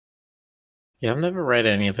Yeah, I've never read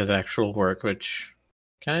any of his actual work, which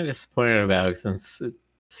I'm kind of disappointed about since it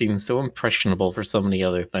seems so impressionable for so many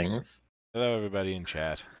other things. Hello, everybody in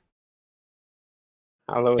chat.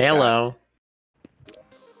 Hello, Hello.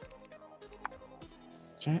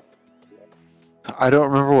 Chat. I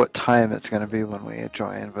don't remember what time it's going to be when we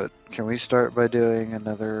join, but can we start by doing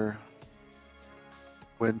another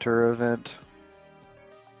winter event?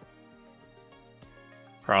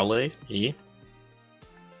 Probably. E.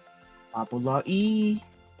 Babula-E.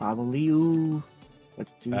 Babaliu.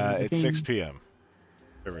 Let's do the It's thing. 6 p.m.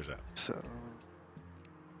 Server's out. So,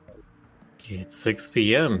 It's 6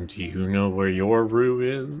 p.m. Do you know where your Roo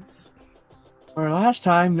is? Or last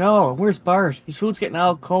time, no. Where's Bart? His food's getting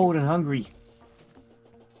all cold and hungry.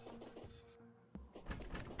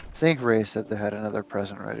 I think Ray said they had another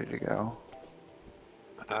present ready to go.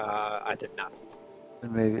 I did not.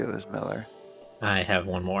 And maybe it was Miller. I have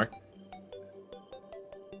one more.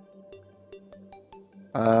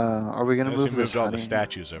 Are we going to Notice move we this moved all the honey?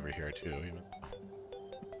 statues over here, too.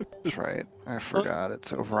 That's right. I forgot.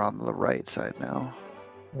 It's over on the right side now.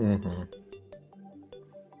 Mm-hmm.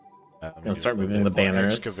 Gonna start moving the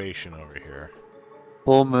banners. Excavation over here.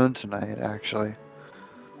 Full moon tonight, actually. Okay,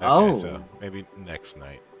 Oh. so maybe next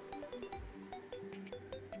night.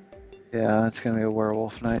 Yeah, it's going to be a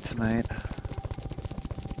werewolf night tonight.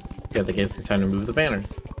 Good, that gives me time to move the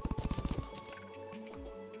banners.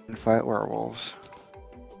 And fight werewolves.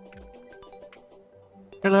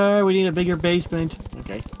 Hello, we need a bigger basement.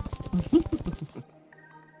 Okay.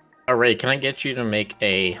 Oh, Ray, can I get you to make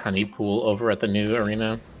a honey pool over at the new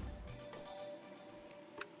arena?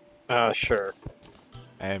 Sure.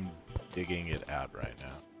 I'm digging it out right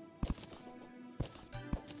now.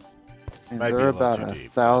 And Might be there a are little about too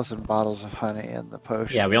 1,000 bottles of honey in the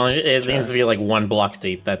potion. Yeah, it needs to be like 1 block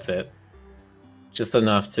deep, that's it. Just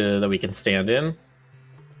enough that we can stand in.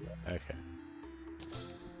 Okay.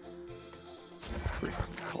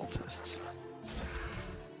 Cultists.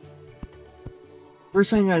 First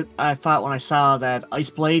thing I thought when I saw that Ice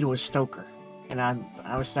Blade was Stoker. And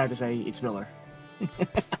I was sad to say it's Miller.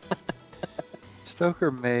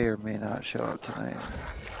 Stoker may or may not show up tonight.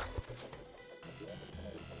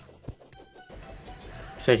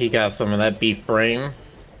 Said he got some of that beef brain,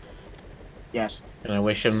 Yes. and I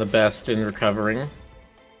wish him the best in recovering.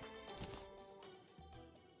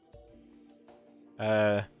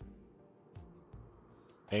 Hey.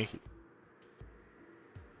 The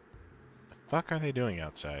fuck are they doing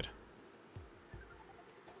outside?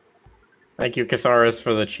 Thank you, Catharis,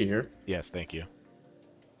 for the cheer. Yes, thank you.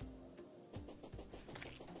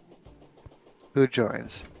 Who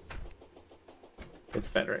joins? It's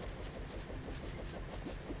Frederick.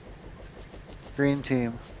 Green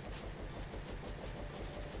team.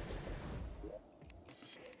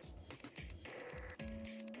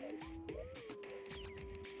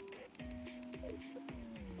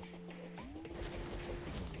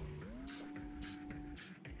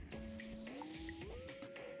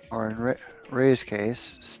 Or in Ray's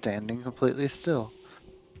case, standing completely still.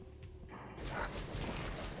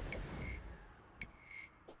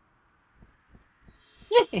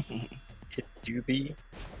 It do be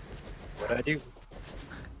what I do.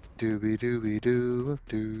 Doobie doobie doo,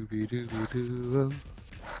 doobie doobie doo.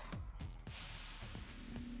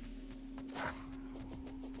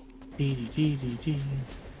 Dee dee dee dee.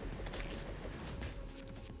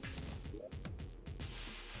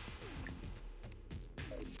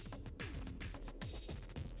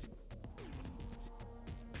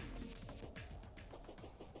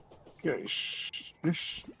 Yes.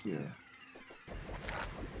 Yes. Yeah.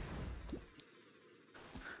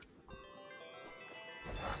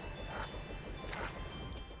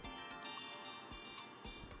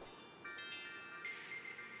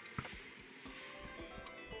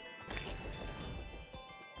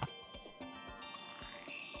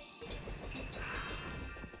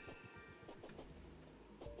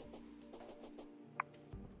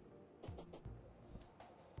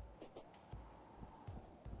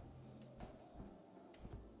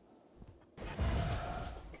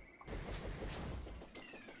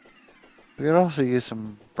 We could also use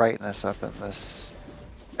some brightness up in this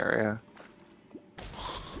area.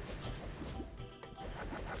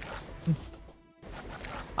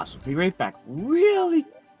 Awesome. Be right back. Really?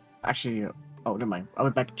 Actually, oh, never mind. I'll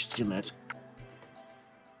be back in just 2 minutes.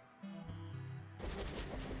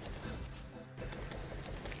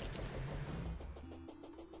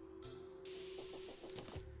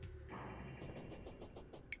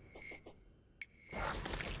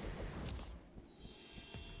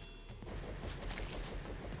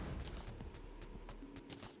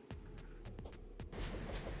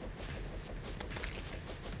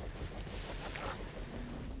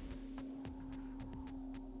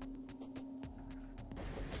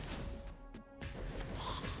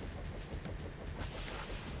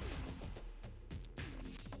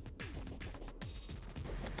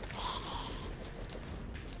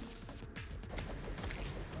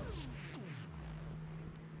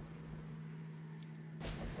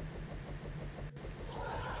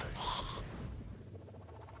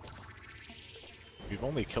 We've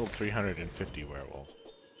only killed 350 werewolves.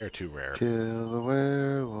 They're too rare. Kill the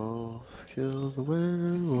werewolf. Kill the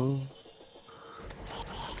werewolf.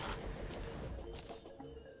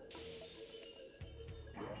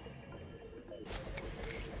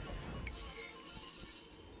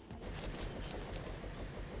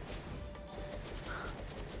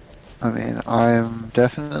 I mean, I'm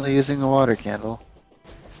definitely using a water candle.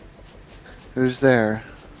 Who's there?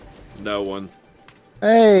 No one.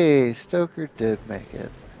 Hey, Stoker did make it.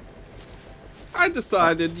 I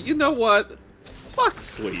decided, you know what? Fuck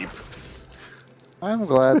sleep. I'm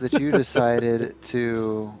glad that you decided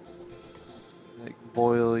to like,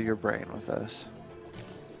 boil your brain with us.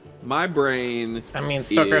 My brain. I mean,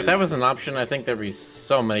 Stoker, if that is- was an option, I think there'd be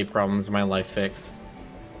so many problems in my life fixed.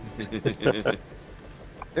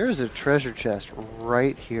 There's a treasure chest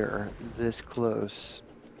right here, this close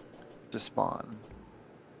to spawn.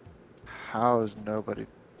 How is nobody?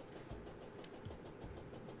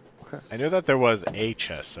 Okay. I knew that there was a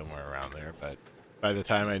chest somewhere around there, but by the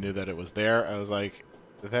time I knew that it was there, I was like,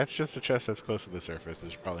 if that's just a chest that's close to the surface,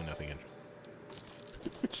 there's probably nothing in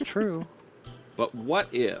it. It's true. But what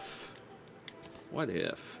if? What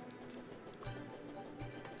if?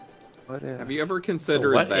 What if? Have you ever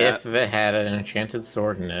considered What that? if it had an enchanted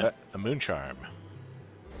sword in it? A moon charm.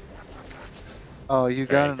 Oh, you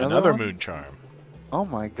got Right, another one? moon charm. Oh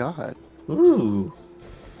my god. Ooh.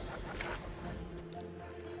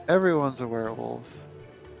 Everyone's a werewolf.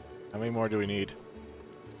 How many more do we need?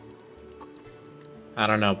 I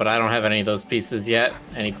don't know, but I don't have any of those pieces yet.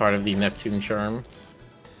 Any part of the Neptune charm.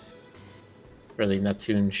 Or the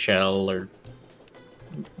Neptune shell, or...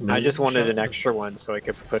 I just moon wanted shell? an extra one so I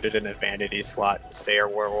could put it in a vanity slot and stay a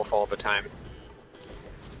werewolf all the time.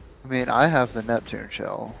 I mean, I have the Neptune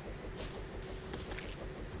shell.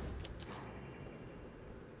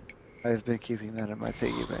 I've been keeping that in my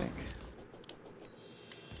piggy bank.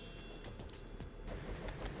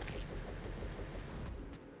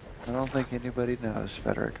 I don't think anybody knows,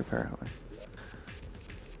 Frederick, apparently.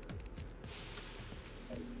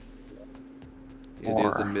 It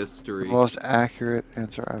is a Or mystery. The most accurate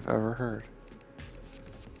answer I've ever heard.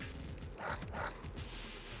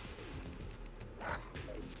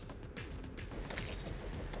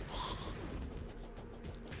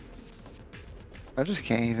 I just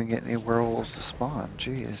can't even get any werewolves to spawn,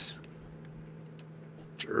 jeez.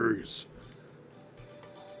 Jeez.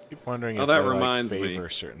 Keep wondering Oh, if that they, reminds like, me. favor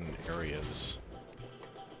certain areas.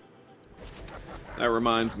 That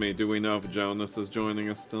reminds me, do we know if Jonas is joining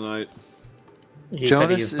us tonight? He said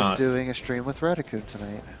Jonas he's is not. doing a stream with Radicoon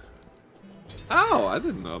tonight. Oh, I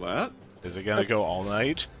didn't know that. Is it gonna go all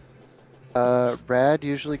night? Brad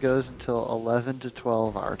usually goes until 11 to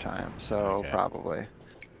 12 our time, so Okay. probably.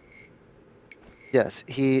 Yes,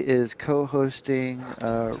 he is co-hosting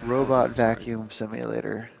Robot Vacuum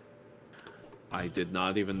Simulator. I did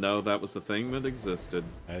not even know that was a thing that existed.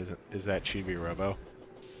 Is that Chibi Robo?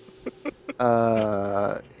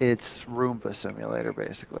 It's Roomba Simulator,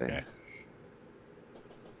 basically. Okay.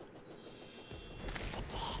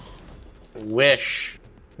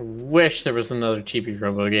 Wish there was another Chibi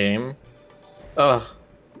Robo game. Ugh.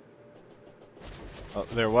 Well,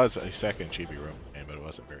 there was a second Chibi Robo game, but it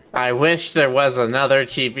wasn't very. I wish there was another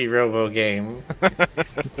Chibi Robo game.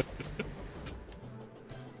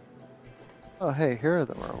 Oh, hey, here are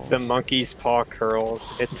the werewolves. The Monkey's Paw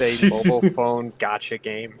Curls. It's a mobile phone gotcha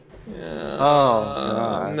game. Yeah.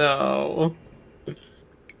 God. No.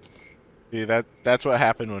 See, that's what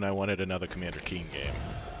happened when I wanted another Commander Keen game.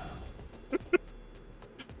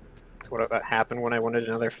 That's what happened when I wanted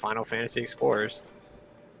another Final Fantasy Explorers.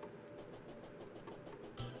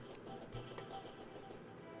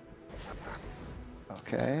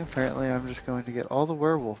 Okay, apparently I'm just going to get all the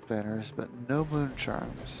werewolf banners, but no moon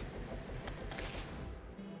charms.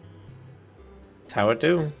 That's how it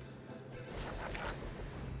do.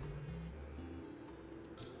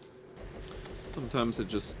 Sometimes it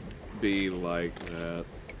just be like that.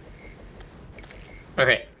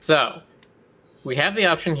 Okay, so we have the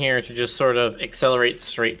option here to just sort of accelerate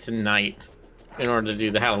straight to night in order to do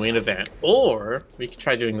the Halloween event, or we could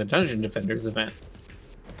try doing the Dungeon Defenders event.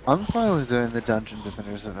 I'm fine with doing the Dungeon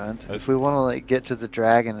Defenders event. If we want to like get to the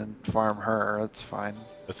dragon and farm her, that's fine.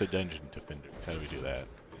 That's a Dungeon Defender. How do we do that?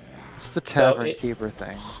 It's the Tavern it- Keeper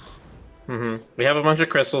thing. We have a bunch of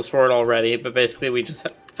crystals for it already, but basically we just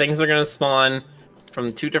things are going to spawn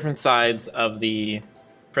from two different sides of the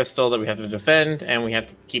crystal that we have to defend, and we have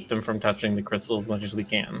to keep them from touching the crystal as much as we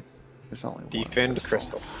can. There's only one Defend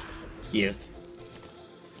crystal. Yes.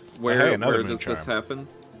 Where, another where moon does this charm. happen?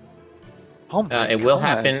 Oh my It will God.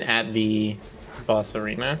 happen at the boss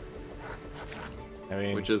arena. I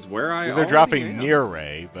mean, Which is where I they're already dropping am. near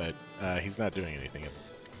Ray, but he's not doing anything.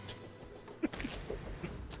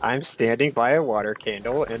 I'm standing by a water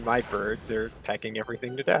candle, and my birds are pecking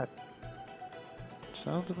everything to death.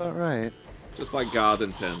 Sounds about right. Just like God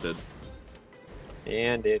intended.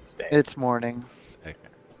 And it's day. It's morning. Okay.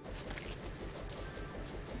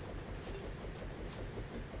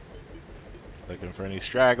 Looking for any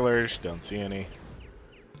stragglers. Don't see any.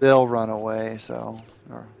 They'll run away, so.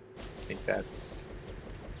 Or, I think that's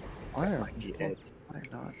why are might be it. why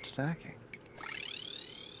not stacking?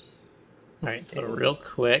 All right, so real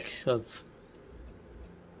quick, let's.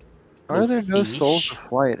 Are there no Fish. souls of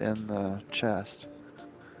flight in the chest?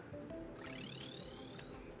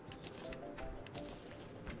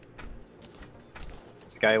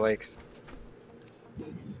 Sky Lakes.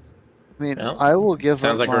 I mean, Well, I will give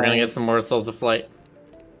Sounds up like we're gonna my- get some more Souls of Flight.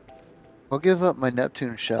 I'll give up my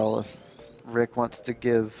Neptune shell if Rick wants to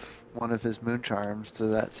give one of his moon charms to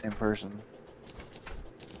that same person.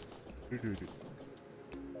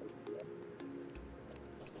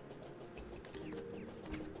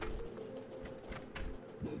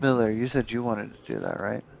 Miller, you said you wanted to do that,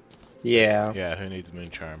 right? Yeah. Yeah, who needs Moon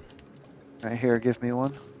Charm? Right here, give me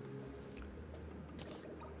one.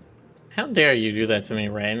 How dare you do that to me,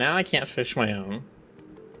 Ray? Now I can't fish my own.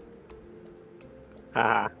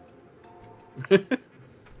 Haha.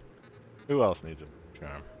 Who else needs a Moon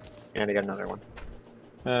Charm? And I got another one.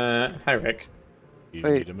 Hi, Rick. You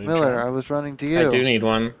Wait, need a Moon Miller, I Charm? was running to you. I do need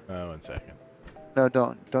one. Oh, 1 second. No,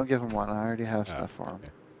 don't give him one. I already have Oh, stuff for him.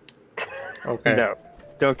 Okay. No,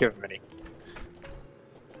 don't give him any.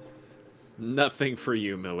 Nothing for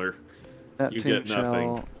you, Miller. Neptune get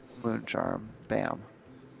nothing. shell, moon charm, bam.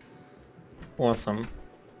 Awesome.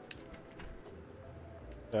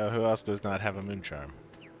 So who else does not have a Moon Charm?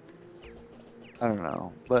 I don't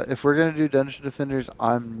know, but if we're gonna do dungeon defenders,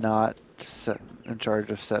 I'm not in charge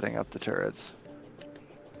of setting up the turrets.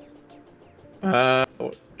 Can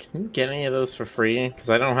you get any of those for free? Because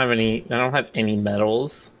I don't have any. I don't have any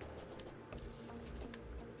medals.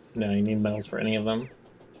 No, you need medals for any of them.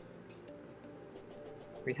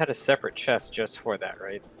 We had a separate chest just for that,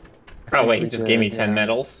 right? I Oh think wait, we you just did, gave me 10 yeah.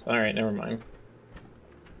 medals. All right, never mind.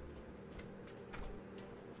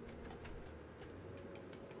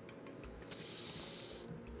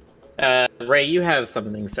 Ray, you have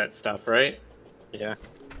something set stuff, right? Yeah.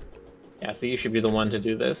 Yeah, so you should be the one to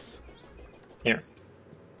do this. Here.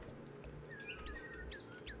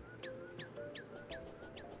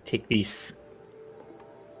 Take these.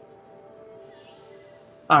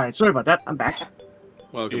 Alright, sorry about that. I'm back.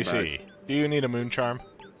 Welcome back. DC, do you need a Moon Charm?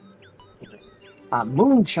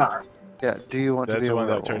 Moon Charm. Yeah, do you want to That's be the a one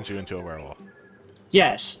that werewolf? turns you into a werewolf.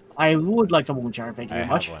 Yes, I would like a Moon Charm. Thank you I very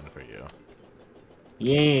have much. one for you.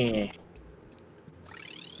 Yeah.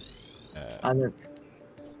 I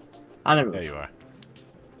never. There you are.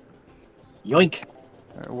 Yoink.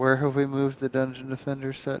 Alright, where have we moved the dungeon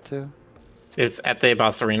defender set to? It's at the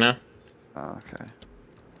boss arena. Oh, okay.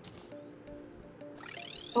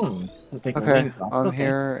 I'll take my Okay, wings off. I'm Okay.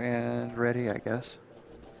 here and ready, I guess.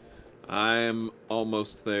 I'm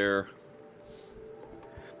almost there.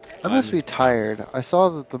 I must I'm- be tired. I saw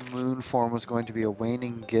that the moon form was going to be a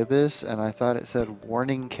waning gibbous, and I thought it said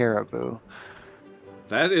warning caribou.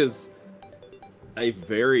 That is a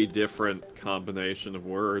very different combination of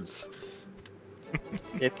words.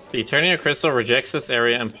 It's The Eternia Crystal rejects this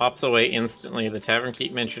area and pops away instantly. The tavern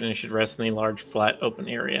keep mentioned and should rest in a large, flat, open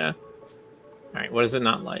area. Alright, what is it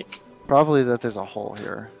not like? Probably that there's a hole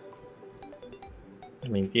here. I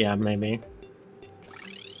mean, yeah, maybe.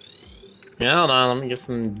 Yeah, hold on, let me get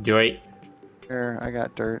some dirt. Here, I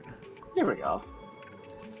got dirt. Here we go.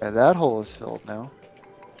 Okay, that hole is filled now.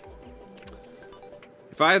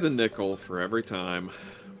 If I had a nickel for every time,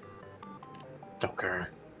 Doker.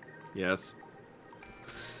 yes.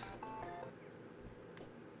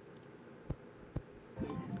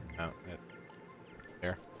 Oh,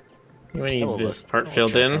 that, You need will this look- part I will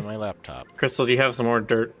filled check in. on my laptop. Crystal, do you have some more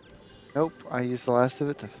dirt? Nope, I used the last of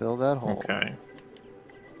it to fill that hole. Okay.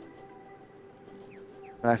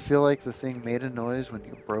 And I feel like the thing made a noise when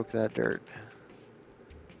you broke that dirt.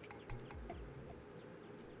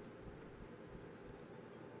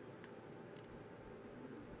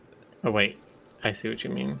 Oh, wait. I see what you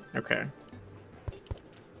mean. Okay.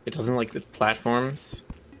 It doesn't like the platforms.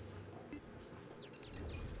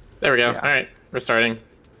 There we go. Yeah. Alright, we're starting.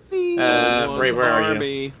 Someone's Ray, where are you?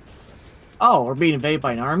 army. Oh, we're being invaded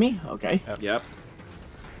by an army? Okay. Yep.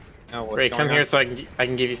 oh, what's Ray, going come on? here so I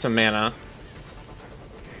can give you some mana.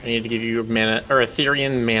 I need to give you mana, or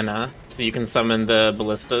Etherean mana, so you can summon the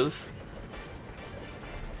ballistas.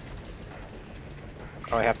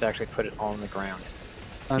 Oh, I have to actually put it on the ground.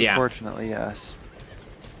 Unfortunately, yes.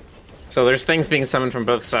 So there's things being summoned from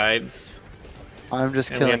both sides. I'm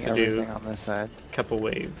just And we killing have to do- everything on this side. Couple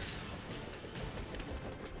waves.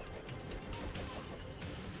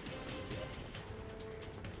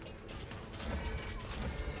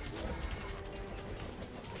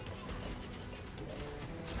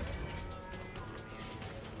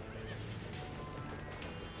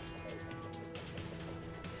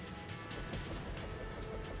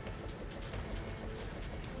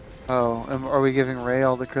 Oh, are we giving Ray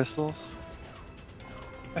all the crystals?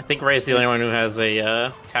 I think Ray's the only one who has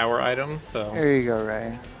a tower item, so... Here you go,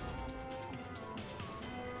 Ray.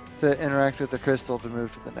 To interact with the crystal to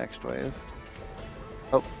move to the next wave.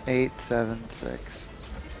 Oh, 8, 7, 6.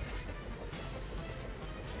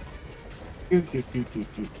 Do, do, do, do,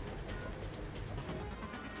 do.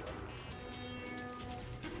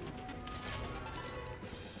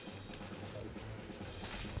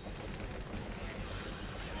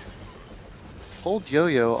 Hold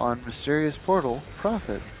yo-yo on mysterious portal.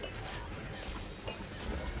 Profit.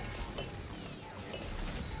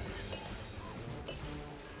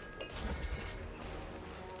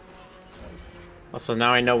 Also,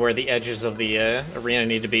 now I know where the edges of the arena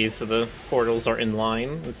need to be, so the portals are in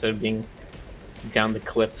line instead of being down the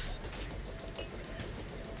cliffs.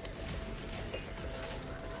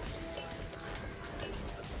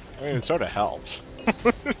 I mean, it sort of helps.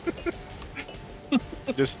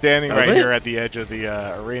 Just standing Does right it? here at the edge of the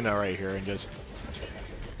arena right here and just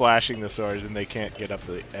flashing the swords, and they can't get up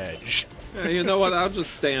the edge. Yeah, you know what? I'll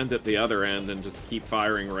just stand at the other end and just keep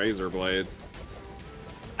firing razor blades.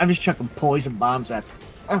 I'm just chucking poison bombs at them.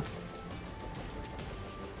 Oh,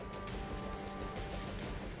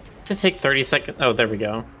 To take 30 seconds. Oh, there we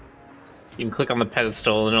go. You can click on the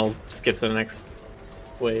pedestal and it'll skip to the next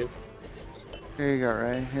wave. Here you go,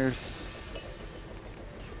 Ray. Here's...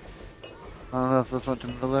 I don't know if this went to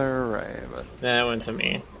Miller or Ray, but... That went to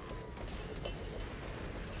me.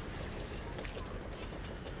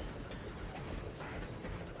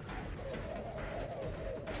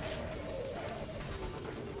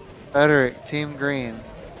 Frederick, Team Green.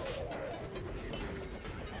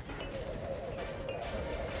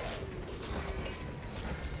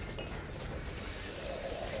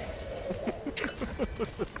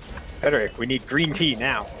 Frederick, we need green tea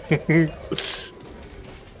now.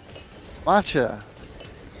 Matcha.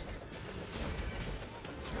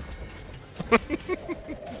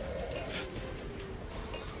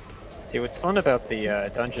 See, what's fun about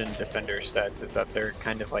the Dungeon Defender sets is that they're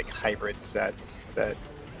kind of like hybrid sets that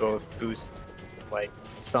both boost like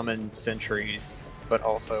summon sentries, but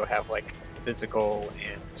also have like physical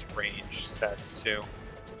and range sets too.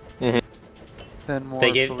 Then more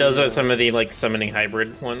They gave, those are Fluid. some of the like summoning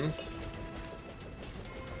hybrid ones.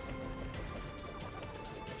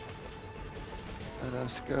 Let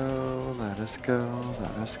us go, let us go,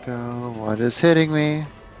 let us go. What is hitting me?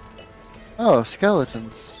 Oh,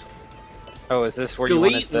 skeletons. Oh, is this where you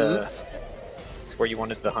wanted the? Skeletons. It's where you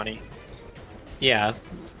wanted the honey. Yeah.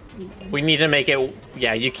 We need to make it...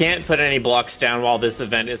 Yeah, you can't put any blocks down while this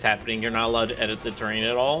event is happening. You're not allowed to edit the terrain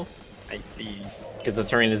at all. I see. Because the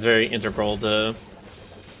terrain is very integral to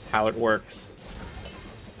how it works.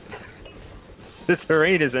 The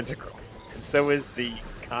terrain is integral, and so is the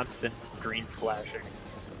constant green slashing.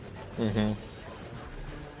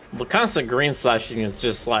 Mm-hmm. The constant green slashing is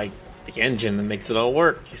just like the engine that makes it all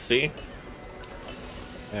work, you see?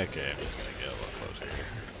 Okay, I'm just gonna get a little closer here.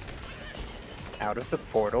 Out of the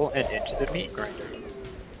portal and into the meat grinder.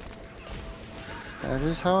 That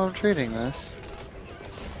is how I'm treating this.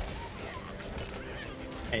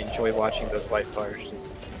 I enjoy watching those light bars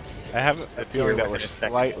just. I have a Disappear feeling that we're within a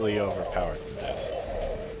second. slightly overpowered in this.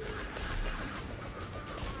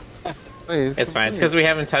 Wave. It's fine. It's because we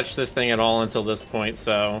haven't touched this thing at all until this point,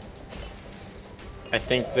 so... I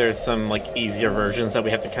think there's some, like, easier versions that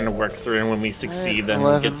we have to kind of work through, and when we succeed, then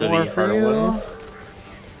we'll 11 get to more the for harder you. ones.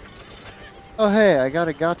 Oh hey, I got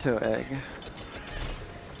a gato egg.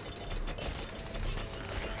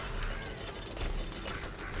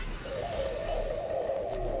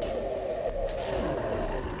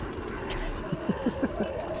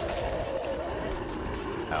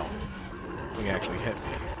 Ow. Thing actually hit me.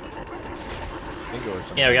 I think it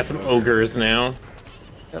was Yeah, we got some ogres now.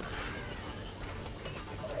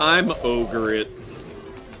 I'm ogre it.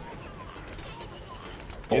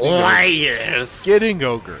 Yes! Getting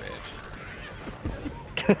ogre it.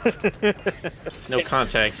 No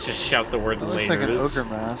context, just shout the word That looks later. like an ogre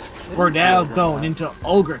mask. It we're is an now ogre going mask. into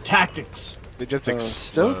ogre tactics. They just Oh,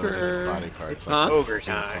 explode Stoker. body parts. It's like Huh? ogre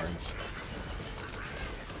time. unicorns.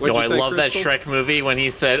 What'd Yo, you I say, love Crystal? that Shrek movie when he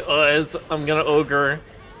said, "Oh, I'm gonna ogre.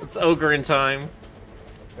 It's ogre in time."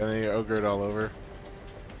 And then you ogred all over.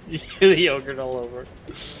 The ogre all over.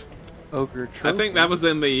 Ogre trophy. I think that was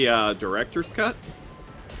in the director's cut.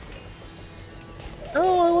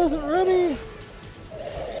 No, I wasn't ready.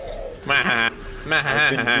 Maha. I've been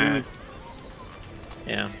Maha. used.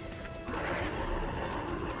 Yeah.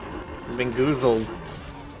 I've been goozled.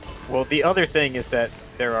 Well, the other thing is that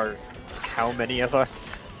there are how many of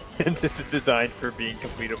us? And this is designed for being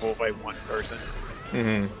completable by one person.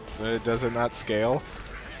 Mm-hmm. Does it not scale?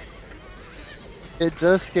 It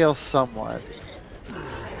does scale somewhat.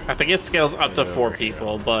 I think it scales up to 4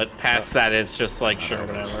 people, but past that, it's just like, sure,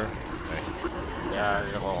 whatever. Yeah,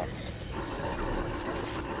 you're a little...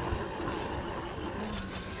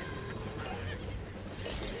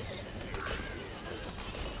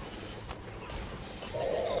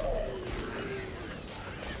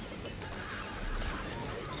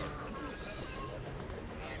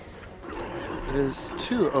 It is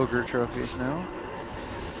 2 ogre trophies now.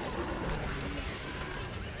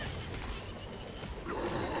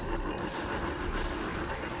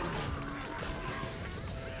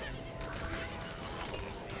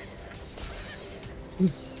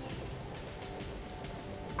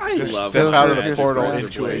 I Just love step out of the magic portal razor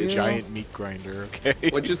into a blades. giant meat grinder, okay?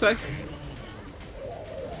 What'd you say?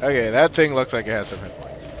 Okay, that thing looks like it has some hit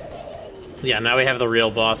points. Yeah, now we have the real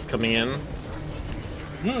boss coming in.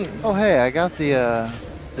 Oh hey, I got the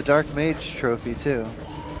Dark Mage trophy too.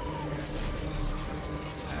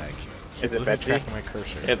 Is it Losing Betsy? track of my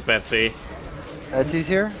cursor. It's Betsy. Betsy's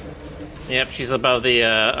here? Yep, she's above the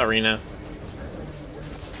arena.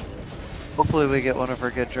 Hopefully we get one of her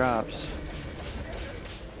good drops.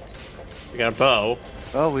 We got a bow.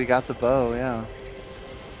 Oh, we got the bow, yeah.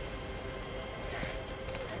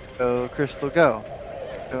 Go, Crystal, go.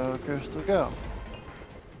 Go, Crystal, go.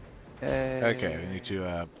 Yay. Okay, we need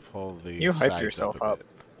to pull the You hyped sides yourself a up. bit.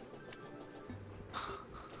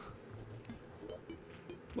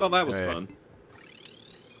 Well, that was Right. fun.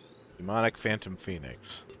 Demonic Phantom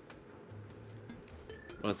Phoenix.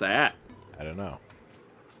 What's that? I don't know.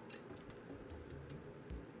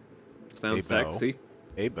 Sounds A bow. sexy.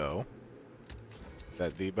 A bow. Is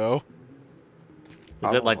that the bow?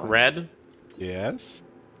 Is it like Probably. red? Yes.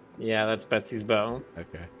 Yeah, that's Betsy's bow.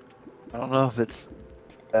 Okay. I don't know if it's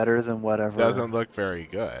better than whatever. Doesn't look very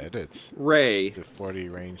good. It's Ray, the 40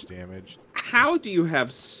 range damage. how do you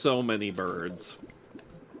have so many birds?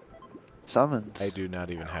 Summons. I do not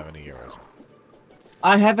even have any arrows.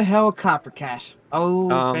 I have a helicopter cache.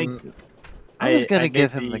 Oh, thank you. I was gonna made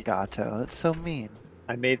give him the gato. That's so mean.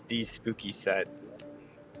 I made the spooky set.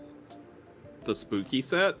 The spooky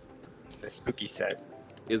set? The spooky set.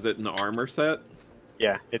 Is it an armor set?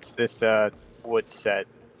 Yeah, it's this wood set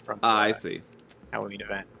from the Ah, I see. Halloween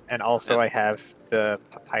event. And also I have the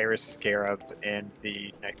Papyrus Scarab and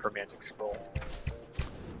the Necromantic Scroll.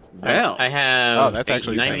 Well, I have. Oh, that's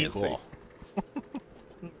actually 90 pretty cool.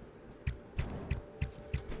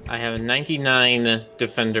 I have 99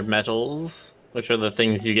 Defender medals, which are the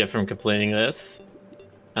things you get from completing this.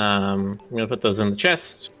 I'm gonna put those in the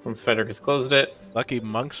chest once Frederick has closed it. Lucky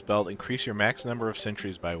Monk's Belt. Increase your max number of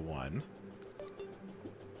sentries by 1.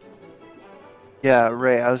 Yeah,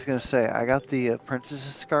 Ray, I was gonna say, I got the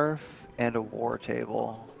Princess's Scarf and a War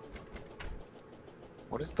Table.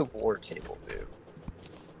 What does the war table do?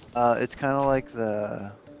 It's kind of like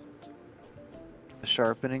the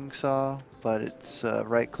sharpening saw, but it's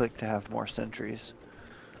right click to have more sentries.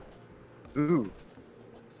 Ooh.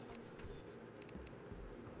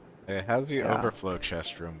 Hey, how's the Yeah. overflow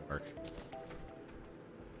chest room work?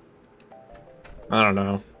 I don't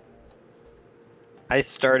know. I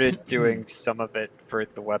started doing some of it for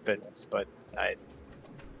the weapons, but I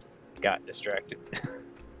got distracted.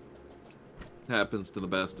 happens to the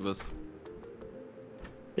best of us.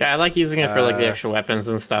 Yeah, I like using it for like the Uh, actual weapons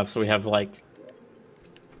and stuff. So we have like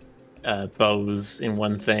bows in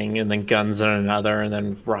one thing, and then guns in another, and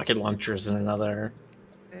then rocket launchers in another.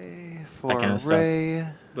 Hey, for kind of stuff. Ray.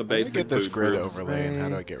 The How do I basic get this food grid groups. overlay, and how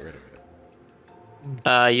do I get rid of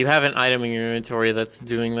it? You have an item in your inventory that's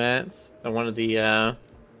doing that. One of the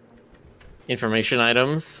information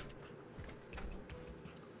items.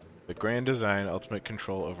 The Grand Design Ultimate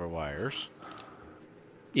Control over Wires.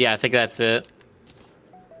 Yeah, I think that's it.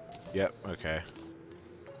 Yep, okay.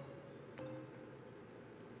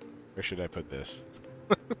 Where should I put this?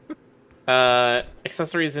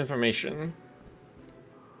 Accessories information.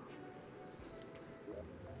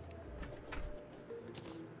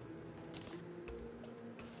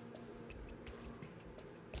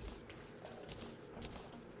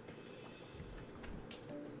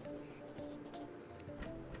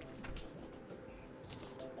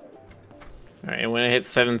 Alright, and when it hits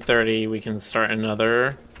 7:30, we can start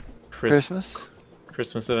another Christmas?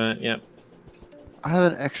 Christmas event, yep. I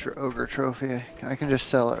have an extra ogre trophy. I can just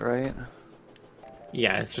sell it, right?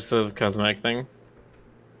 Yeah, it's just a cosmetic thing.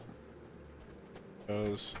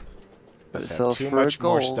 Those But it just have sells too for a much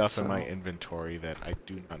more gold, stuff in my so- inventory that I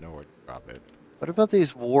do not know where to drop it. What about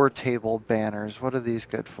these war table banners? What are these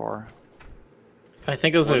good for? I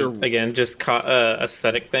think those are, What are- again, just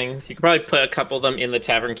aesthetic things. You could probably put a couple of them in the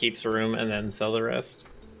Tavern Keeps room and then sell the rest.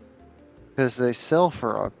 Because they sell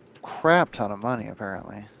for a crap ton of money,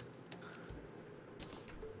 apparently.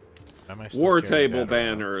 Why am I still War carrying table that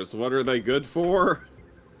around? banners. What are they good for?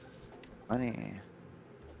 Money.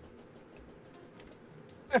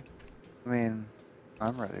 I mean,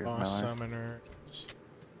 I'm ready, Boss Miller. summoners.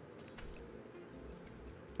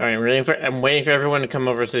 All right, I'm waiting for everyone to come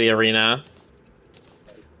over to the arena.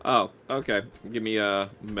 Oh, okay. Give me a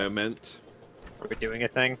moment. Are we doing a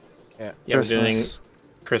thing? Yeah. Yeah, we're doing Christmas.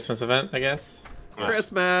 Christmas event, I guess. Yeah.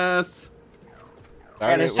 Christmas!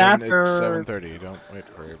 Start it's it when after- it's 7:30. Don't wait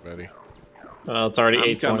for everybody. Well, it's already I'm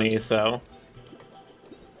 8:20, coming. so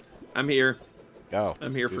I'm here. Go.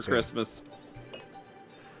 I'm here Do for so. Christmas.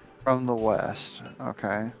 From the west.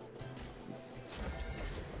 Okay.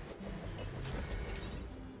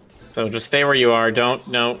 just stay where you are.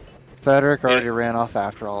 No. Frederick already ran off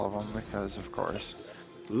after all of them because, of course.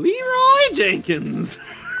 Leroy Jenkins!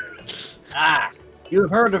 Ah, you've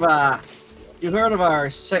heard of our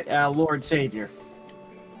Lord Savior.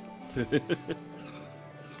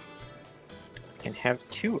 Can have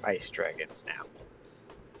 2 ice dragons now.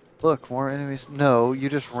 Look, more enemies. No, you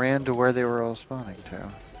just ran to where they were all spawning to.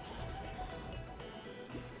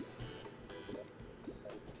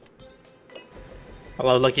 I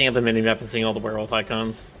love looking at the minimap and seeing all the werewolf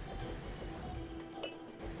icons.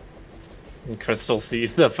 And Crystal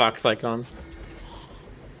sees the fox icon.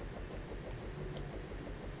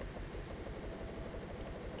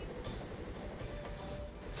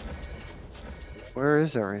 Where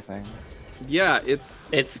is everything? Yeah,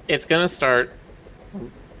 it's... It's gonna start,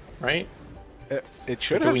 right? It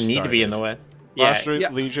should Do have we need to be in the way? Yeah. Lost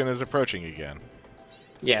Yeah. Legion is approaching again.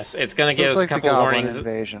 Yes, it's gonna So give it's us like a the couple Goblin warnings.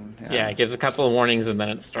 invasion. Yeah, it gives a couple of warnings and then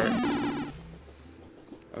it starts. This is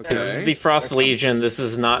Okay. the Frost Legion. This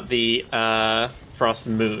is not the Frost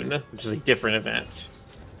Moon, which is a different event.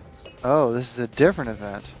 Oh, this is a different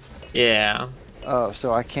event. Yeah. Oh,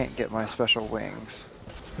 so I can't get my special wings.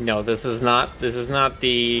 No, this is not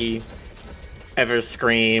the Ever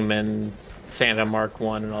Scream and Santa Mark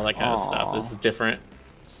 1 and all that kind of stuff. Aw. This is different.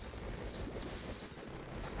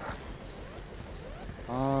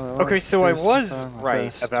 Oh, Okay, so I was Christmas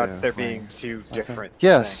right festive about there being wings. 2 Okay. different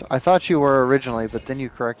Yes, things. I thought you were originally, but then you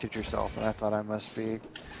corrected yourself, and I thought I must be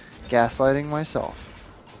gaslighting myself.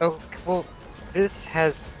 Oh, well, this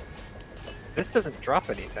doesn't drop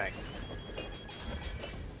anything.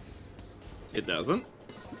 It doesn't?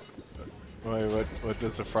 Wait, what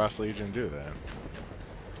does the Frost Legion do then?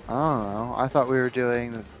 I don't know. I thought we were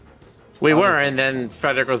doing the... We were, and then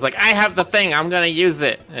Frederick was like, I have the thing, I'm gonna use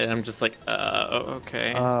it. And I'm just like,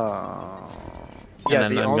 okay. Oh. And Yeah,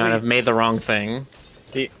 then the I only- might have made the wrong thing.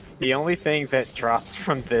 The only thing that drops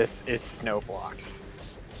from this is snow blocks.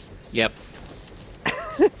 Yep.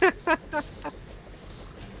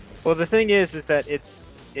 Well, the thing is that it's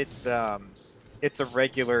a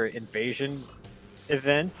regular invasion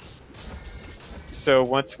event. So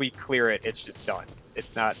once we clear it, it's just done.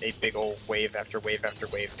 It's not a big old wave after wave after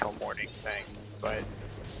wave till morning thing. But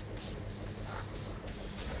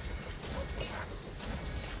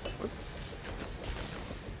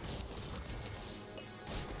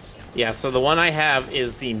Yeah, so the one I have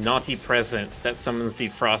is the Naughty Present that summons the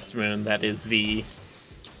Frost Moon. That is the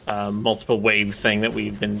multiple wave thing that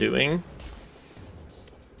we've been doing.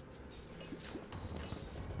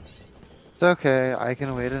 It's okay. I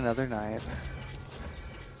can wait another night.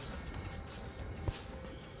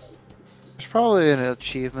 There's probably an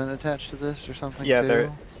achievement attached to this or something, yeah,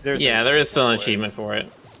 too. there's Yeah, there is still an achievement for it.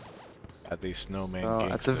 At the Snowman So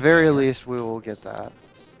Gangsta at the very Dinner. least, we will get that.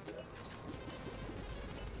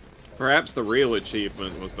 Perhaps the real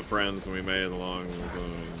achievement was the friends we made along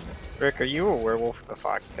the... Rick, are you a werewolf with a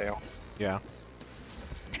foxtail? Yeah.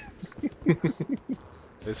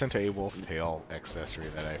 Isn't a wolf tail accessory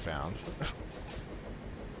that I found.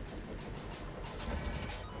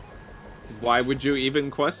 Why would you even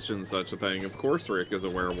question such a thing? Of course Rick is a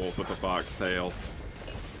werewolf with a foxtail.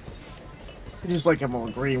 Just like a more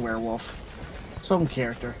green werewolf. Some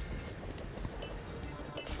character.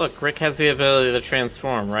 Look, Rick has the ability to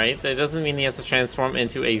transform, right? That doesn't mean he has to transform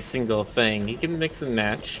into a single thing. He can mix and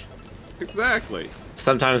match. Exactly.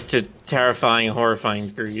 Sometimes to terrifying and horrifying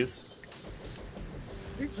degrees.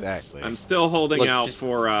 Exactly. I'm still holding Look, out just-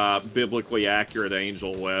 for biblically accurate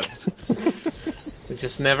Angel West.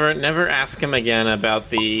 Just never ask him again about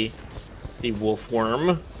the wolf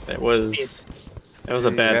worm. That was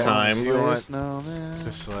a bad Yeah. time. You want- To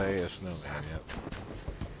snowman. slay a snowman, yep.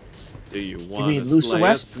 Do you mean want to Lusa slay a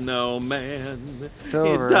West? snowman? It's It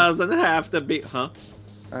over. doesn't have to be, huh?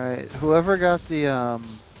 Alright, whoever got the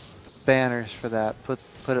banners for that, put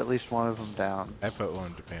at least one of them down. I put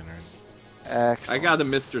one to banner in. Excellent. I got a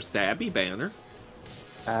Mr. Stabby banner.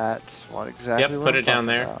 That's what exactly. Yep, what put I'm it down talking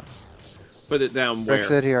there. about. Put it down where? Rick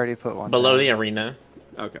said he already put one Below down. the arena.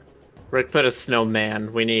 Okay. Rick put a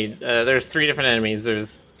snowman. We need. There's 3 different enemies.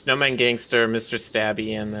 There's Snowman Gangster, Mr.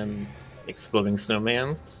 Stabby, and then Exploding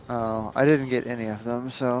Snowman. Oh, I didn't get any of them,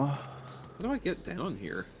 so How do I get down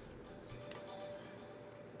here?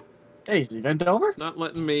 Hey, is the event over? It's not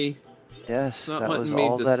letting me. yes, not that letting was me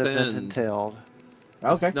all that event descend. entailed.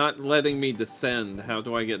 Okay. It's not letting me descend. How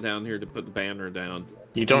do I get down here to put the banner down?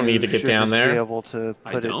 You don't need to You get should down just Be there. able to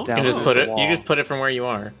I put it don't? down. You can just Oh. put the it. You wall. just put it from where you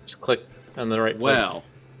are. Just click on the right Well,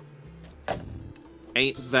 place.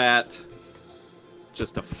 ain't that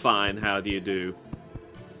just a fine how do you do?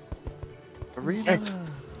 Arena.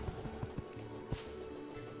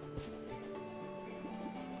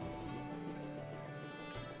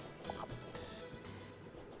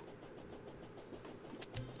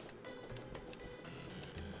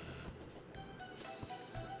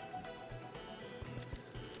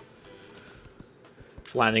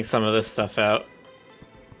 Flattening some of this stuff out,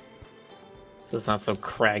 so it's not so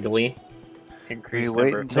craggly. Increased wait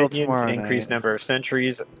number of until minions, tomorrow increased night. number of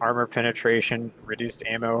sentries, armor penetration, reduced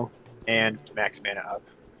ammo, and max mana up.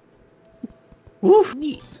 Woof.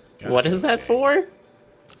 Neat. What is that for?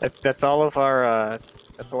 That's all of our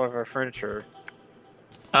furniture.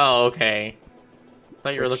 Oh, okay. I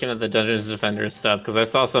thought you were looking at the Dungeons Defenders stuff because I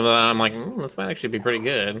saw some of that. And I'm like, this might actually be pretty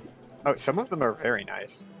good. Oh, some of them are very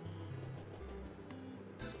nice.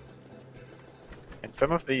 And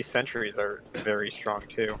some of these sentries are very strong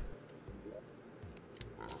too.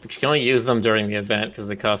 But you can only use them during the event because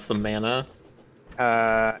they cost the mana.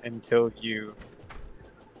 Until you've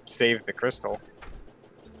saved the crystal.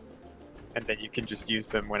 And then you can just use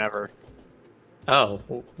them whenever. Oh,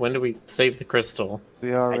 when do we save the crystal?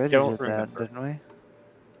 We already don't did that, remember. didn't we?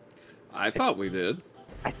 I thought we did.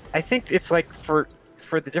 I think it's like for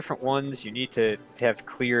the different ones, you need to have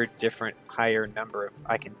clear different higher number of.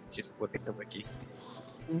 I can just look at the wiki.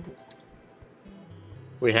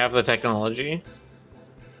 We have the technology.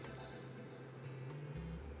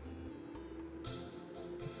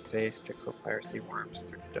 Base pixel piracy worms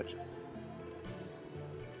through dungeon.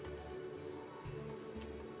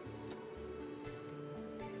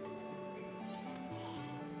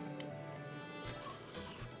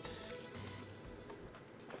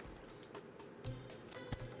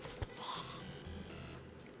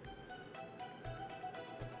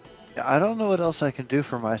 Yeah, I don't know what else I can do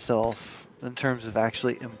for myself in terms of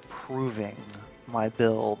actually improving my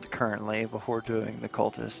build currently before doing the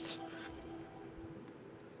cultists.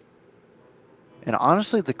 And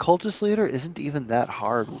honestly, the cultist leader isn't even that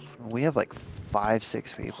hard. We have like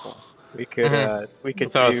 5-6 people. We could we could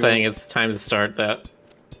That's what I was do- saying. It's time to start that.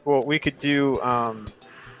 Well, we could do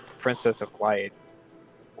Princess of Light,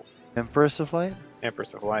 Empress of Light?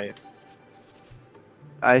 Empress of Light.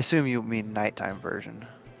 I assume you mean nighttime version.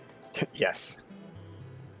 Yes.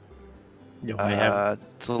 No, I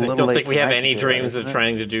It's a I little don't late think we have tonight to any do that, dreams of isn't it?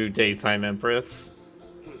 trying to do daytime Empress.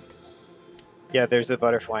 Yeah, there's a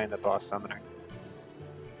butterfly in the boss summoner.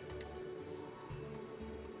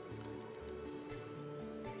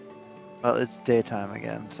 Well, it's daytime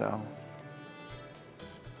again, so.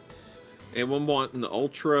 Anyone want an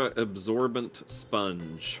ultra absorbent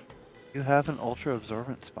sponge? You have an ultra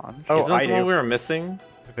absorbent sponge? Oh, Isn't that I the one do. we were missing?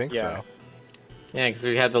 I think Yeah. so. Yeah, because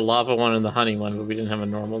we had the lava one and the honey one, but we didn't have a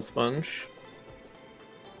normal sponge.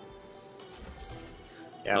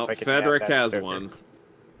 Yeah, Well, if I could add Frederick that has Stoker. one.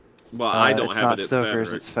 Well, I don't it's have not it. It's Stoker's,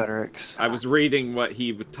 Frederick. it's Frederick's. I was reading what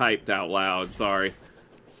he typed out loud. Sorry.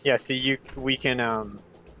 Yeah, see, we can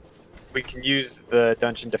use the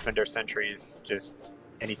Dungeon Defender sentries just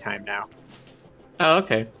anytime now. Oh,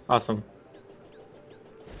 okay. Awesome.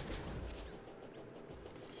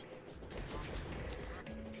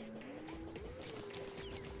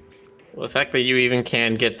 Well, the fact that you even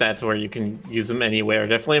can get that to where you can use them anywhere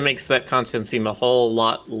definitely makes that content seem a whole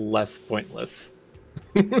lot less pointless.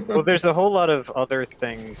 Well, there's a whole lot of other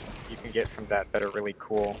things you can get from that are really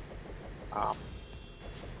cool. I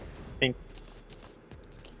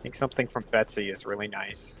think something from Betsy is really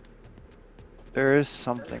nice. There is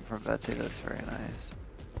something from Betsy that's very nice.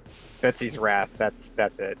 Betsy's Wrath.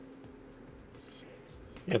 That's it.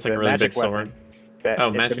 It's like a really big sword. That Oh,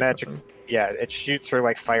 it's magic. a magic. Weapon. Yeah, it shoots for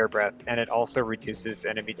like fire breath, and it also reduces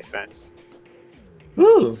enemy defense.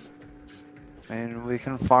 Woo! I mean, we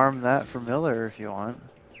can farm that for Miller if you want.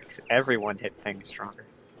 Makes everyone hit things stronger.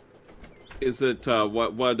 Is it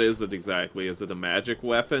what is it exactly? Is it a magic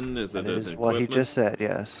weapon? Is it That an is what he equipment? just said,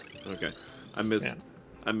 yes. Okay, I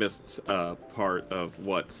missed part of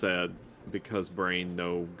what said because brain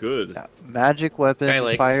no good. Yeah. Magic weapon,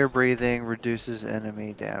 Skylex. fire breathing, reduces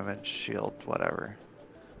enemy damage, shield, whatever.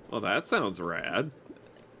 Well, that sounds rad.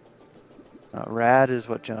 Rad is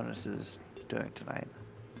what Jonas is doing tonight.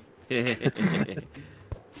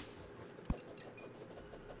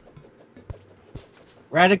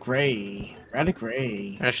 Radic Ray. Radic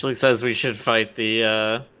Ray. Ashley says we should fight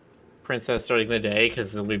the princess during the day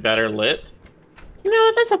because it'll be better lit. You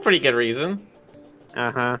know, that's a pretty good reason.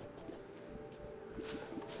 Uh-huh.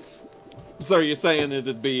 So you're saying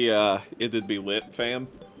it'd be lit, fam?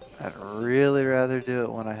 I'd really rather do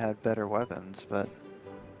it when I had better weapons, but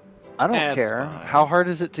I don't That's care. fine. How hard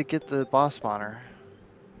is it to get the boss spawner?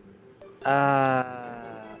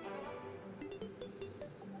 I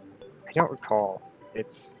don't recall.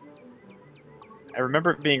 I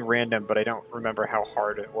remember it being random, but I don't remember how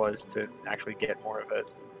hard it was to actually get more of it.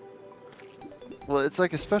 Well, it's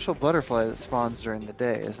like a special butterfly that spawns during the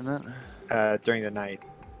day, isn't it? During the night.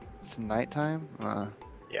 It's nighttime? Yeah.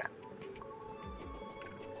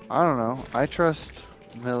 I don't know. I trust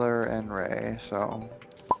Miller and Ray, so...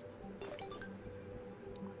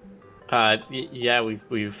 Yeah,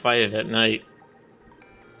 we fight it at night.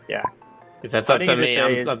 Yeah. If that's up Fighting to in the me, day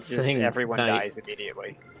I'm is just saying everyone night. dies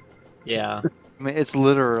immediately. Yeah. I mean, it's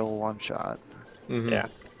literal one shot. Mhm. Yeah.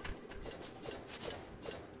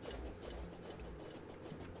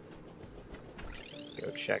 Go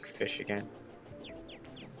check fish again.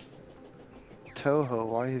 Toho,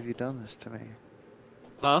 why have you done this to me?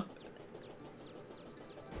 Huh?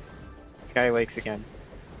 Sky Lakes again.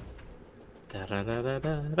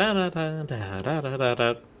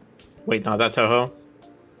 Da-da-da-da-da-da-da-da-da-da-da. Wait, no, that's Toho.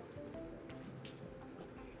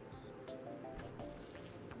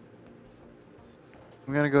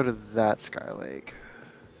 I'm gonna go to that Sky Lake.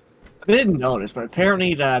 I didn't notice, but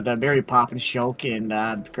apparently the Mary Poppins joke in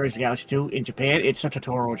Guardians of the Galaxy 2 in Japan, it's a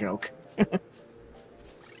Totoro joke.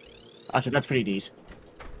 I said that's pretty neat.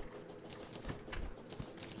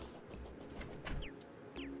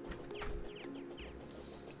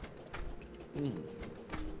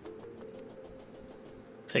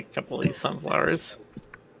 Take a couple of these sunflowers.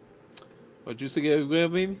 What'd you say,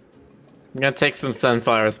 baby? I'm gonna take some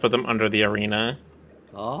sunflowers, put them under the arena.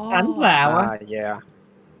 Oh. Sunflower. Yeah.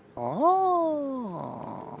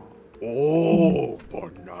 Oh. Oh,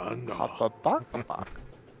 banana.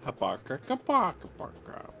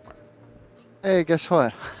 Hey, guess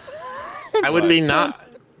what? I would be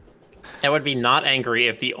not angry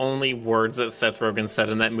if the only words that Seth Rogen said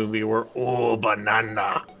in that movie were "oh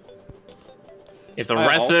banana." If the I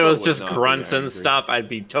rest of it also was would just not be grunts and angry. stuff, I'd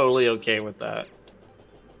be totally okay with that.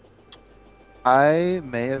 I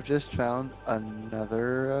may have just found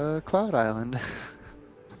another Cloud Island.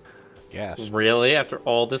 Yes. Really? After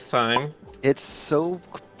all this time? It's so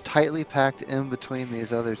tightly packed in between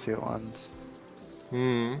these other two ones.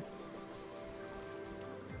 Hmm.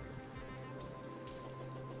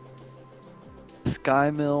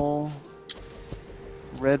 Sky Mill,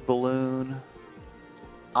 Red Balloon,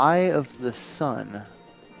 Eye of the Sun.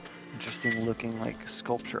 Interesting looking like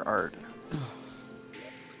sculpture art.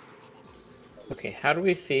 Okay, how do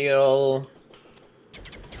we feel?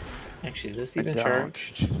 Actually, is this I even don't.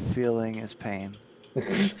 charged? Feeling is pain.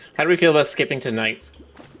 How do we feel about skipping tonight?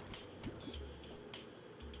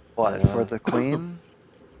 What, for the queen?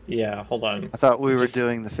 Yeah, hold on. I thought we were Just-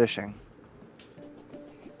 doing the fishing.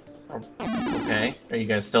 Okay, are you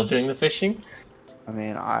guys still doing the fishing? I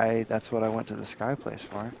mean, that's what I went to the Sky Place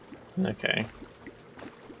for. Okay.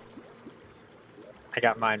 I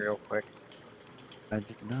got mine real quick. I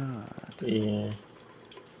did not. Yeah.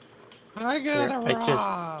 I got a I just-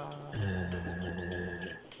 rock.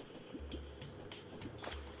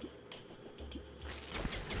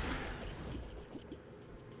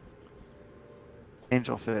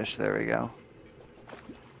 Angelfish, there we go.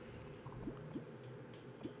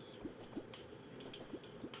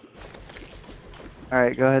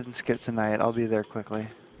 Alright, go ahead and skip tonight. I'll be there quickly.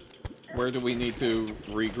 Where do we need to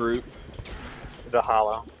regroup? The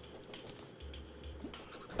Hollow.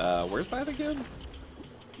 Where's that again?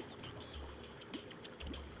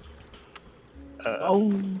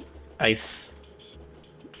 Oh, Ice,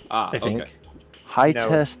 Ah, I think. okay. High No,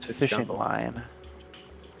 test it's fishing jungle. line.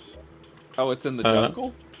 Oh, it's in the Uh,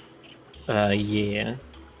 jungle? Yeah.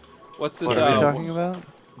 What's it? What are we no. talking about?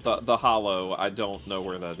 The hollow, I don't know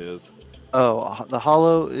where that is. Oh, the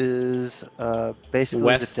hollow is basically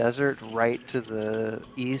West. the desert right to the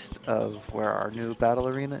east of where our new battle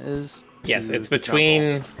arena is. Yes, to it's the jungle.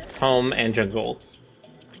 between home and jungle.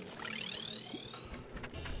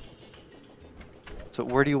 So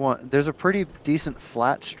where do you want? There's a pretty decent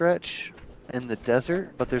flat stretch in the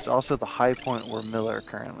desert, but there's also the high point where Miller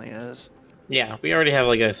currently is. Yeah, we already have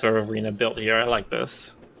like a sort of arena built here. I like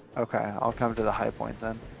this. Okay, I'll come to the high point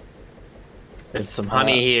then. There's some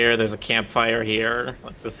honey here. There's a campfire here.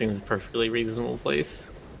 Like, this seems a perfectly reasonable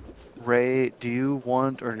place. Ray, do you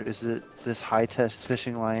want, or is it this high test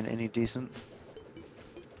fishing line any decent?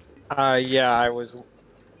 Yeah, I was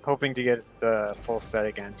hoping to get the full set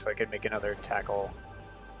again so I could make another tackle.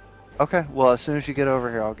 Okay, well, as soon as you get over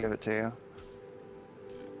here, I'll give it to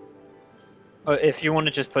you. If you want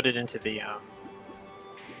to just put it into the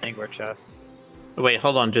angler chest. Wait,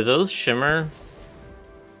 hold on. Do those shimmer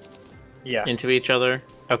Yeah. into each other?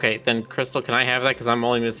 Okay, then Crystal, can I have that? Because I'm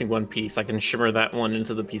only missing one piece. I can shimmer that one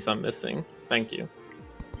into the piece I'm missing. Thank you.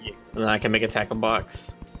 Yeah. And then I can make a tackle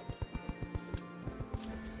box.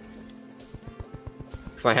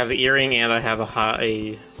 So I have the earring and I have a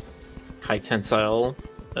high tensile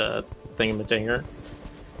thingamajinger.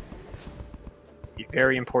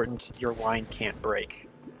 Very important, your line can't break.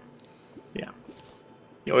 Yeah.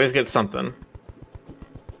 You always get something.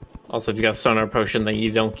 Also, if you got sonar potion, then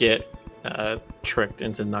you don't get tricked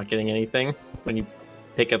into not getting anything when you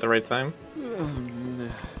pick at the right time.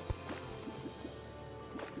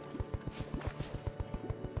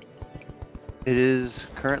 It is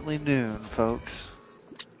currently noon, folks.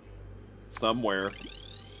 Somewhere.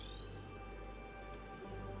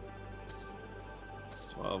 It's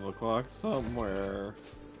 12 o'clock somewhere.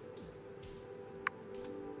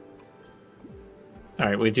 All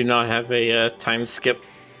right, we do not have a time skip.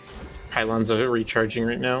 Pylons of it recharging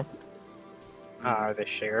right now. Are they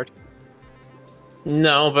shared?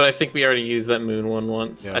 No, but I think we already used that moon one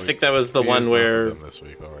once. Yeah, I think that was the one We used both where. of them this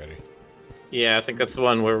week already. Yeah, I think that's the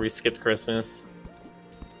one where we skipped Christmas.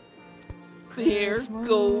 There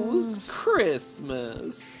goes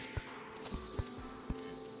Christmas.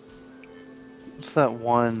 What's that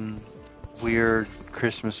one weird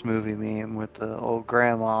Christmas movie meme with the old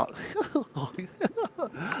grandma?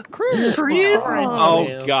 Christmas!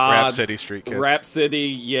 Oh God! Rhapsody Street Kids. Rhapsody,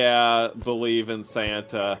 yeah, believe in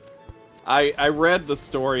Santa. I read the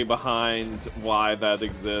story behind why that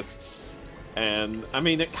exists, and I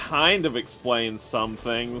mean it kind of explains some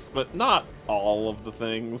things, but not all of the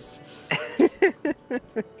things.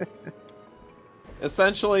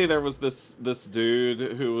 Essentially, there was this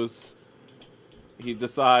dude who was. He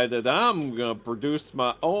decided, I'm gonna produce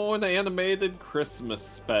my own animated Christmas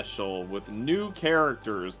special with new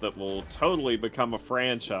characters that will totally become a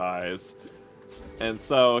franchise. And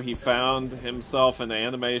so he found himself an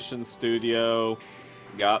animation studio,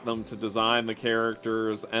 got them to design the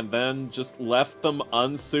characters, and then just left them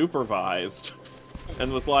unsupervised.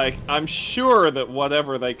 And was like, I'm sure that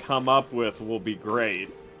whatever they come up with will be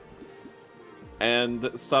great. And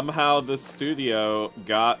somehow this studio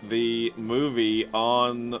got the movie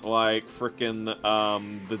on, like, frickin'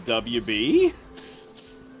 the WB?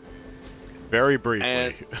 Very briefly.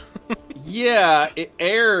 And, yeah, it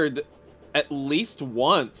aired at least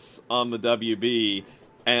once on the WB,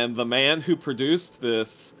 and the man who produced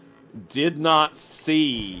this did not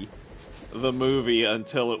see the movie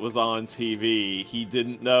until it was on TV. He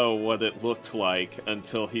didn't know what it looked like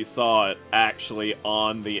until he saw it actually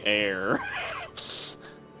on the air.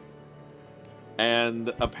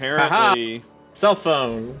 And apparently... Aha! Cell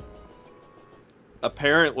phone!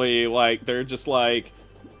 Apparently, like, they're just like...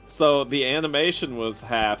 So the animation was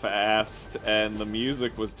half-assed and the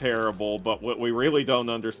music was terrible, but what we really don't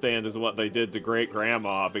understand is what they did to Great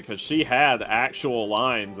Grandma, because she had actual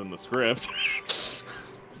lines in the script.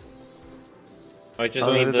 I just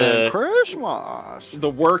Other need than the... Christmas. The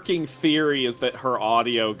working theory is that her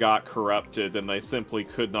audio got corrupted and they simply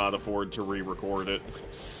could not afford to re-record it.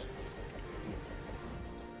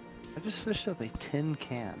 I just fished up a tin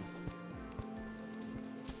can.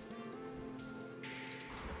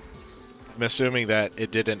 I'm assuming that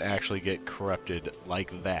it didn't actually get corrupted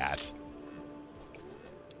like that.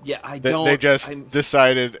 Yeah, I They, don't... they just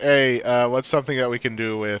decided, hey, what's something that we can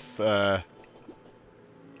do with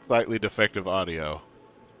slightly defective audio?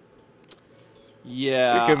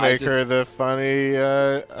 Yeah, We can make her the funny,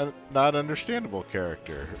 not understandable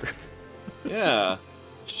character. Yeah.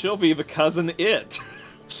 She'll be the cousin It.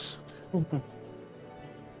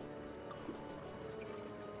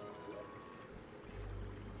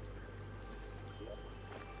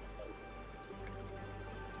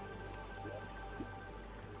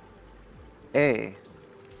 A.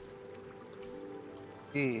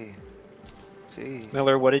 E. C.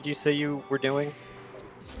 Miller, what did you say you were doing?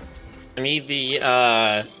 I need the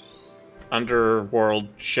underworld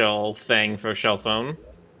shell thing for shell phone.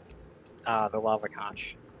 The lava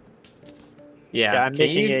conch. Yeah, Yeah, I'm can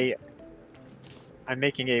making you- I'm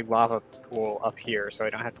making a lava pool up here, so I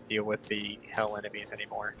don't have to deal with the hell enemies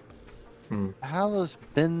anymore. How those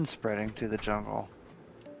been spreading through the jungle?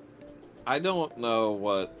 I don't know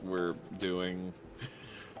what we're doing.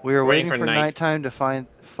 We were Waiting waiting for for night. nighttime to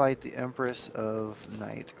fight the Empress of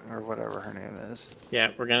Night, or whatever her name is.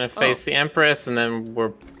 Yeah, we're gonna face the Empress, and then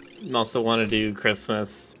we're also want to do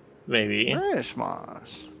Christmas, maybe.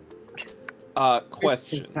 Christmas.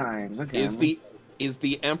 Question. Times. Okay. Is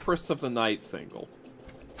the Empress of the Night single?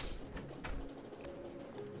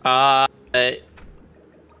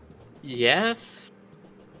 Yes.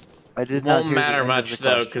 I did not Won't hear the matter end of much the though,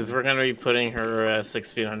 question. because we're gonna be putting her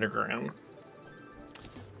 6 feet underground.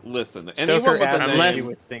 Listen, Stoker anyone with asked a if Unless- she name,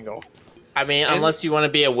 was single. I mean, And- unless you want to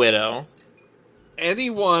be a widow.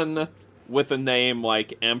 anyone with a name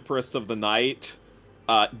like Empress of the Night,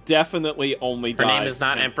 definitely only Her dies. name is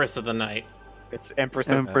not Empress of the Night. It's Empress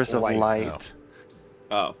Empress of of Light. Light.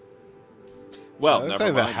 Oh. Well, Looks never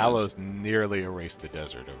like the mind. Hallows nearly erased the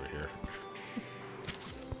desert over here.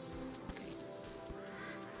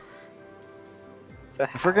 It's a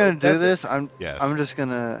If we're gonna Hallow do desert. this, I'm Yes.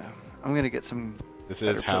 gonna get some This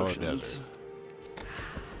better is Hallow potions. Desert.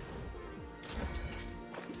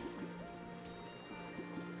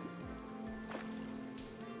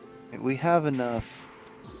 We have enough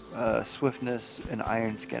swiftness and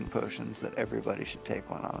iron skin potions that everybody should take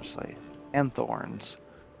one, honestly. And thorns.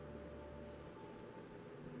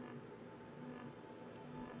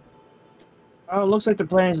 Oh, it looks like the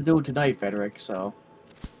plan is to do it tonight, Frederick, so.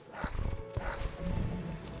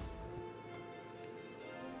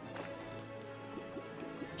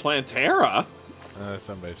 Plantera?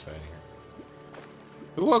 Somebody's fighting here.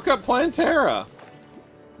 Who woke up Plantera?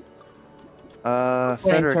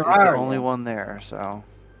 Frederick is the Terraria. only one there, so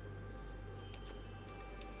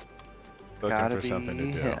Looking gotta for be something to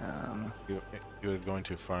do. him. He was going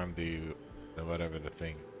to farm the whatever the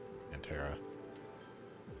thing in Terra.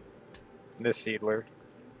 The Seedler.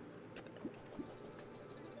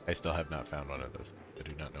 I still have not found one of those. I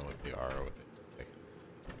do not know what they are or what they.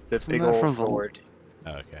 It's a Isn't big that old from the- sword.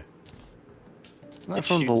 Oh, okay. Isn't that It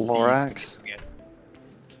from the shoots seeds when you Lorax? swing it.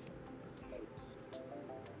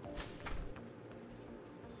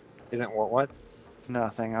 Isn't what?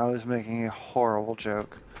 Nothing. I was making a horrible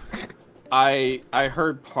joke. I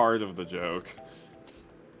heard part of the joke.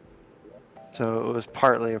 So it was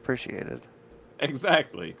partly appreciated.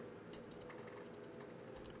 Exactly.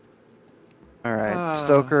 Alright, Ah.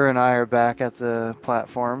 Stoker and I are back at the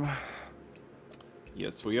platform.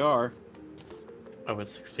 Yes, we are. Oh,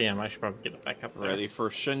 it's 6 p.m. I should probably get it back up there. Ready for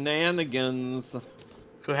shenanigans.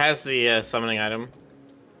 Who has the summoning item?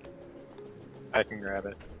 I can grab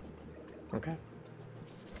it. Okay.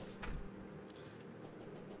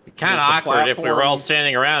 Kind of Is the awkward if we were all platform-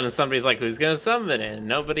 standing around and somebody's like, "Who's gonna summon it?" And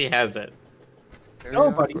nobody has it. Very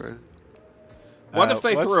Nobody. awkward. What if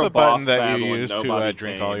they what's threw a the button boss that battle you and use to nobody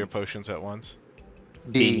drink all came? your potions at once?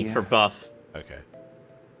 B B. for buff. Okay.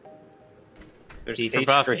 There's B for H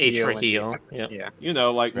buff, for H for and heal. E. Yep. Yeah. You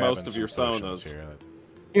know, like Grabbing most of your some potions sonas. here.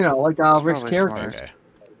 You know, like It's Rick's probably characters. smart. Okay.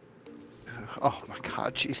 Oh my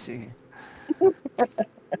god, GC.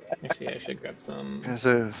 Actually, I should grab some.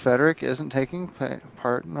 So Frederick isn't taking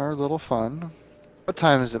part in our little fun. What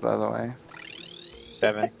time is it, by the way?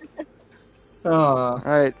 7.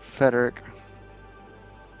 Alright, Frederick.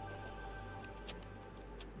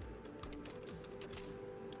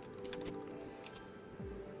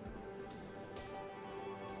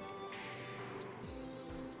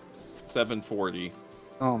 $7.40.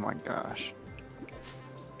 Oh my gosh.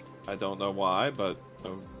 I don't know why, but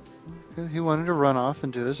He wanted to run off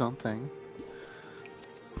and do his own thing.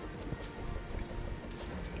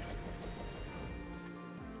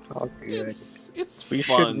 Oh, good. it's We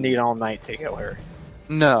fun. shouldn't need all night to kill her.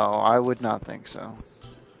 No, I would not think so.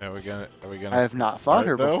 Are we gonna? I have not fought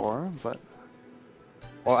her though? before, but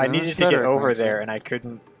Well, as I soon needed as to get Frederick over makes it. there, and I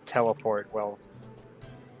couldn't teleport while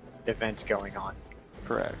event going on.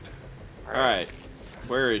 correct. Alright.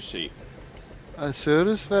 Where is she? As soon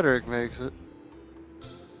as Frederick makes it.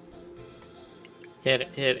 Hit it,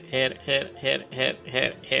 hit it, hit it, hit it, hit it, hit it, hit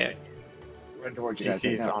it, hit it. Right towards you guys.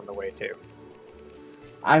 GC's on the way too.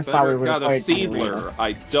 I thought we Frederick were got a fight the seedler. arena.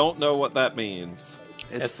 I don't know what that means.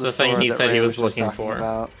 It's the the thing sword he that said he Ray was just looking talking for.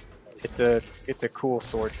 About. It's a cool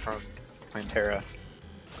sword from Plantera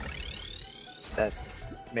that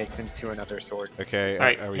makes into another sword. Okay.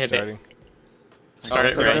 Alright, are we hit it. starting? Start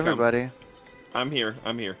it So right. everybody. I'm here.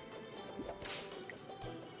 I'm here.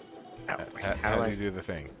 Oh, wait, How do you do the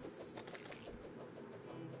thing?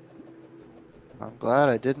 I'm glad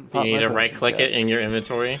I didn't You pop need my to potions right click yet. it in your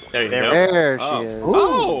inventory. There you There go. There she Oh. is.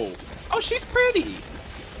 Oh! Oh, she's pretty!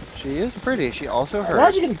 She is pretty. She also hurts.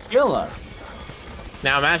 Why'd you gonna kill her?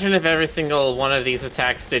 Now imagine if every single one of these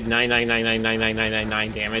attacks did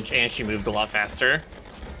 999999999 damage and she moved a lot faster.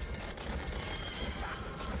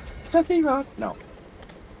 Is that thing wrong? No.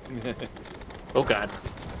 Oh god.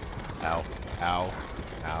 Ow. Ow.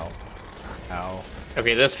 Ow. Ow.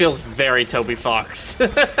 Okay, this feels very Toby Fox. Yeah,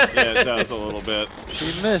 it does a little bit. She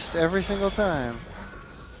missed every single time.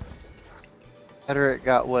 Hederick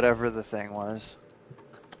got whatever the thing was.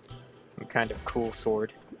 Some kind of cool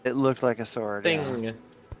sword. It looked like a sword. yeah. Thing.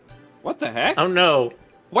 What the heck? Oh no.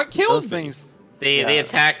 What killed Those me? things. The Yeah.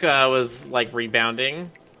 attack was like rebounding.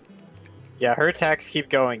 Yeah, her attacks keep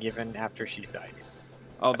going even after she's died.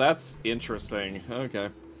 Oh, that's interesting. Okay.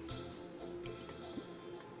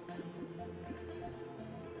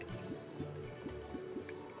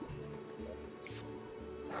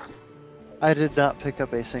 I did not pick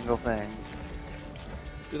up a single thing.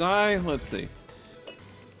 Did I? Let's see.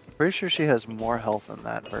 Pretty sure she has more health in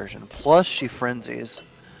that version. Plus, she frenzies.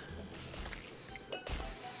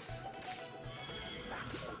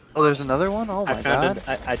 Oh, there's another one? Oh my I found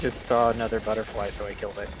god. I just saw another butterfly, so I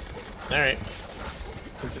killed it. Alright.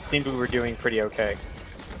 Since it seemed we were doing pretty okay.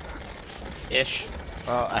 Ish.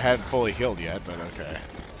 Well, I hadn't fully healed yet, but okay.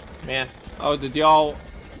 Yeah. Oh, did y'all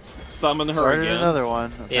summon her Started again? another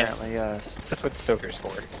one, Yes. apparently, yes. That's what Stoker's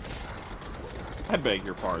for. I beg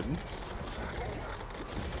your pardon.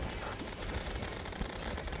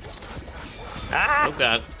 Oh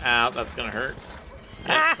god. Ow, that's gonna hurt.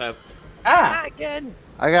 Yeah, that's Ah! Again!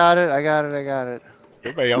 I got it, I got it, I got it.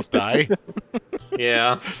 Everybody else die?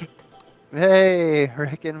 yeah. Hey,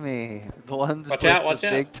 Rick and me. The ones Watch with out, watch the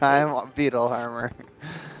out. big time beetle armor.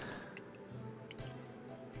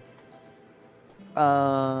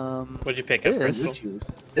 What'd you pick up, This- Crystal?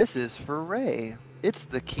 This is for Ray. It's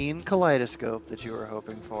the keen kaleidoscope that you were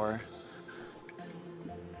hoping for.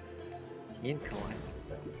 Incoin.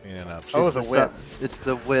 Oh, It's the su- whip. It's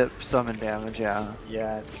the whip summon damage, yeah.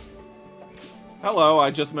 Yes. Hello, I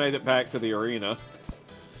just made it back to the arena.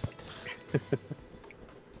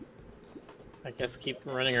 I guess keep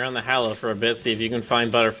running around the Hallow for a bit, see if you can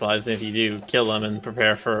find butterflies, and if you do, kill them and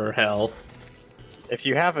prepare for hell. If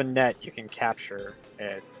you have a net, you can capture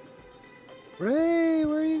it. Ray,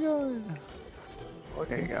 where are you going?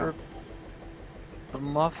 Looking There you go. for the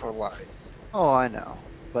mufflerlies. Oh, I know.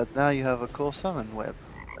 But now you have a cool summon whip.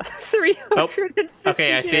 350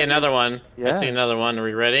 Okay, I see damage. another one. Yeah. I see another one. Are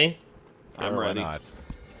we ready? I'm Or why ready. not?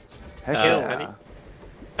 Heck Oh, yeah. ready?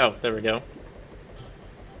 Oh, there we go.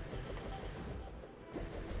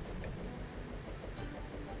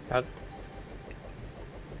 How...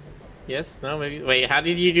 Yes? No? Maybe? Wait, how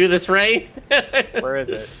did you do this, Ray? Where is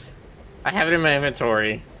it? I have it in my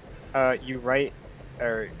inventory. You right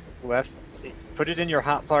or left. Put it in your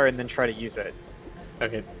hotbar and then try to use it.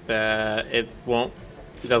 Okay, it won't...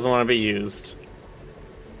 It doesn't want to be used.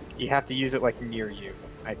 You have to use it like near you,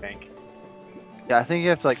 I think. Yeah, I think you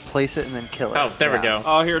have to like place it and then kill it. Oh, there we Yeah. go.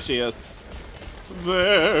 Oh, here she is.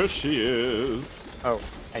 There she is. Oh,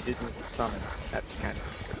 I didn't summon. That's kind of...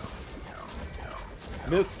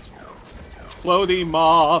 Miss floaty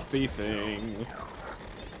mothy thing.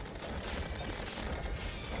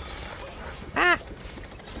 Ah!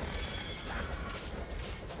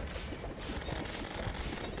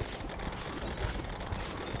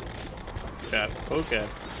 God, okay.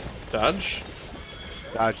 Dodge?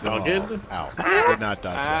 Dodge them All all. good? Ow. Did not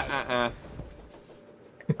dodge that.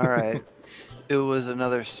 All right. It was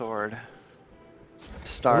another sword.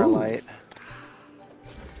 Starlight.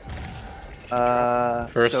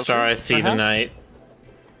 First Stoker, star I see perhaps? tonight.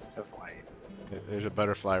 So light. There's a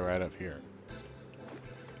butterfly right up here.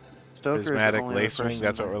 Stoker's Prismatic only the lace ring, person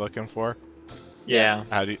that's what that- we're looking for. Yeah.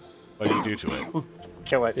 What do you do to it?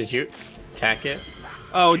 Kill it. Did you attack it?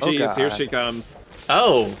 Oh, geez, here God. she comes.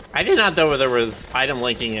 Oh, I did not know there was item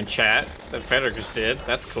linking in chat that Federicus did.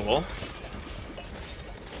 That's cool.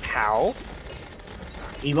 How?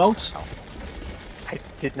 Emotes? I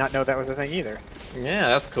did not know that was a thing either. Yeah,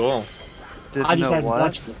 that's cool. Didn't I just know haven't what?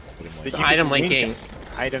 watched it. That The you item can link linking.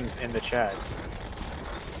 items in the chat.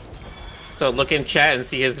 So look in chat and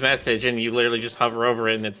see his message, and you literally just hover over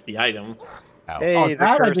it, and it's the item. Ow. Hey, Oh, the that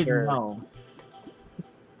I cursor. didn't know.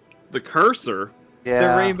 The cursor?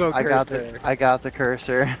 Yeah, rainbow I got cursor. the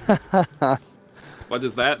cursor. What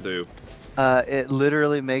does that do? It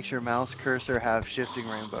literally makes your mouse cursor have shifting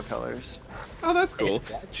rainbow colors. Oh, that's cool.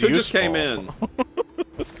 It's Who just came useful. in?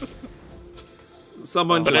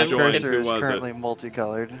 Someone But just then- joined. Cursor Who is was currently it?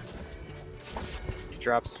 multicolored. He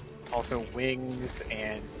drops also wings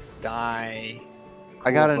and die.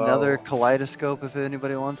 I got Cool another bow. kaleidoscope if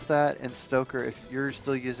anybody wants that. And Stoker, if you're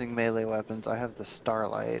still using melee weapons, I have the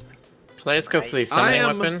Starlight. Kaleidoscope's the I summoning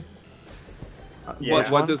am- weapon. Yeah. What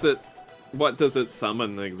Which one? does it? What does it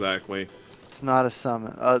summon exactly? It's not a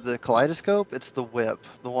summon. The kaleidoscope, it's the whip,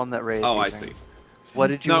 the one that Ray's Oh, I using. see. What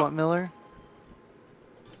did you No. want, Miller?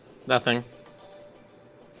 Nothing.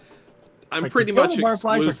 I'm Like, pretty the kill much the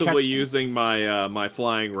butterflies or exclusively catch them? using my my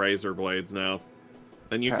flying razor blades now,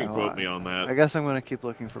 and you Okay, can well, quote me on I that. guess I'm gonna keep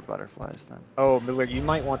looking for butterflies then. Oh, Miller, you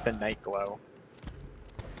might want the night glow.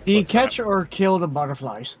 Do you What's catch or kill the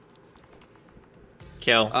butterflies?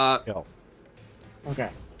 Kill. Kill. Okay.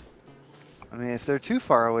 I mean, if they're too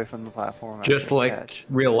far away from the platform, I Just can like catch.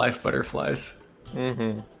 real life butterflies.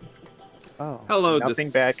 Mm-hmm. Oh. Hello, Nothing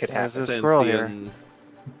bad could happen. There's a squirrel here. Sentient-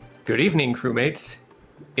 Good evening, crewmates.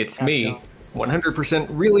 It's Yeah, me, 100%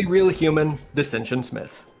 really real human, Dissension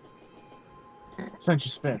Smith. Essential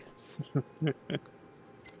Smith.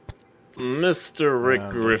 Mr. Rick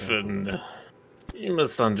okay. Griffin, you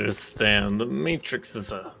must understand the Matrix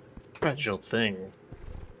is a fragile thing.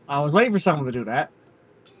 I was waiting for someone to do that.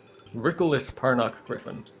 Rickolas Parnock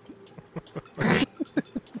Griffin.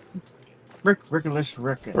 Rickolas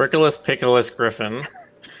Rick. Rickolas Pickolas Griffin.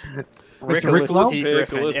 Mr. Rick Lowe? T.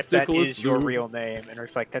 Griffin, Pickles, if that Tickles, is your dude. real name. And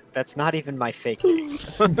it's like, that's not even my fake name.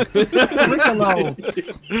 Rickolo.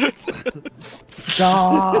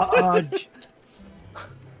 Dodge.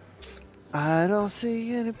 I don't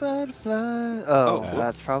see any butterflies. Oh, Oh,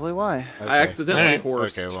 that's probably why. I accidentally Alright.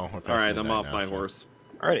 horsed. Okay, well, we're past All right, I'm midnight off now, my so- horse.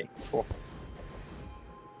 Alrighty, cool.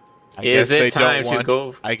 I Is guess they it time don't to want-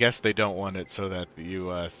 go? I guess they don't want it so that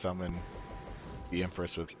you summon the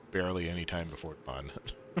Empress with barely any time before dawn.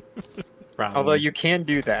 Although you can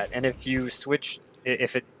do that, and if you switch,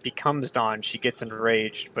 if it becomes Dawn, she gets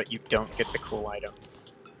enraged, but you don't get the cool item.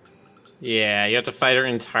 Yeah, you have to fight her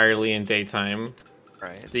entirely in daytime.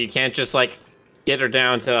 Right. So you can't just like get her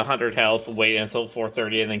down to 100 health, wait until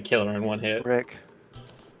 4:30, and then kill her in one hit. Rick.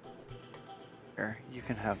 Here, you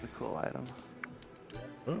can have the cool item.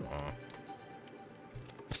 Oh.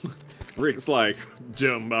 Rick's like,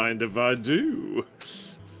 don't mind if I do.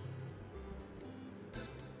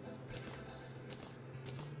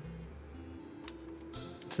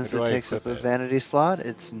 Since do it I takes up equip a it? vanity slot,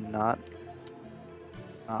 it's not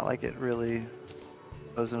like it really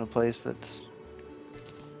goes in a place that's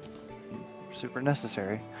super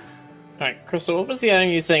necessary. Alright, Crystal, what was the item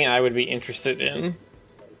you saying I would be interested in?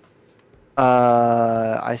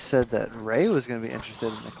 I said that Ray was going to be interested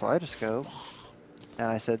in the kaleidoscope, and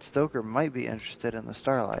I said Stoker might be interested in the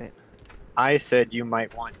starlight. I said you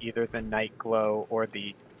might want either the night glow or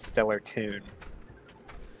the stellar tune.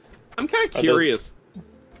 I'm kind of Are those- curious.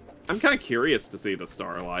 I'm kind of curious to see the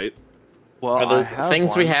starlight. Well, Are those I have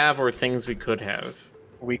things we one. have or things we could have?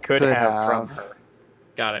 We could Could have from have. her.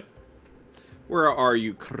 Got it. Where are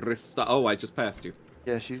you, Krista? Oh, I just passed you.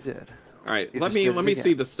 Yes, you did. All right, You let just me did let it me again.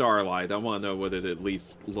 see the starlight. I want to know what it at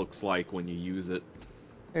least looks like when you use it.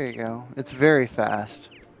 There you go. It's very fast.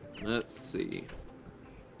 Let's see.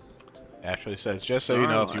 Ashley says, just so you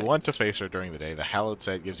know, if you Starlight. want to face her during the day, the Hallowed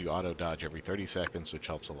set gives you auto dodge every 30 seconds, which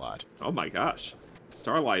helps a lot. Oh my gosh,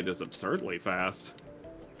 starlight is absurdly fast.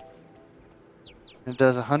 It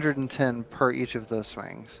does 110 per each of those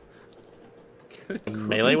swings. Good A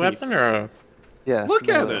melee grief. weapon or a... Yes, Look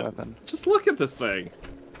at melee it. weapon. Just look at this thing.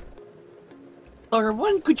 Or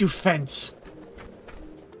when could you fence?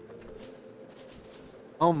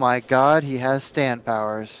 Oh my god, he has stand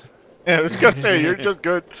powers. Yeah, I was gonna say, you're just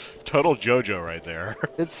good. Total JoJo right there.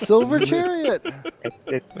 It's Silver Chariot!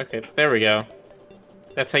 Okay, there we go.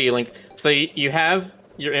 That's how you link. So you have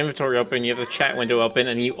your inventory open, you have the chat window open,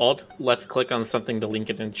 and you alt left click on something to link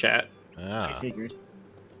it in chat. I Ah. figured.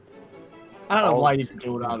 I don't know why I need to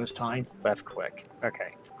do it all this time. Left click.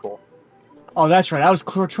 Okay, cool. Oh, that's right. I was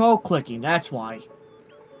control clicking. That's why.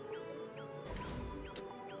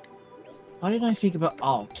 Why didn't I think about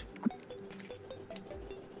alt?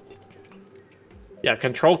 Yeah,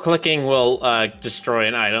 control clicking will destroy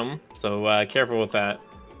an item, so careful with that.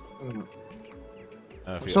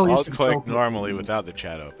 If you So used alt to click control- normally without the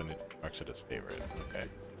chat open, it marks it as favorite. Okay.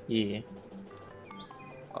 Yeah.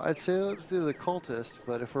 I'd say let's do the cultist,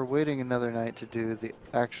 but if we're waiting another night to do the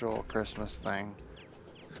actual Christmas thing,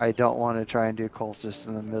 I don't want to try and do cultist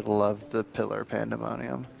in the middle of the pillar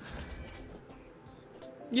pandemonium.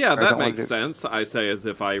 Yeah, I that don't wanna makes do- sense. I say as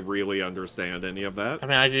if I really understand any of that. I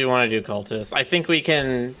mean, I do want to do cultists. I think we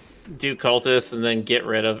can do cultists and then get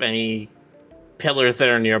rid of any pillars that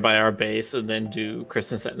are nearby our base, and then do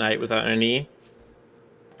Christmas at night without any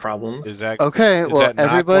problems. Is that Okay, is well, that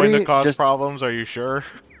not going everybody to cause just problems? Are you sure?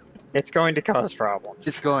 It's going to cause problems.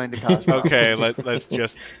 it's going to cause problems. Okay, let's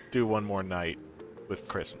just do one more night with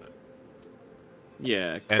Christmas,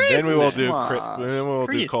 Yeah. and then we will do Christmas. then we will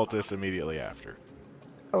do Christmas. cultists immediately after.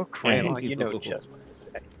 Oh, Grandma, Yeah. you know just what to say.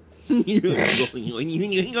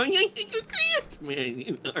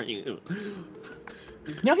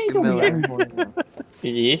 No, he's Miller.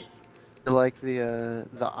 Yeah. I like the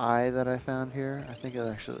eye that I found here. I think it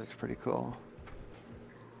actually looks pretty cool.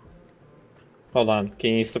 Hold on.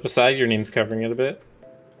 Can you step aside? Your name's covering it a bit.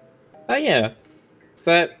 Oh yeah. Is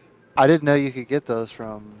that? I didn't know you could get those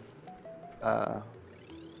from Huh.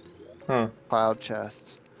 cloud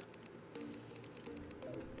chests.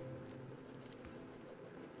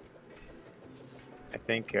 I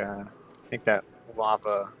think that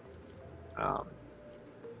lava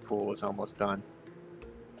pool is almost done.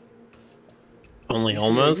 Only Are you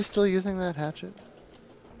almost. still using that hatchet?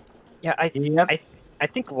 Yeah, Yep. I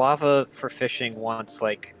think lava for fishing wants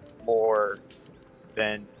like more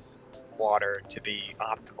than water to be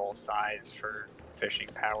optimal size for fishing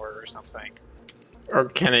power or something. Or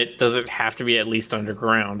can it? Does it have to be at least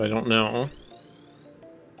underground? I don't know.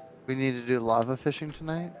 We need to do lava fishing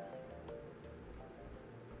tonight?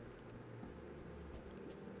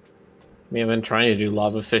 We have been trying to do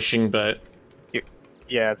lava fishing, but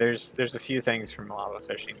Yeah, there's a few things from lava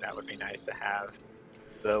fishing that would be nice to have.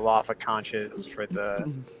 The lava conches for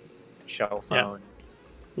the shell Yeah. phones.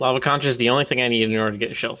 lava conch is the only thing I need in order to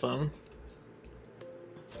get a shell phone.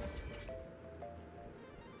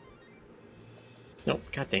 Nope.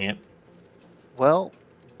 God dang it. Well,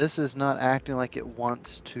 this is not acting like it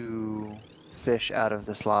wants to fish out of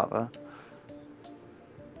this lava.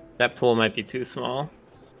 That pool might be too small.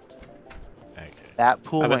 Okay. That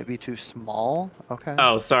pool I bet- might be too small. Okay.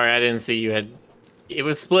 Oh, sorry. I didn't see you had. It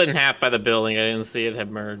was split in half by the building. I didn't see it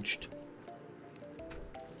had merged.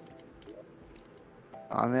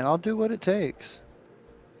 I mean, I'll do what it takes.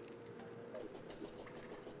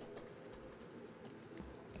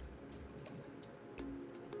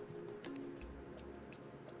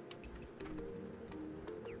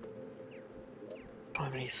 I don't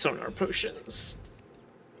have any sonar potions.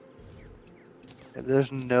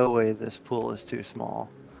 There's no way this pool is too small.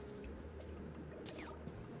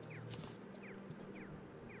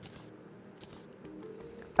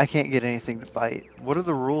 I can't get anything to bite. What are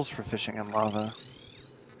the rules for fishing in lava?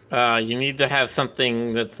 You need to have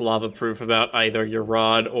something that's lava proof about either your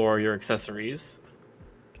rod or your accessories.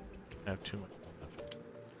 I have too much.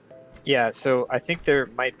 Yeah, so I think there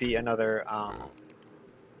might be another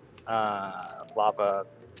lava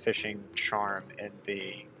fishing charm in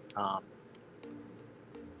the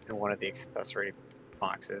in one of the accessory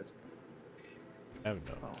boxes. I have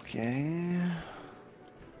no. Okay.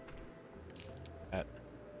 That.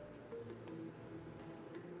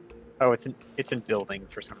 Oh, it's in building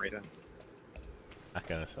for some reason. Not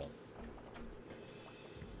gonna sell.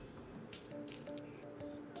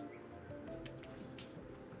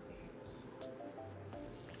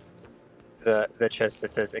 The chest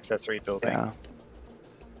that says accessory building. Yeah.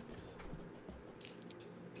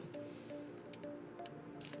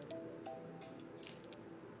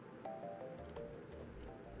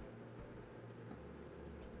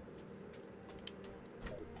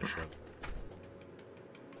 Sure.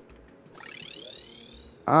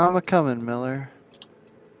 I'm a coming, Miller.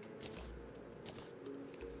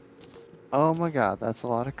 Oh my god, that's a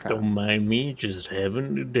lot of crap. Don't mind me, just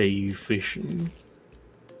having a day fishing.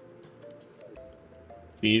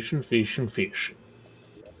 Fishing, fishing, fishing.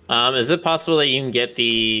 Is it possible that you can get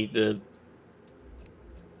the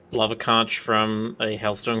lava conch from a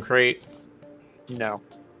hellstone crate? No.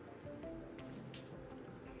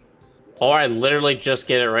 Oh, I literally just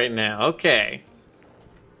get it right now. Okay.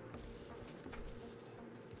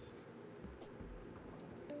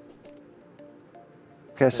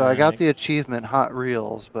 Okay, so I got Alright. the achievement Hot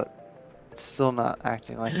Reels, but it's still not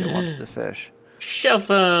acting like it wants to fish. Shell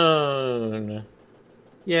phone!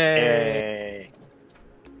 Yay! Yay.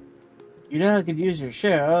 You know, could use your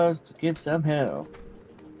shells to get some help.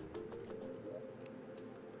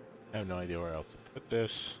 I have no idea where else to put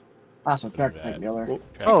this. Awesome, Do correct, that. Miller. Track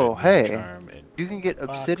Oh, it, hey. charm, and You can get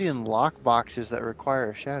Box. obsidian lock boxes that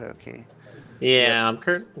require a shadow key. Yeah, I'm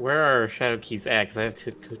where are shadow keys at? Because I have two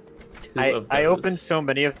of those. I opened so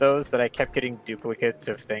many of those that I kept getting duplicates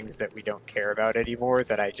of things that we don't care about anymore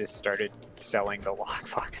that I just started selling the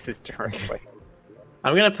lockboxes directly.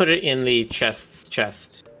 I'm gonna put it in the chest.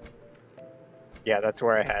 Yeah, that's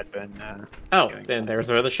where I had been. Oh, doing then that. there's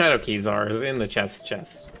where the shadow keys are, is in the chest.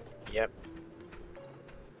 Yep.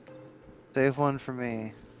 Save one for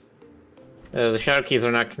me. The shadow keys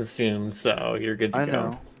are not consumed, so you're good to I go.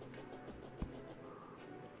 know.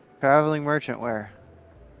 Traveling merchant where?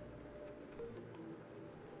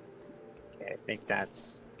 Okay, I think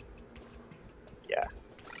that's... Yeah.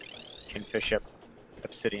 Can fish up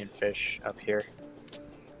obsidian fish up here.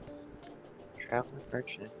 Traveling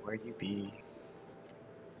merchant, where you be?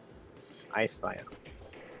 Ice biome.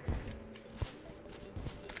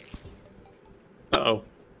 Uh-oh.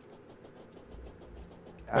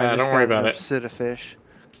 I just don't worry got about an it. Obsidian fish.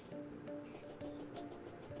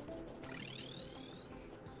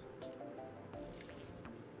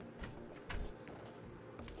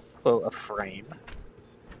 Oh, a frame.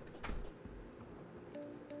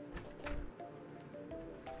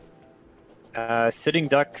 Sitting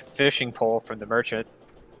duck fishing pole from the merchant.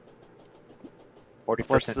 40%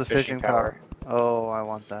 What's the fishing power? Oh, I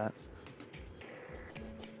want that.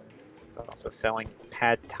 It's also selling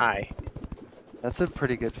pad thai. That's a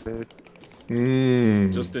pretty good food.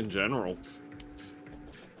 Mmm. Just in general.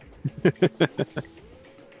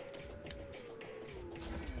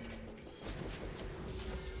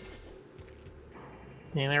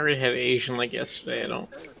 Man, I already had Asian like yesterday. I don't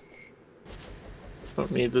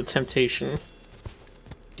need the temptation.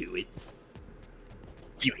 Do it.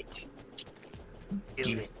 Do it.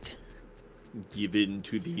 Do it. Give in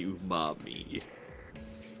to the umami.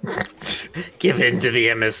 Give in to the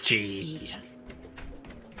MSG.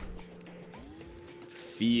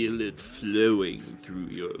 Feel it flowing through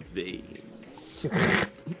your veins.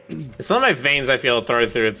 It's not my veins I feel it throw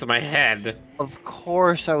through, it's my head. Of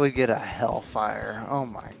course I would get a Hellfire. Oh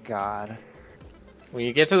my god. When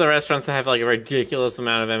you get to the restaurants that have like a ridiculous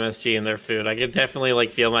amount of MSG in their food, I can definitely like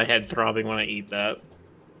feel my head throbbing when I eat that.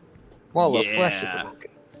 Wall of flesh is a Yeah. little good.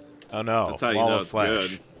 Oh no, That's how you wall know of it's flesh.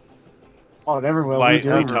 good. Oh, never will. Slightly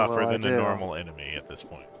Never tougher will I than the do. normal enemy at this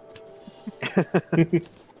point.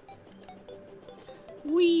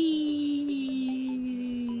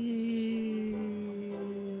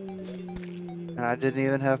 And I didn't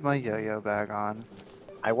even have my yo-yo bag on.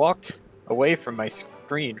 I walked away from my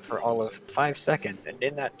screen for all of 5 seconds, and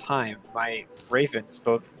in that time, my ravens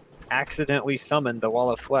both accidentally summoned the wall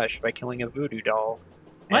of flesh by killing a voodoo doll.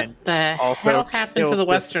 What and the also hell happened to killed the this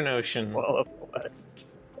Western Ocean? wall of flesh.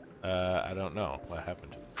 I don't know what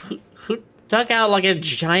happened. Who dug out like a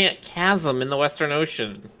giant chasm in the Western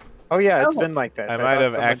Ocean? Oh yeah, it's Oh. been like this. I thought might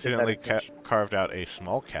have someone did that accidentally in fish. carved out a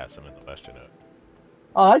small chasm in the Western Ocean.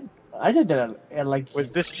 Oh, I did that like.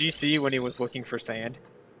 Was this GC when he was looking for sand?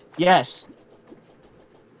 Yes.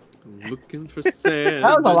 Looking for sand.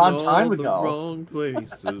 That was a in long all time the ago. Wrong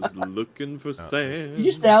places. Looking for sand. You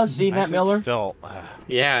just now seen I that, said Miller? Still,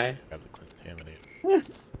 Yeah. grab the contaminator.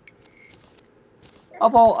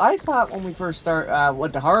 Although I thought when we first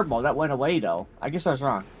went to hard mode, that went away though. I guess I was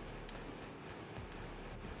wrong.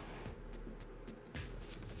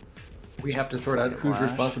 We have to sort out who's Flash.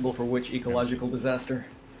 responsible for which ecological disaster.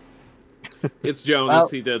 It's Jonas. Well-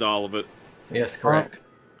 He did all of it. Yes, correct.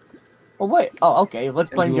 Well, wait. Oh, okay.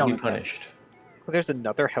 Let's And blame he will be Jonas then punished. Oh, there's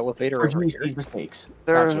another elevator for over these here. mistakes.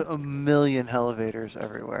 There Gotcha. are a million elevators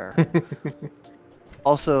everywhere. My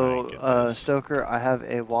Also, goodness. Stoker, I have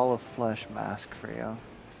a wall of flesh mask for you.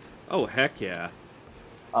 Oh heck yeah!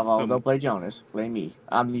 Although don't blame Jonas. Blame me.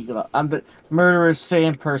 I'm the murderous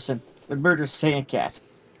sand person. The murderous sand cat.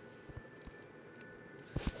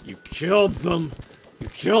 You killed them. You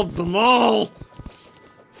killed them all.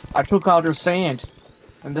 I took all their sand.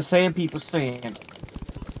 And the sand people's sand.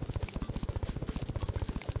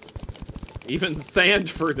 Even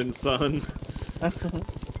Sandford and Son.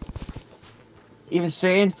 Even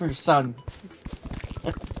sand for sun.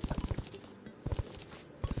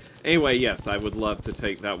 Anyway, yes, I would love to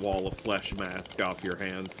take that wall of flesh mask off your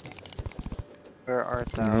hands. Where art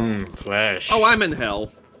thou? Mmm, flesh. Oh, I'm in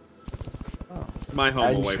hell. Oh. My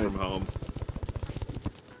home you away should. from home.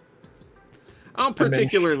 I don't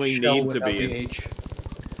particularly Shell need to without be. the H.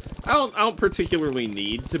 I don't particularly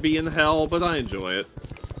need to be in hell, but I enjoy it.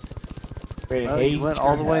 Well, you went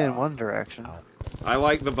all the way in one direction. I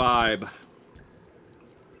like the vibe.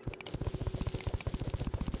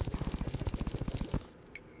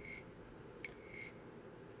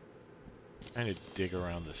 Trying to dig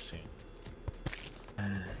around the sink.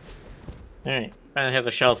 Alright, I have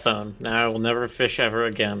a shell phone. Now I will never fish ever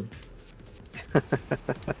again.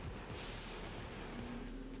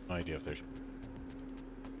 No idea if there's.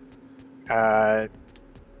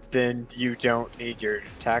 Then you don't need your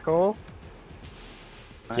tackle.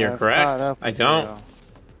 I You're have correct. caught up I with don't. you.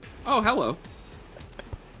 Oh, hello.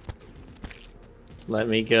 Let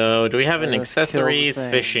me go. Do we have an Let us kill the accessories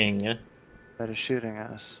thing. fishing? That is shooting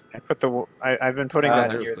us. I put the. I've been putting Ah,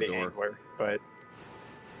 that there's near the the door. angler, but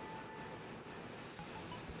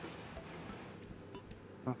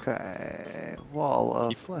Okay, wall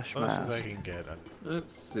of flesh Close as I mask. can get.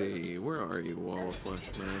 Let's see. Where are you, Wall of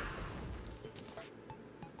Flesh Mask?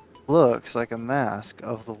 Looks like a mask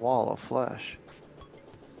of the wall of flesh.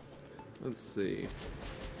 Let's see.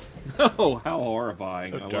 Oh, how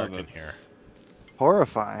horrifying. So I dark love in it. here.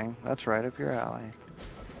 Horrifying. That's right up your alley.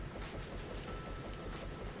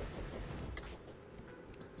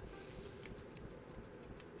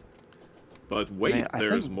 But wait, I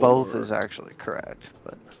there's think more. both is actually correct,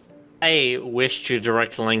 but I wish to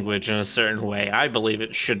direct language in a certain way. I believe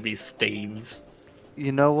it should be staves.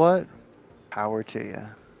 you know what? Power to you. I'm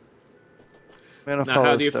gonna Now, follow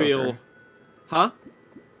how do you Stoker. feel? Huh?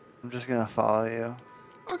 I'm just gonna follow you.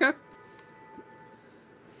 Okay.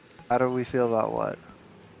 How do we feel about what?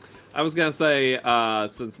 I was gonna say,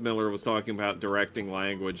 since Miller was talking about directing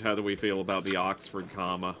language, how do we feel about the Oxford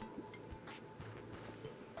comma?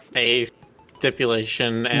 A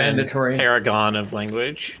stipulation and Mandatory. paragon of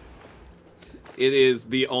language. It is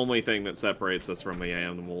the only thing that separates us from the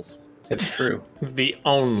animals. It's true. The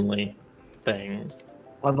only thing.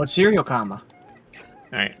 What about serial comma?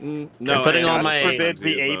 Alright. No, putting all animals my- Forbid sometimes the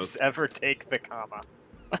use apes those. ever take the comma.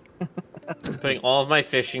 Putting all of my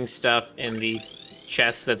fishing stuff in the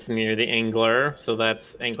chest that's near the angler. So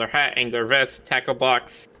that's angler hat, angler vest, tackle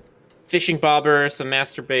box, fishing bobber, some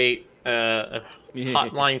master bait, a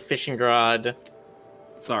hotline fishing rod.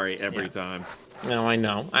 Sorry, every time. No, I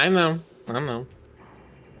know. I know.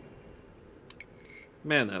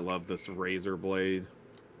 Man, I love this razor blade.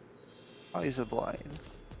 Oh, he's a blade.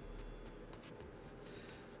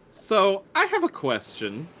 So, I have a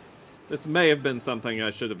question. This may have been something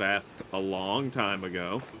I should have asked a long time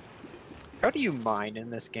ago. How do you mine in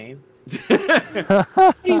this game?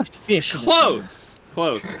 Fish. Close!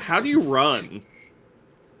 Close. How do you run?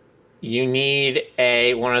 You need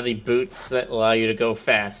one of the boots that allow you to go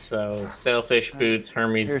fast. So sailfish boots,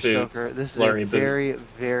 Hermes Here, boots, Stoker. This is flurry a very, boots.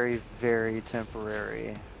 very, very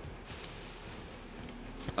temporary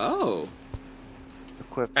Oh.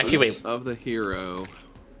 equip. Actually, Boots wait. of the hero.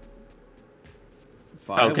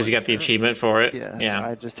 Oh, because you got the Violent achievement for it. Yes, Yeah.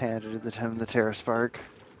 I just handed him the Terra Spark.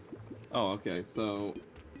 Oh, okay. So.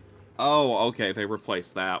 Oh, okay. They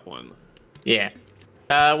replaced that one. Yeah.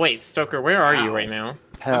 Wait, Stoker, where are you Wow. right now?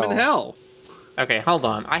 Hell. I'm in hell. Okay, hold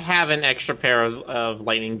on. I have an extra pair of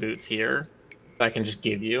lightning boots here that I can just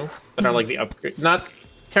give you. That are like the upgrade, not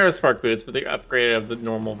Terra Spark boots, but the upgrade of the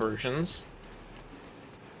normal versions.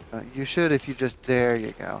 You should if you just. There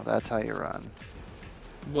you go. That's how you run.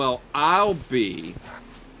 Well, I'll be.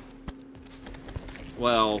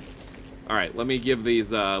 Well, all right. Let me give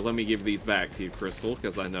these. Let me give these back to you, Crystal,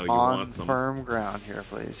 because I know you On want some. firm ground here,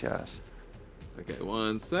 please. Yes. Okay,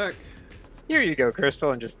 one sec. Here you go,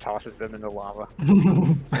 Crystal, and just tosses them in the lava.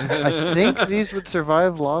 I think these would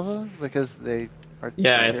survive lava because they are.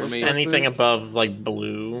 Yeah, Terra it's me- Spark anything boots. above like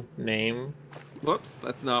blue name. Whoops,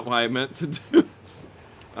 that's not what I meant to do.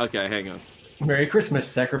 Okay, hang on. Merry Christmas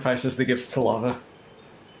sacrifices the gifts to lava.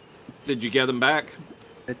 Did you get them back?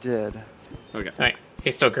 It did. Okay. All right,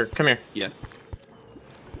 hey Stoker, come here. Yeah.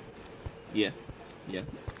 Yeah. Yeah.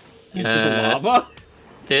 Into the lava?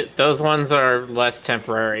 Those ones are less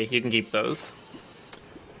temporary. You can keep those.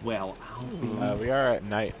 Well, We are at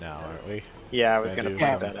night now, aren't we? Yeah, I was Gonna gonna do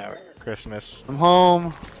point some- that out. Christmas. I'm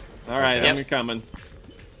home. all right, Yep. I'm coming.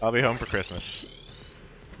 I'll be home for Christmas.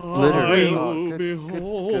 Literally. I'll Oh, be good one,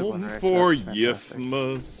 home Rick. for That's fantastic.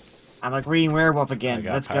 Yiffmas. I'm a green werewolf I again.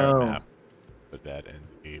 got Let's Pirate go. Map. Put that in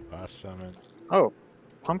the boss summon. Oh,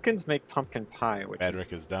 pumpkins make pumpkin pie, which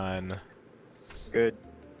Bedrick is done. is good.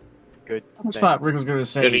 Good. That's thing. what Rick was gonna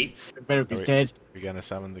say. Good eats. Bedrick is Wait. dead. We're gonna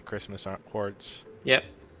summon the Christmas hordes. Yep.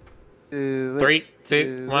 Do it, 3, 2,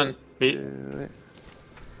 do 1. it, Beep. do it.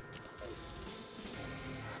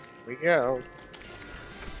 We go.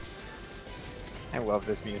 I love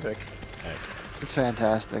this music. It's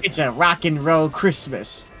fantastic. It's a rock and roll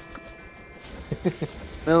Christmas.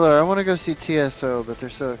 Miller, I want to go see TSO, but they're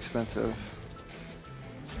so expensive.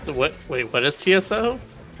 What? Wait, what is TSO?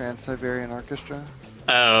 Trans-Siberian Orchestra.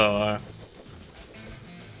 Oh,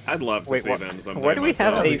 I'd love to Wait, see what? them someday. Why do we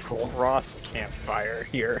have myself. a frost campfire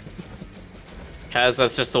here? because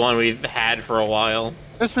that's just the one we've had for a while.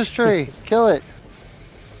 Christmas tree, kill it.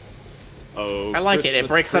 Oh, I like it. It Christmas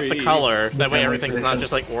breaks up the tree. color. That way Family everything's not tradition.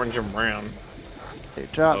 just like orange and brown. They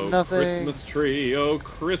dropped Oh, nothing. Christmas tree. Oh,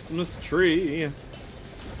 Christmas tree.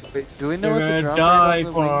 Wait, do we know You're what the gonna drop die rate on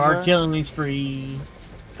the for wings our are? killing spree.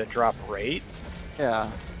 The drop rate? Yeah.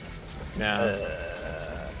 Yeah,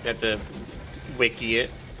 you have to wiki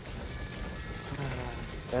it.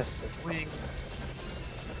 Best of wings.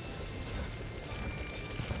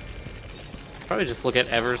 Probably just look at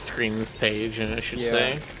Everscream's page and it should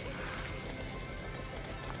say.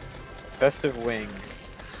 Festive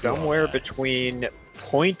Wings. Somewhere between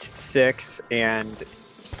 0.6 and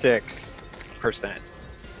 6%.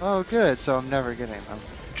 Oh, good. So I'm never getting them.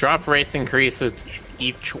 Drop rates increase with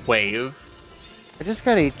each wave. I just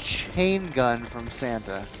got a chain gun from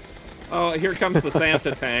Santa. Oh, here comes the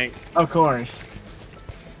Santa tank. Of course.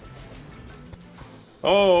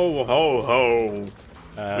 Oh, ho, ho.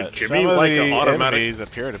 Would Jimmy some of like the an automatic? enemies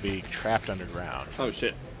appear to be trapped underground. Oh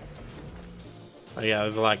shit. Oh yeah,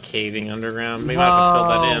 there's a lot of caving underground. Maybe I have to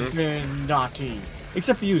fill that in. Fucking naughty.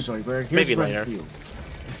 Except for you, Zoidberg. Here's Maybe a present later.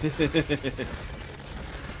 for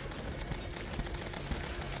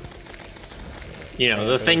you. You know,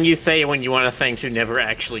 the thing you say when you want a thing to never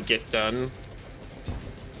actually get done.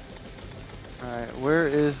 Alright, where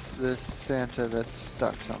is this Santa that's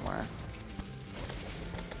stuck somewhere?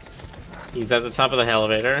 He's at the top of the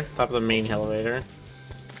elevator, top of the main elevator.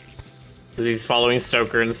 Because he's following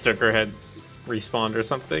Stoker and Stoker had respawned or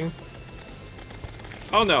something.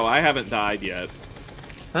 Oh no, I haven't died yet.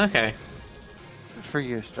 Okay. Good for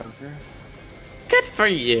you, Stoker. Good for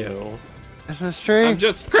you. Christmas tree? I'm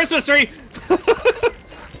just Christmas tree.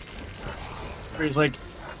 He's like,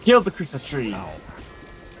 kill the Christmas tree.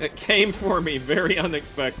 It came for me very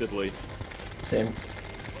unexpectedly. Same.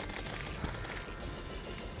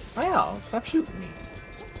 Wow, stop shooting me.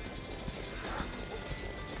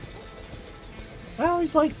 I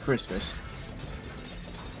always liked Christmas.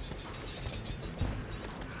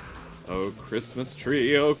 Oh Christmas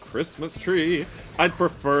tree, oh Christmas tree, I'd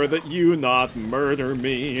prefer that you not murder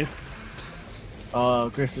me.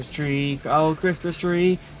 Oh, Christmas tree,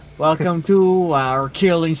 welcome to our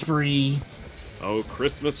killing spree. Oh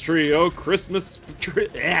Christmas tree, oh Christmas tree,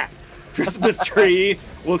 yeah. Christmas tree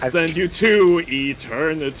will send you to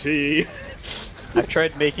eternity. I've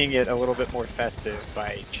tried making it a little bit more festive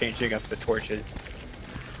by changing up the torches.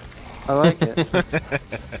 I like it.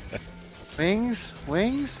 Wings?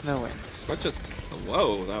 Wings? No wings. What just...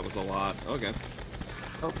 Whoa, that was a lot. Okay.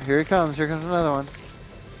 Oh, here he comes. Here comes another one.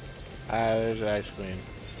 There's the Ice Queen.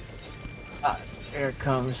 There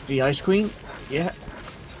comes the Ice Queen. Yeah.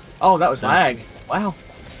 Oh, that was lag. Wow.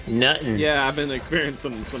 Nothing. Yeah, I've been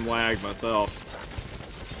experiencing some lag myself.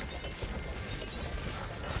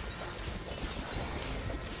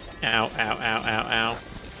 Ow, ow, ow, ow, ow.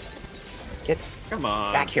 Get Come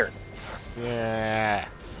on. back here. Yeah.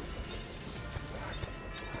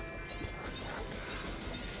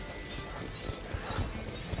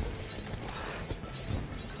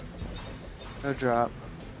 No drop.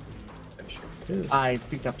 I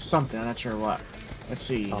picked up something. I'm not sure what. Let's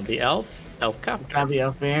see. Zombie elf. Elf cup. Got the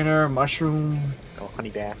elf banner, mushroom. Oh, honey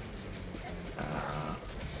bath.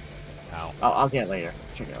 Ow. I'll get it later.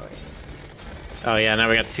 Check it out later. Oh yeah, now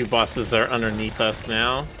we got two bosses that are underneath us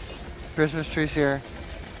now. Christmas tree's here.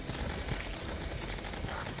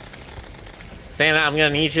 Santa, I'm gonna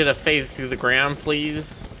need you to phase through the ground,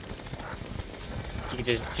 please. You can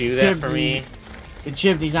just do that for me. The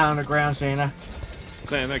chimney's not on the ground, Santa.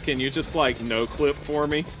 Santa, can you just, like, no-clip for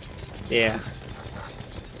me? Yeah.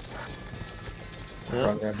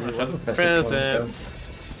 Program Oh, one, festive presents.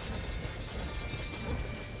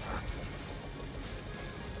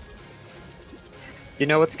 You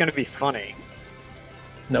know what's gonna be funny?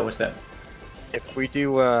 No, what's that? If we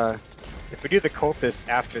do the cultists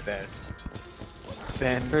after this,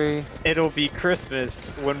 then Tree. it'll be Christmas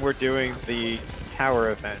when we're doing the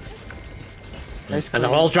tower events. Ice And Queen.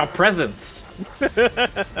 they'll all drop presents.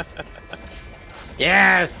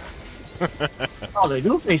 Yes! Oh, they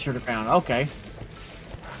do face for the ground. Okay.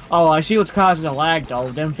 Oh, I see what's causing the lag, though.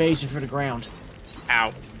 Them facing for the ground.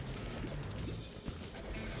 Ow.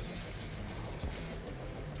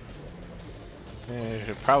 You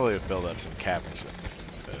should probably build up some cabins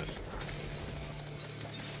with this.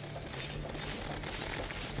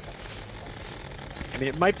 I mean,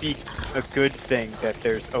 it might be a good thing that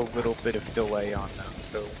there's a little bit of delay on them,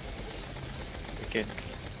 so we can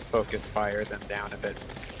focus fire them down a bit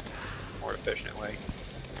more efficiently.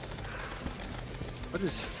 What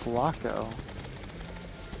is Flacco?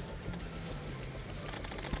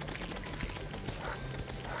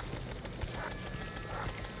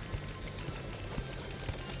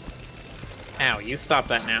 Ow, you stop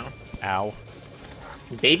that now. Ow.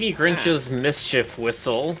 Baby Grinch's mischief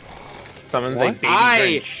whistle summons a What? baby I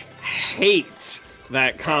Grinch. hate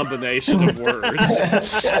that combination of words.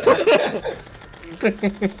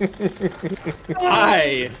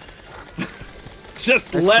 I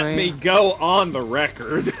just Ice let Queen. me go on the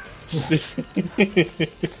record.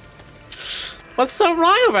 What's so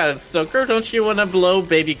wrong about it, Stoker? Don't you want to blow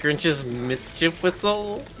Baby Grinch's mischief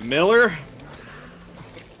whistle? Miller,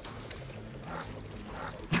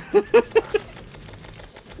 Look,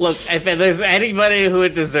 if there's anybody who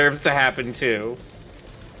it deserves to happen to,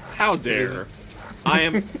 How dare. I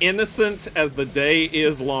am innocent as the day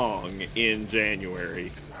is long in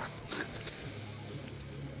January.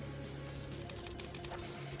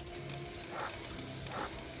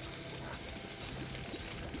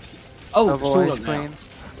 Oh, Double stool ice up now. queen.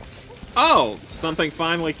 Oh, something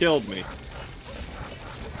finally killed me.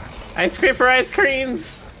 ice cream for ice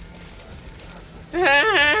creams.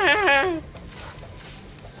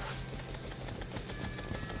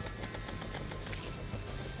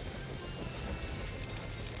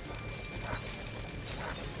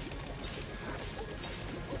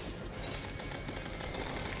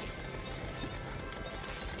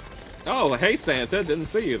 Oh, hey Santa, didn't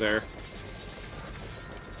see you there.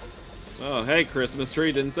 Oh, hey Christmas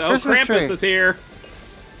tree, didn't see. Oh, Christmas Krampus tree. is here.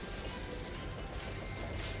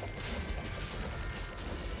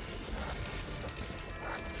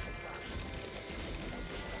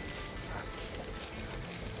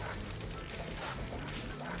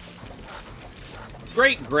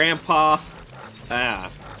 Great Grandpa. Ah.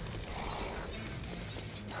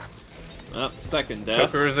 Oh, second death.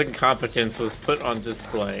 Tucker's incompetence was put on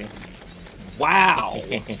display. Wow.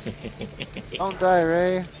 Don't die,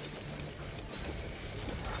 Ray.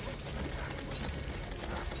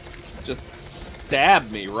 Just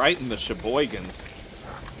stabbed me right in the Sheboygan.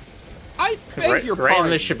 I beg your right in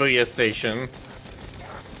pardon. the Shibuya station.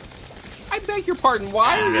 I beg your pardon.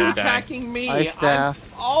 Why are I'm you gonna die. attacking me? Ice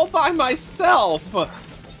staff. I'm all by myself.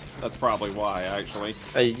 That's probably why, actually.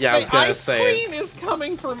 Yeah, I was The gonna ice say. queen is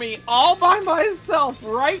coming for me all by myself,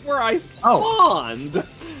 right where I spawned.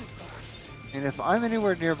 And if I'm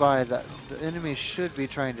anywhere nearby, that the enemy should be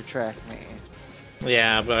trying to track me.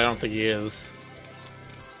 Yeah, but I don't think he is.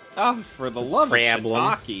 Oh, for the love Problem.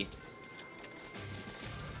 of shiitake.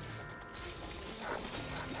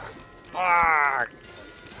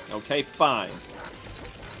 Okay, fine.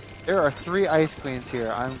 There are 3 ice queens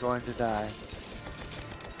here. I'm going to die.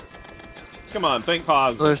 Come on, think So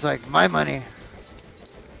positive. there's like my money.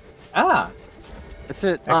 Ah, That's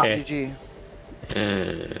it. Okay. GG.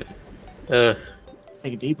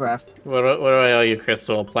 take a deep breath. What do I owe you,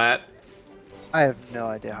 Crystal? Plat? I have no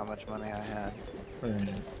idea how much money I had.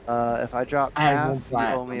 If I drop I have half, one you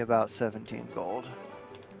flat. owe me about 17 gold.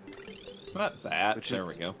 Not that. Which There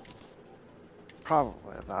is- we go.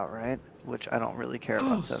 Probably about right. Which I don't really care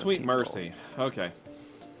about 17 Sweet gold. mercy. Okay.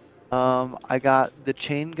 I got the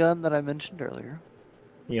chain gun that I mentioned earlier,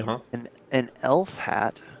 Yeah. an elf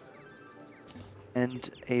hat, and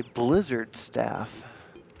a blizzard staff,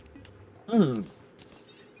 Hmm.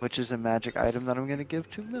 which is a magic item that I'm going to give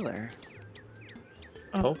to Miller.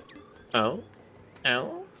 Oh. Oh.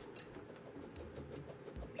 Oh.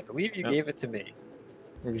 I believe you Oh. gave it to me.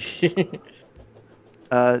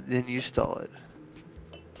 Then you stole it.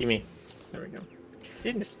 Gimme. There we go.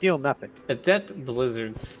 Didn't steal nothing. Adept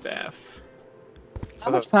Blizzard Staff. How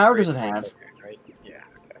much that's power does it great have? token, right? Yeah.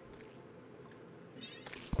 Okay.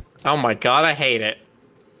 Oh my god, I hate it.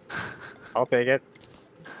 I'll take it.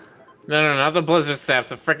 No, not the Blizzard Staff,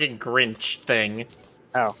 the freaking Grinch thing.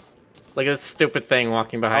 Oh. Look at this stupid thing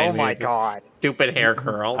walking behind Oh me. my with its God. Stupid hair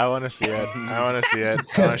curl. I want to see it. I want to see it.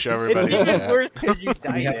 I want to show It's everybody. even that. worse because you You have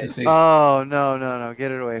died to it. see. Oh, no. Get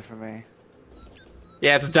it away from me.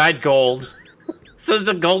 Yeah, it's dyed gold. This is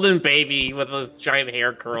a golden baby with a giant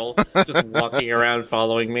hair curl just walking around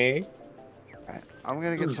following me. Alright, I'm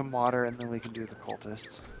going to get some water and then we can do the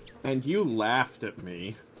cultists. And you laughed at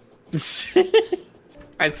me.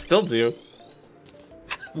 I still do.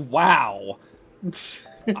 Wow.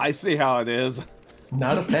 I see how it is.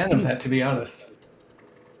 Not a fan of that, to be honest.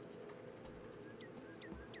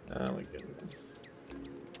 Oh my goodness.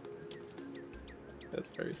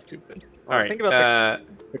 That's very stupid. Well, Alright, think about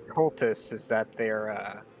the cultists is that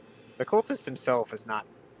they're the cultist himself is not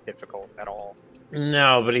difficult at all.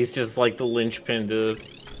 no, but he's just like the linchpin to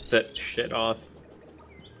set shit off.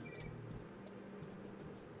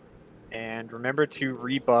 And remember to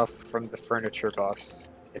rebuff from the furniture buffs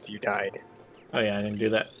if you died. Oh yeah, I didn't do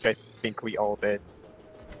that. Which I think we all did.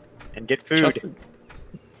 And get food. Just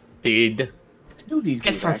did. I do need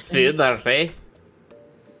Get some food there, Ray.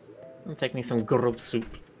 I'll take me some grub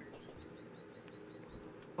soup.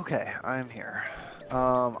 Okay, I'm here.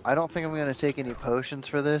 I don't think I'm going to take any potions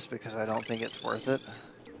for this because I don't think it's worth it.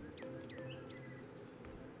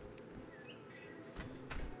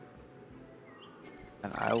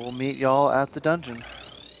 And I will meet y'all at the dungeon.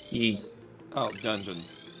 Yee. Oh, dungeon.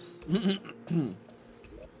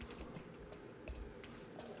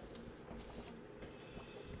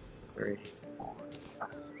 3, 4, 5,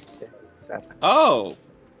 6, 7. Oh!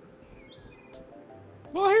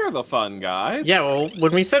 Well, here are the fun guys. Yeah, well,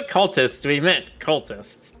 when we said cultists, we meant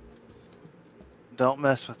cultists. Don't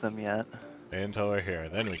mess with them yet. Wait until we're here,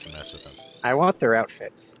 then we can mess with them. I want their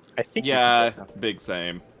outfits. I think. you Yeah, can get them. big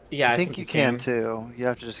same. Yeah, I think you can too. You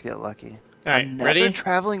have to just get lucky. All right, Another ready?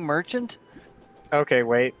 traveling merchant? Okay,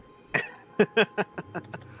 wait. Is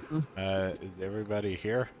everybody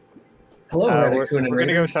here? Hello, we're Raccoon and we're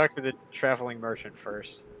gonna go Raiders. talk to the traveling merchant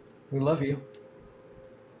first. We love you.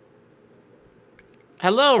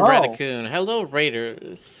 Hello, Oh. Raccoon. Hello,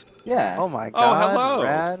 Raiders. Yeah. Oh my god. hello.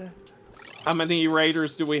 Rad. How many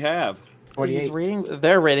raiders do we have? He's raiding,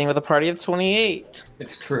 they're raiding with a party of 28.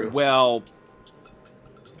 It's true. Well,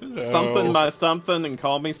 Hello. something by something and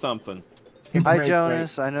call me something. Hi, Great,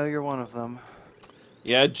 Jonas. I know you're one of them.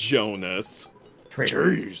 Yeah, Jonas. Traitor.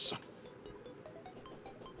 Jeez.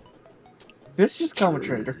 This just call a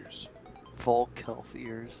traitor. Volk elf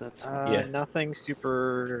ears. That's Yeah. Nothing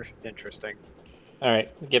super interesting. All right,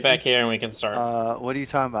 get back here and we can start. what are you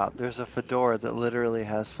talking about? There's a fedora that literally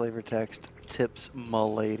has flavor text tips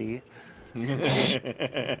m'lady.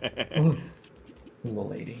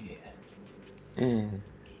 Milady. Mm.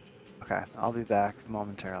 Okay, I'll be back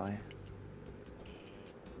momentarily.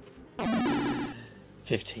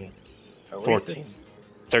 15, Oasis.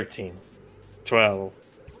 14, 13, 12,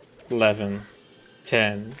 11,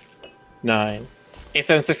 10, 9, 8,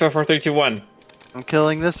 7, 6, 5, 4, 3, 2, 1. I'm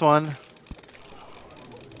killing this one.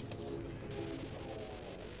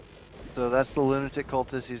 So that's the lunatic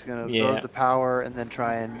cultist. He's gonna absorb Yeah. the power and then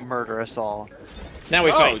try and murder us all. Now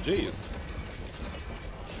we Oh, fight. jeez.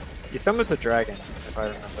 He summons a dragon, if I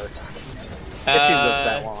remember. If he lives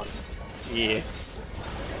that long, Yeah.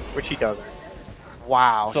 which he doesn't.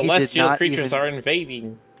 Wow. he did Celestial not creatures even- are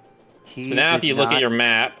invading. he So now if did you look at not- your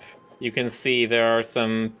map, you can see there are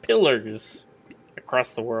some pillars across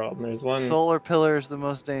the world. And there's one. solar pillar is the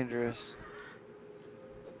most dangerous.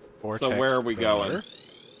 Vortex where are we pillar. going?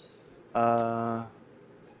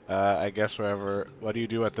 I guess wherever. What do you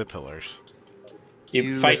do at the pillars?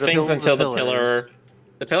 You fight there's a things hill of until the pillars. pillar.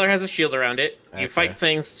 The pillar has a shield around it. Okay. You fight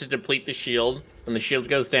things to deplete the shield. When the shield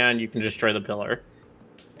goes down, you can destroy the pillar.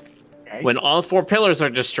 Okay. When all 4 pillars are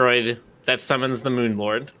destroyed, that summons the Moon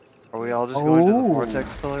Lord. Are we all just going to the Oh. vortex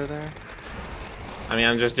pillar there? I mean,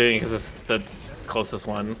 I'm just doing it because it's the closest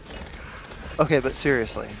one. Okay, but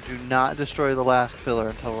seriously, do not destroy the last pillar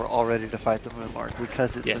until we're all ready to fight the Moon Lord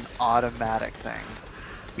because it's Yes. an automatic thing.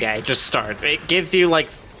 Yeah, it just starts. It gives you like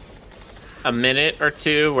a minute or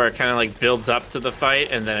two where it kind of like builds up to the fight,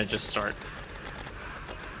 and then it just starts.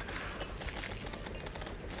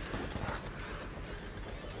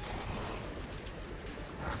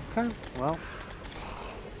 Okay, well,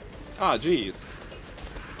 Ah, jeez.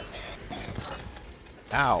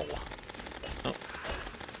 Ow.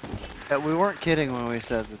 we weren't kidding when we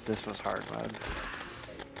said that this was hard mode.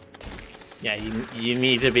 Yeah, you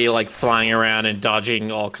need to be like flying around and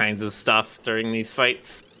dodging all kinds of stuff during these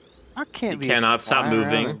fights. I can't You be cannot stop flying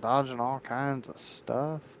around moving. and dodging all kinds of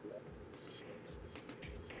stuff.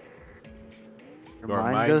 Your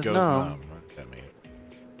mind goes numb. What's that mean?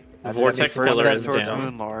 I Vortex first pillar step is towards down.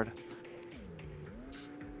 Moon Lord.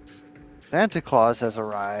 Santa Claus has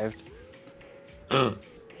arrived.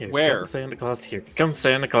 Here, Where? Come Santa Claus here. Come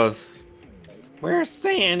Santa Claus. Where's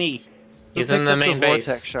Sandy? He's Pick in the up main base,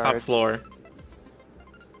 vortex top shards. floor.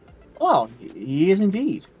 Oh, he is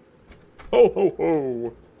indeed. Ho ho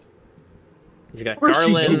ho! He's got Where's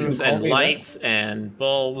Gigi? garlands Call and me that. lights and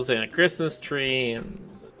bulbs and a Christmas tree and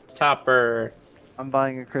topper. I'm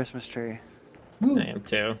buying a Christmas tree. I am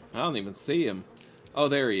too. I don't even see him. Oh,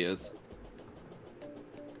 there he is.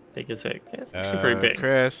 Big as heck. Yeah, it's actually pretty big.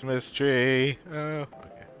 Christmas tree. Oh,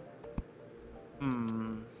 okay.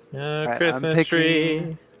 I'm Christmas picking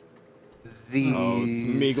tree. These. Oh,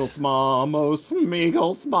 Smeagol's mom. Oh,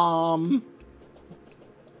 Smeagol's mom.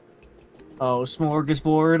 Oh,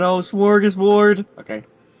 smorgasbord. Oh, smorgasbord. Okay.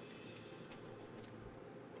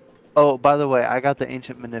 Oh, by the way, I got the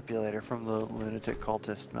ancient manipulator from the lunatic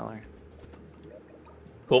cultist Miller.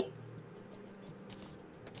 Cool.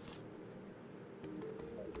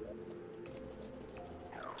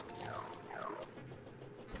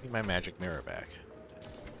 Need my magic mirror back.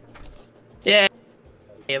 Yeah.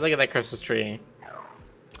 Hey, look at that Christmas tree.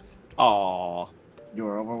 Aw,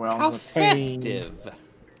 You're overwhelmed how with pain. festive.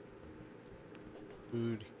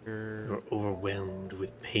 Food here. You're overwhelmed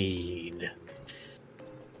with pain.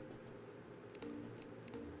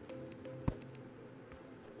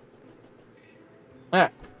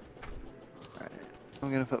 Alright.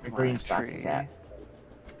 I'm gonna put The my green stocking tree. cap.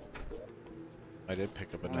 I did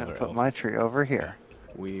pick up I'm gonna another put elf. my tree over here.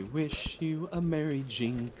 We wish you a merry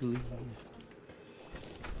jingly.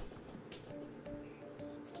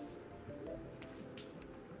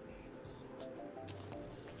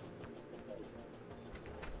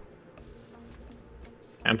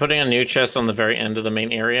 I'm putting a new chest on the very end of the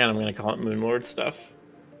main area, and I'm going to call it Moonlord stuff.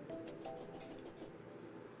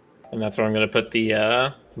 And that's where I'm going to put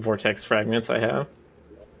the vortex fragments I have.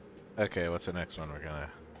 Okay, what's the next one we're gonna...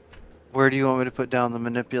 Where do you want me to put down the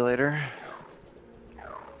manipulator?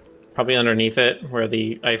 Probably underneath it, where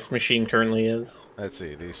the ice machine currently is. Let's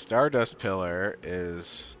see, the Stardust Pillar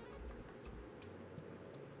is...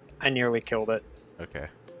 I nearly killed it. Okay.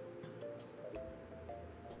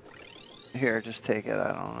 Here, just take it.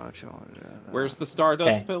 I don't know what you want to do. Where's the Stardust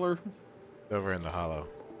Okay. pillar? It's over in the hollow.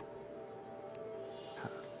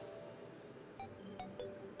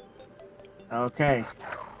 Okay.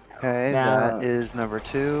 Okay, Now- that is number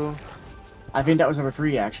 2. I think that was number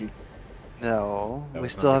 3, actually. No, That we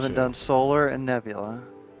was still number haven't 2. done Solar and Nebula.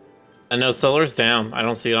 I know Solar's down. I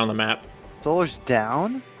don't see it on the map. Solar's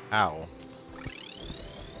down? Ow.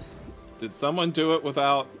 Did someone do it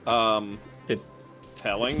without Did-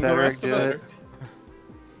 telling the Better rest of do us? it.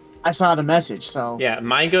 I saw the message, so... Yeah,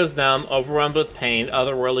 mine goes down, overwhelmed with pain,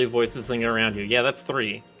 otherworldly voices singing around you. Yeah, that's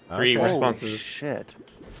 3. 3 Okay. responses. Holy shit.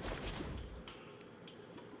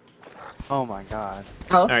 Oh my god.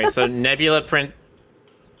 Oh. Alright, so Nebula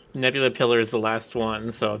Pillar is the last one,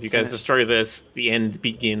 so if you guys Yeah. destroy this, the end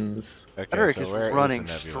begins. Okay, Frederick so is where running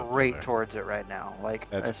the Nebula straight Pillar? towards it right now, like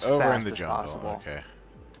That's as over fast in the as jungle. possible. Okay.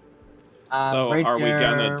 So right are we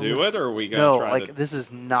gonna there do with- it, or are we gonna No, try like to... this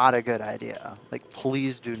is not a good idea. Like,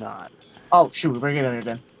 please do not. Oh, shoot, bring it in there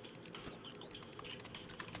then.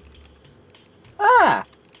 Ah!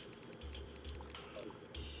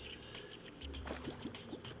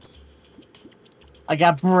 I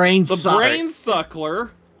got brain The sucker. brain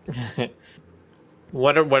suckler?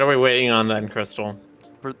 What are we waiting on then, Crystal?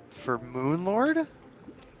 For Moonlord?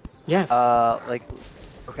 Yes. Like,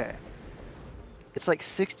 okay. It's like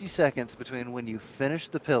 60 seconds between when you finish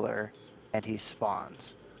the pillar and he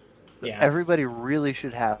spawns. yeah. Everybody really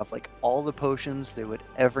should have like all the potions they would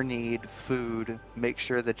ever need, food, make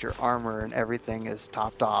sure that your armor and everything is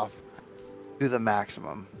topped off to the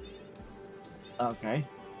maximum. Okay.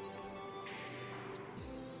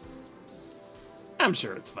 I'm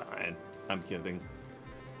sure it's fine. I'm kidding.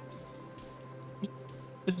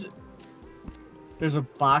 There's a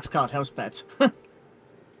box called House Pets.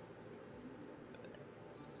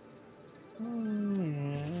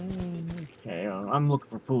 Okay, I'm looking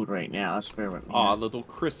for food right now. Let's bear with me. Aw, here. little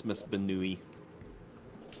Christmas Benui.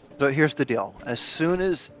 So here's the deal. As soon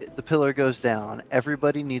as the pillar goes down,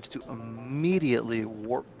 everybody needs to immediately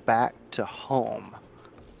warp back to home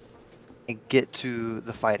and get to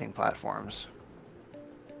the fighting platforms.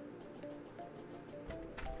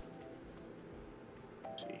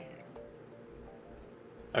 Let's see here.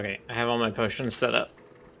 Okay, I have all my potions set up.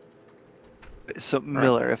 So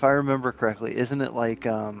Miller, if I remember correctly, isn't it like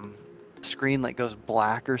screen like goes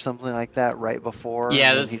black or something like that right before? Yeah,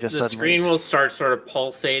 and then this, he just the suddenly- screen will start sort of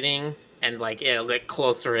pulsating, and like it'll get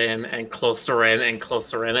closer in and closer in and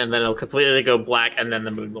closer in, and then it'll completely go black, and then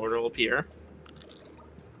the Moon Lord will appear.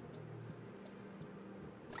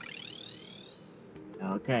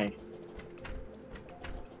 Okay.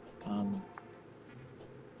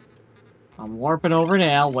 I'm warping over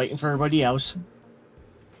now, waiting for everybody else.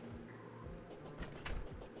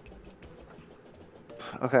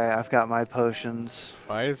 Okay, I've got my potions.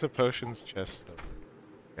 Why is the potions chest open?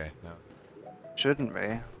 Okay, no. Shouldn't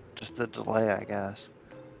be. Just a delay, I guess.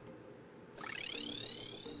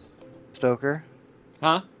 Stoker,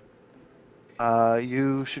 Huh?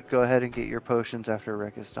 you should go ahead and get your potions after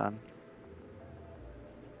Rick is done.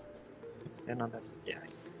 Stand on this. Yeah.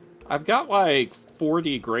 I've got like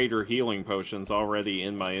 40 greater healing potions already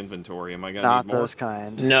in my inventory. Am I gonna Not need more? those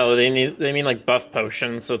kind. No, they mean like buff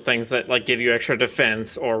potions, so things that like give you extra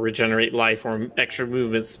defense or regenerate life or extra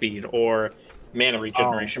movement speed or mana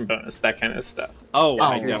regeneration bonus, that kind of stuff. Oh, If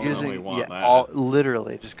I you're definitely using, want yeah, that.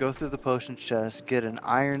 literally, just go through the potion chest, get an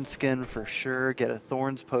iron skin for sure, get a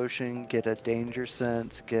thorns potion, get a danger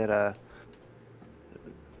sense, get a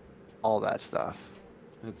all that stuff.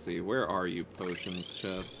 Let's see, where are you, potions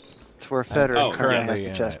chest? It's where Federer oh, currently yeah. has the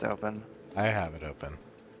Yeah. chest open. I have it open.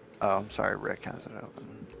 Oh, I'm sorry, Rick has it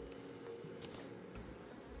open.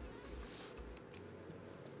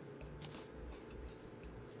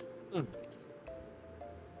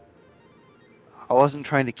 I wasn't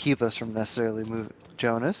trying to keep us from necessarily moving.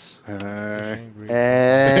 Jonas? Angry.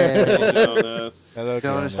 Hey! Jonas. Hello,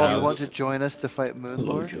 Jonas, do Jonas. you want to join us to fight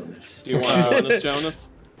Moonlord? Jonas. Do you want to join us,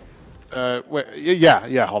 Jonas? Wait,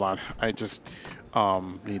 yeah, hold on. I just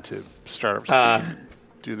need to start up Steam.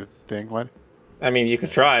 Do the thing. What? I mean, you could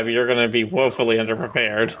try, but you're going to be woefully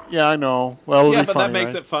underprepared. Yeah, I know. Well, it'll Yeah, be but funny, that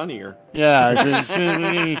makes right? it funnier. Yeah.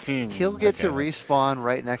 He'll get to Okay. respawn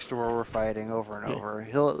right next to where we're fighting over and over.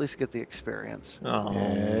 He'll at least get the experience. Oh.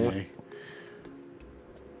 Yay.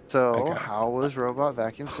 So, Okay. how was Robot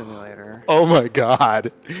Vacuum Simulator? Oh my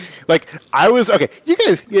god. Like, I was, okay, you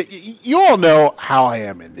guys, you all know how I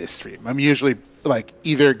am in this stream. I'm usually, like,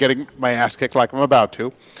 either getting my ass kicked like I'm about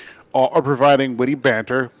to, or providing witty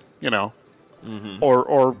banter, you know,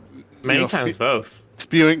 or Many you know, times both.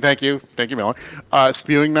 spewing, thank you, Miller,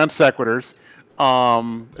 spewing non sequiturs,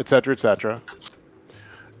 et cetera, et cetera.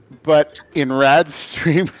 But in Rad's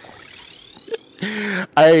stream,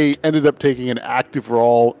 I ended up taking an active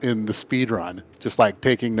role in the speed run, just like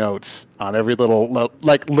taking notes on every little,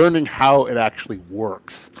 like learning how it actually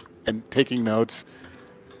works and taking notes,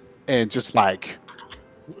 and just like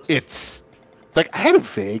it's like I had a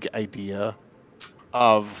vague idea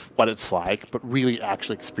of what it's like, but really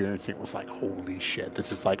actually experiencing it was like, holy shit,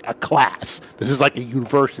 this is like a class. This is like a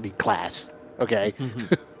university class. Okay.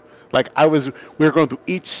 Like we were going through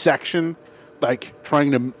each section, like trying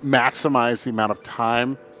to maximize the amount of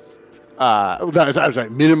time.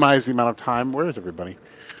 Minimize the amount of time. Where is everybody?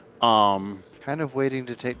 Kind of waiting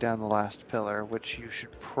to take down the last pillar, which you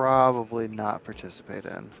should probably not participate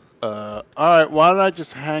in. All right. Why don't I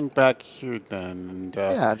just hang back here then? And,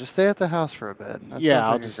 Yeah, just stay at the house for a bit. That yeah,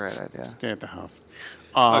 I'll sounds like just a great idea. stay at the house.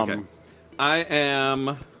 Okay. I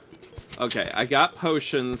am... Okay, I got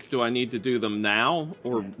potions. Do I need to do them now,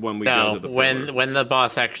 or when we go No, to the pillar? when the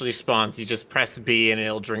boss actually spawns, you just press B and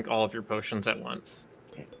it'll drink all of your potions at once.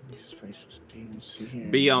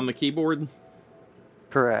 B on the keyboard?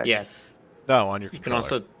 Correct. Yes. No, on your You can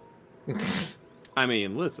controller. also... I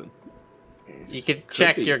mean, listen. You could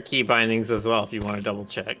check be. your key bindings as well if you want to double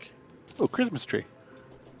check. Oh, Christmas tree.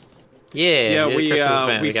 Yeah, Yeah, Christmas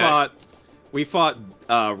event, we fought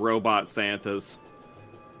robot Santas.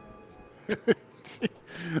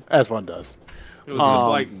 As one does. It was just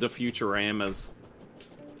like the Futuramas.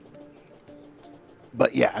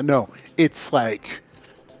 But yeah, no, it's like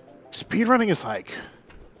speedrunning is like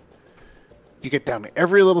you get down to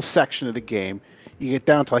every little section of the game, you get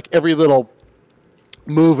down to like every little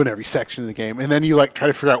move in every section of the game, and then you like try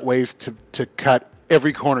to figure out ways to cut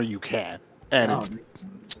every corner you can, and it's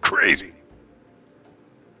crazy.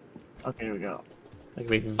 Okay, here we go. It can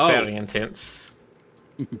be very intense.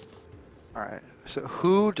 All right. So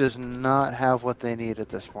who does not have what they need at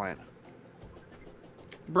this point?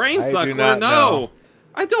 Brain I do suckler, not no! know.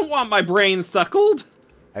 I don't want my brain suckled!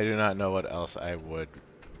 I do not know what else I would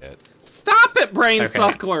get. Stop it, brain Okay.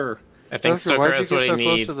 suckler! I think Stoker, Stoker why'd you has get what he so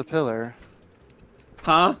close needs. to the pillar?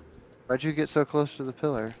 Huh? Why'd you get so close to the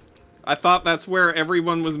pillar? I thought that's where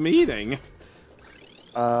everyone was meeting.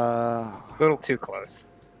 A little too close.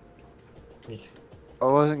 I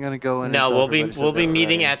wasn't gonna go in. No, until we'll everybody said be they were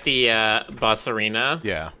meeting ready. at the bus arena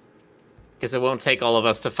Yeah. because it won't take all of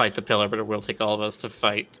us to fight the pillar, but it will take all of us to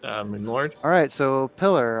fight Moonlord. All right, so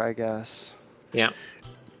pillar, I guess. Yeah.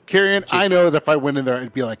 Carrion, I Just- know that if I went in there,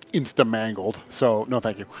 it'd be like insta mangled. So no,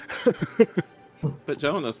 thank you. But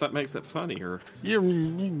Jonas, that makes it funnier. You're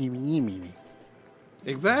me.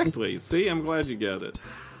 Exactly. See, I'm glad you get it.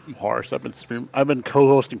 Horse. I've been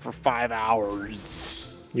co-hosting for 5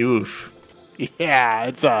 hours. Oof. Yeah,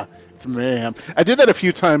 it's mayhem. I did that a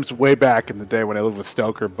few times way back in the day when I lived with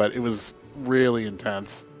Stoker, but it was really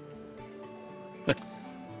intense.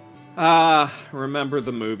 Remember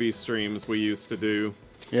the movie streams we used to do?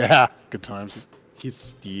 Yeah, good times.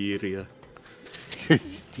 Hysteria.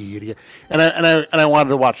 And I wanted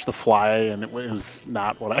to watch The Fly, and it was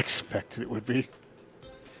not what I expected it would be.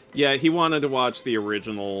 Yeah, he wanted to watch the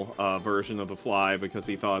original version of The Fly because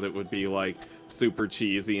he thought it would be like super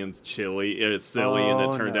cheesy and silly. It's silly, and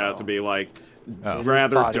Oh, it turned out to be like Oh.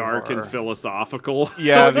 rather Body dark horror. and philosophical.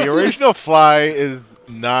 Yeah, the original Fly is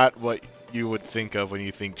not what you would think of when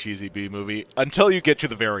you think cheesy B movie until you get to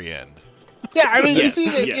the very end. Yeah, I mean, Yes, you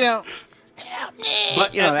see, yes. you know.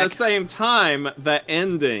 But You know, at that the same time, the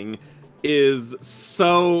ending is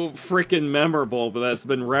so freaking memorable that it's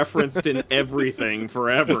been referenced in everything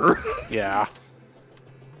forever. Yeah.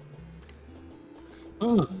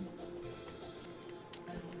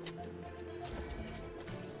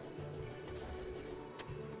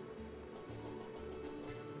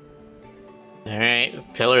 All right,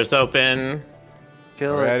 pillar's open.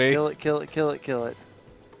 Kill Ready? it, kill it, kill it, kill it, kill it.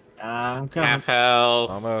 I'm coming. Half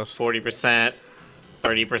health. Almost. 40%.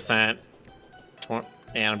 30%. And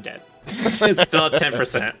I'm dead. It's still at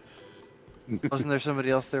 10%. Wasn't there somebody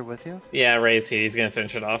else there with you? Yeah, Ray's here. He's gonna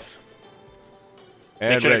finish it off. And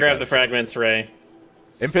Make sure to Ray grab got the it. fragments, Ray.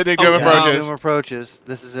 Impending Oh, Doom yeah. approaches. Doom approaches.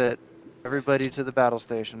 This is it. Everybody to the battle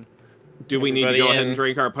station. Do we need to Everybody go ahead in. and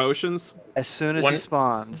drink our potions? As soon as One- he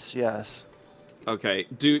spawns, yes. Okay.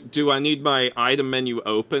 Do I need my item menu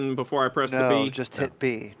open before I press the No, B? just hit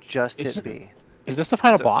B. Just Is- hit B. Is this the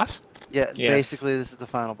final So- boss? Yeah, Yes. basically this is the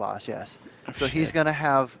final boss, yes. Oh, So he's shit. gonna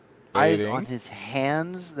have eyes Waiting. on his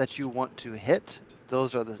hands that you want to hit.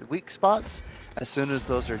 Those are the weak spots. As soon as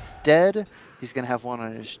those are dead, he's gonna have one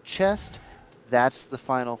on his chest. That's the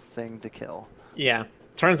final thing to kill. Yeah.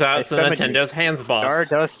 Turns out I it's the summoned you. Nintendo's hands boss.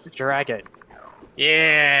 Stardust Dragon.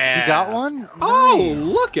 Yeah. You got one? Oh, Nice.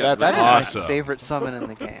 look at That's That is awesome. my favorite summon in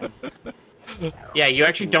the game. Yeah, you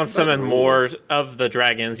actually don't That summon rules. more of the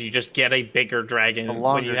dragons. You just get a bigger dragon A when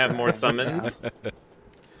longer you have more dragon. summons.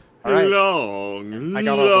 All right. Long, I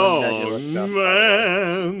got all the nebula stuff.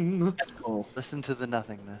 man. That's cool. Listen to the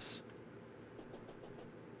nothingness.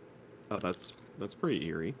 Oh, that's pretty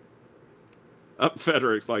eerie. Up,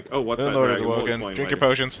 Federic's like, oh, what The that Lord is dragon? We'll awoken. explain Drink your later.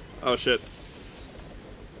 potions. Oh shit.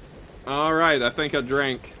 All right, I think I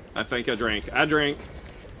drank. I drink.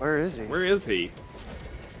 Where is he? Where is he?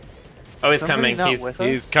 Oh, he's Somebody coming. not He's with us?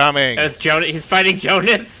 He's coming. That's Jonas. He's fighting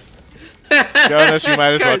Jonas. Jonas, you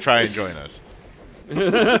might as well try and join us. He's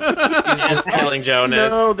just killing Jonas.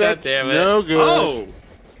 No, God that's damn it. no good. Oh,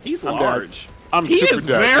 he's I'm dead. large. I'm He super is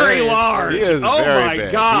dead. very large. He is oh very my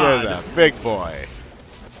big. god. He is a big boy.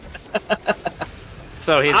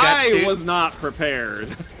 So he's got I two. was not prepared.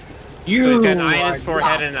 You So he's got an eye in are his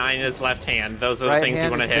forehead not- and an eye in his left hand. Those are the Right things you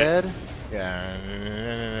hand want to is hit. dead.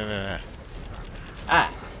 Yeah.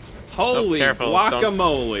 Ah, Holy careful,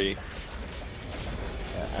 guacamole.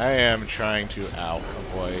 I am trying to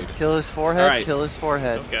avoid. Kill his forehead. Alright. Kill his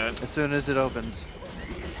forehead. Oh, God. As soon as it opens.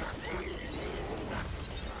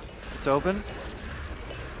 It's open.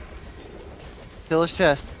 Kill his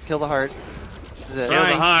chest. Kill the heart. This is it. Kill the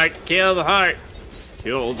Right. heart. Kill the heart.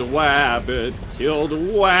 Killed a wabbit. Killed a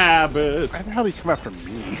wabbit. Why the hell did he come after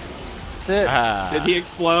me? That's it. Ah, Did he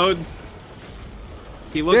explode?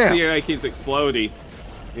 He looks Yeah. to you like he's exploding.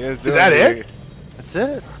 he is that doing it? That's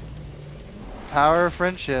it. Power of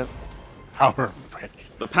friendship. Power of friendship.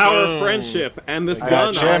 The power Boom. of friendship and this I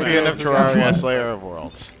gun. got champion on of Terraria, Slayer of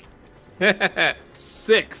Worlds.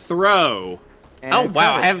 Sick throw. And Oh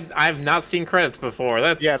wow, credits. I have not seen credits before.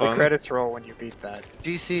 That's Yeah, fun. the credits roll when you beat that.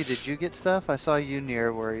 GC, did you get stuff? I saw you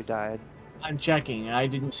near where he died. I'm checking. I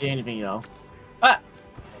didn't see anything though.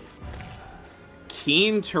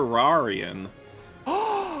 Keen Terrarian.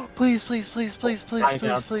 Please, please, please, please, please, I please,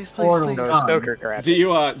 got please, portal please, No, please. gun. Stoker graphic.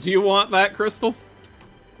 Do you want that crystal?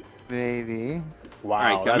 Maybe. Wow, All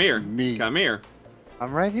right, come that's here. neat. Come here.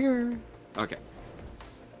 I'm right here. Okay.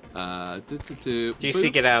 GC,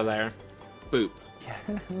 boop, get out of there. boop.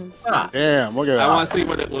 Yes. Ah, Damn, look at that. I want to see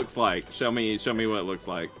what it looks like. Show me what it looks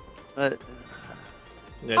like. But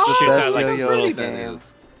Yeah, just shoots Best out like yo-yo pretty of the that game.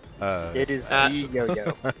 is. It is Uh, the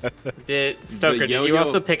yo-yo. Did Stoker? Did you yo-yo.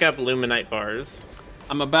 also pick up Luminite bars?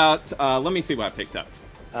 I'm about. Let me see what I picked up.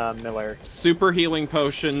 Miller. Super healing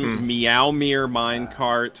potion, Meowmere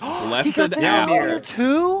minecart, he blessed got the apple. Meowmere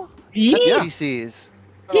too? yeah. That's GC's.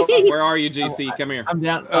 Where are you, GC? Come here. I'm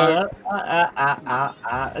down.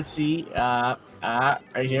 Let's see. Right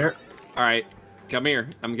here. All right, come here.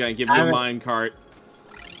 I'm gonna give you a minecart.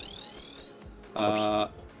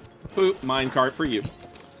 Boop, minecart for you.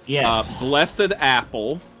 Yes. Blessed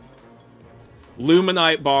apple.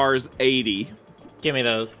 Luminite bars 80. Give me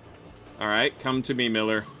those. All right, come to me,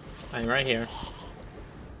 Miller. I'm right here.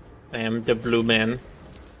 I am the blue man.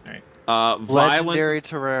 Violent Legendary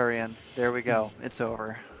Terrarian. There we go. It's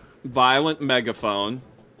over. megaphone.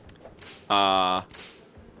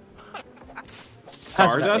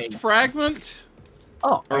 Stardust eight. fragment.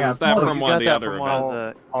 Oh, Or I was got that Oh, from you one of got the that other from one of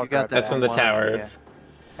events? the. You got that That's from the one of towers.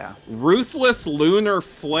 Ruthless lunar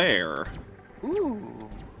flare. Ooh.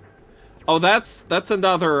 Oh, that's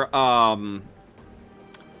another.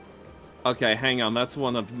 Okay, hang on. That's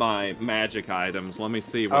one of my magic items. Let me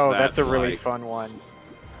see what Oh, that's that's a really like. fun one.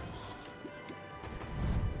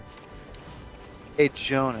 Hey,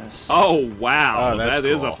 Jonas. Oh wow, Oh, that's that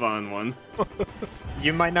is a cool. fun one.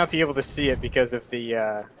 You might not be able to see it because of the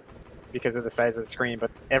size of the screen,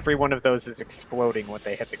 but every one of those is exploding when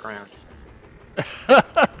they hit the ground.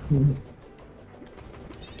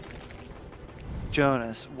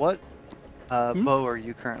 Jonas, what bow are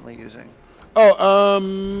you currently using? Oh,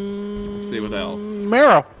 Let's see what else.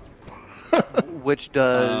 Marrow. Which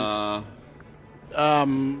does.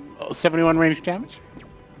 71 range damage.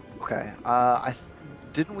 Okay.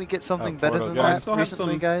 Didn't we get something Oh, better portal than gun. I that still have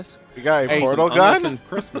recently, some- guys? You got a Hey, portal Some gun? unopened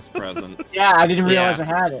Christmas presents. Yeah, I didn't realize Yeah. I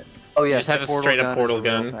had it. Oh yes, just have the a portal straight up gun is portal a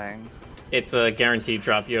real gun. thing. It's a guaranteed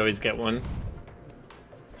drop. You always get one.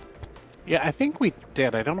 Yeah, I think we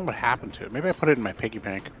did. I don't know what happened to it. Maybe I put it in my piggy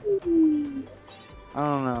bank. I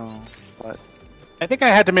don't know, but I think I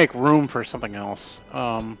had to make room for something else.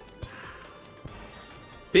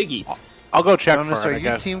 Piggies. I'll go check Jonas, for it, are I you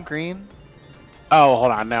guess. team green? Oh,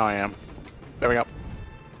 hold on. Now I am. There we go.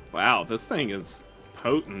 Wow, this thing is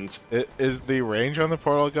potent. Is the range on the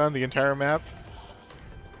portal gun the entire map?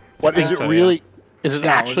 What is think it so, really? Is it No,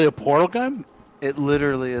 actually a portal gun? It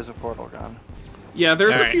literally is a portal gun. Yeah,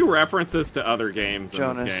 there's a Alright. few references to other games in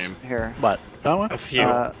Jonas, this game. here. What? That one? A few.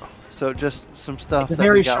 So just some stuff It's a that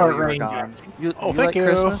very we got short while you were range, gone. actually. You, Oh, you thank like you.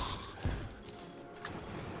 Christmas?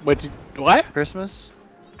 What? Christmas?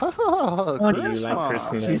 Oh, Do you like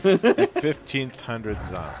Christmas? 1500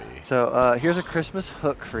 zombie. So here's a Christmas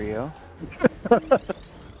hook for you.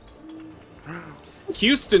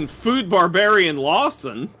 Houston Food Barbarian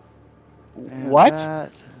Lawson. And What?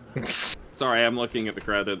 that- Sorry, I'm looking at the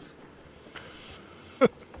credits. All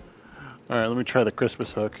right, let me try the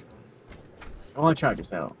Christmas hook. I want to try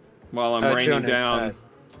this out. While I'm raining Jonah, down.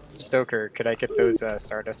 Stoker, could I get those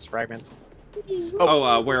Stardust fragments?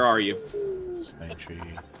 Where are you? Pine tree.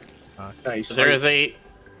 Nice. There is the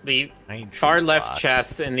Pine tree far left block.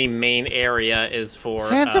 chest in the main area is for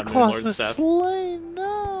Santa Claus Moonlord was stuff. slain.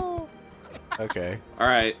 No. Okay. All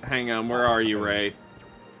right, hang on. Where are you, Ray?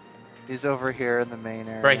 He's over here in the main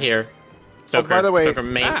area. Right here. Stoker, by the way- Stoker,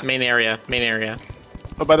 main area.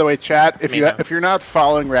 Oh, by the way, chat, if Me now. you're not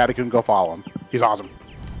following Radican, go follow him. He's awesome.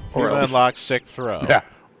 You Or else. unlock sick throw. Yeah.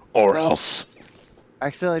 Or else. I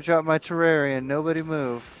accidentally dropped my Terrarian. Nobody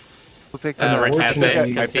move. Who picked it up? Rick has it. I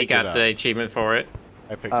You can see he picked it got up. the achievement for it.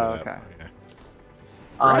 I picked Oh, it up. okay.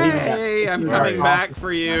 Yeah. Hey, I'm coming back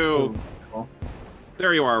for you.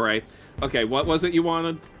 There you are, Ray. Okay, what was it you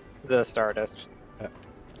wanted? The Stardust.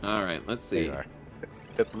 All right, let's There see. you are.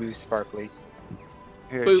 The blue sparklies.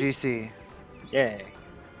 Here, Boop. GC. Yay.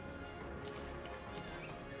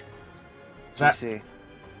 That- GC.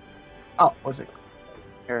 Oh, what's it?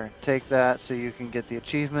 Here, take that so you can get the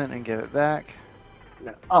achievement and give it back.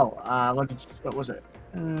 Oh, what was it?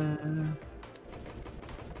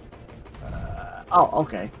 Oh,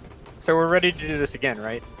 okay. So we're ready to do this again,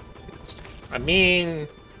 right? I mean,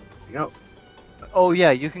 Go. Oh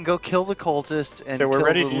yeah, you can go kill the cultist and So we're kill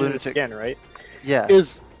ready the to do this lunatic. again, right?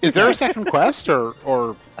 Yes. Is there a second quest or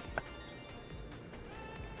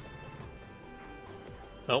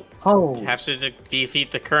nope. Oh, You have to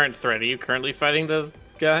defeat the current threat. Are you currently fighting the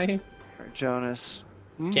guy? Jonas.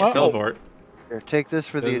 Can't Well, teleport. Here, take this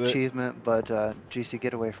for the Is it- achievement, but GC,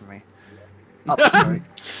 get away from me. oh, sorry.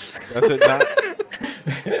 Does it not?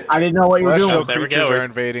 I didn't know what you were Celestial doing. There we creatures go. are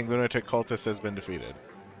invading. Lunatic cultist has been defeated.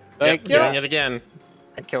 Yep, you. doing it again.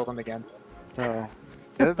 I killed him again. So,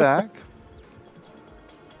 give it back.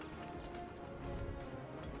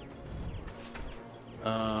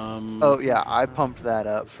 Oh yeah, I pumped that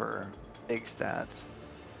up for big stats.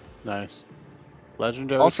 Nice.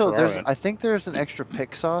 Legendary. Also, Terraria. I think there's an extra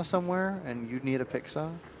pick saw somewhere, and you need a pick saw.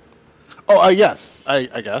 Oh, yes. I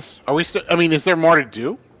guess. Are we still? I mean, is there more to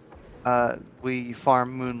do? We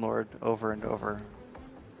farm Moonlord over and over.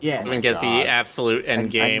 Yes. And get the God. absolute end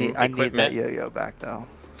game I need that equipment. yo-yo back though.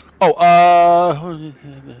 Oh,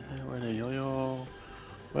 where the yo-yo?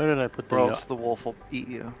 Where did I put the Or yo? else the wolf will eat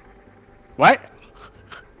you. What?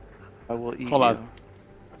 I will eat Hold you. on.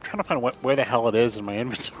 I'm trying to find where the hell it is in my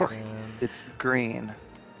inventory. It's green.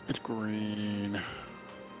 It's green.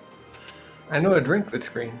 I know a drink that's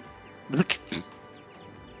green.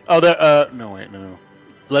 Oh, no, wait, no.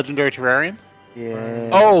 Legendary Terrarian?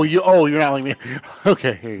 Yeah. You're not like me.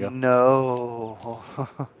 Okay, here you go. No.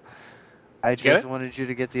 I you get just it? wanted you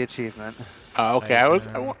to get the achievement. Okay, I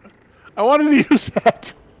wanted to use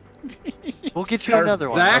that. We'll get you another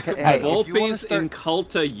one. Zach Okay, hey, if you wanna Volpe's start-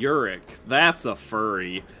 Inculta Uric. That's a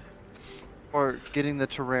furry. Or getting the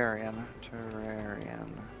Terrarian.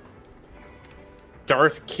 Terrarian.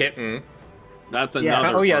 Darth Kitten. That's Yeah.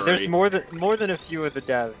 another Oh yeah, furry. there's more than a few of the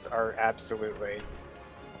devs are absolutely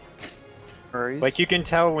Furries. like you can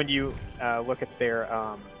tell when you look at their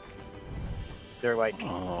like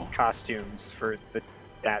Oh. costumes for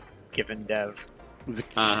that given dev.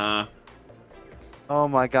 Uh-huh. Oh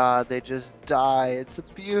my god, they just die. It's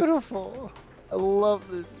beautiful. I love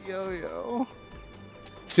this yo-yo.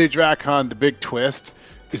 Sage Rackhon, the big twist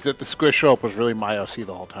is that the Squish Rope was really my OC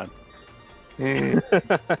the whole time.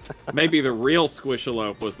 Maybe the real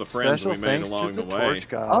Squishalope was the friends Special we made thanks along to the the way. Torch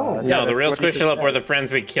God. Oh, No, Yeah, the real that's what he just Squishalope said. were the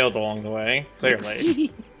friends we killed along the way.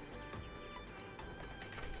 Clearly.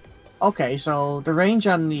 Okay, so the range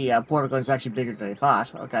on the portal gun is actually bigger than I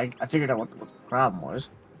thought. Okay, I figured out what the problem was.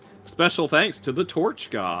 Special thanks to the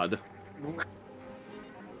Torch God.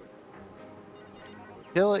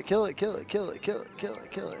 Kill it, kill it, kill it, kill it, kill it, kill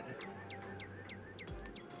it, kill it.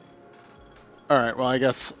 All right. Well, I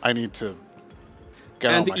guess I need to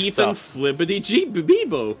get And all my Ethan stuff. Flibbity Jeep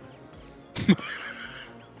Bebo.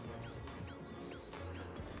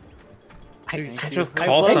 I just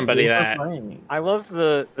call somebody that. I love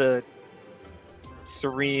the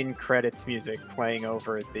serene credits music playing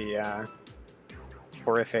over the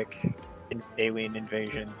horrific alien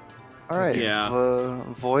invasion. All right. Yeah.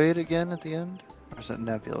 Void again at the end? Or is it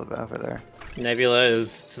Nebula over there? Nebula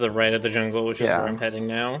is to the right of the jungle, which is Yeah. where I'm heading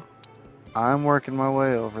now. I'm working my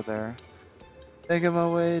way over there. Making my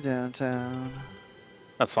way downtown.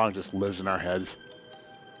 That song just lives in our heads.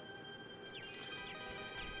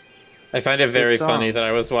 I find it very song. funny that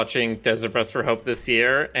I was watching Desert Bus for Hope this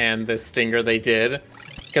year, and the stinger they did,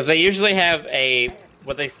 because they usually have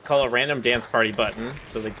what they call a random dance party button.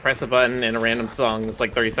 So they press a button and a random song that's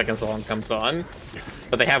like 30 seconds long comes on.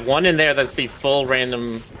 But they have one in there that's the full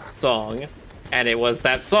random song, and it was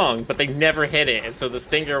that song, but they never hit it. And so the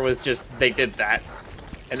stinger was just, they did that.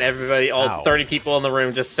 And everybody, all Ow. 30 people in the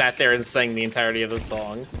room just sat there and sang the entirety of the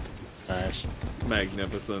song. Nice.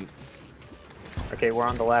 Magnificent. Okay, we're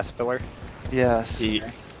on the last pillar. Yes.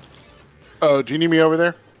 Oh, do you need me over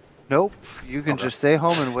there? Nope. You can just stay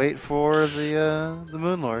home and wait for the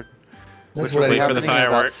Moon Lord. That's Which will what be Wait for the happening in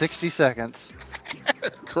about fireworks. 60 seconds.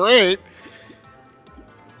 Great.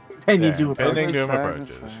 And you Yeah, do it. pending doom Fire,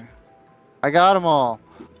 approaches. fire. I got them all.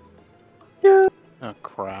 Oh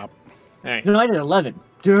crap. Alright. No, I did 11.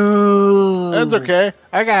 Dude. That's okay.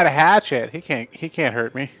 I got a hatchet. He can't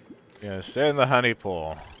hurt me. Yeah, stay in the honey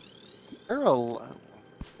pool. There are a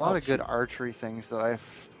lot of good archery things that I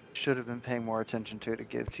should have been paying more attention to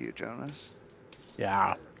give to you, Jonas.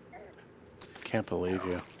 Yeah. Can't believe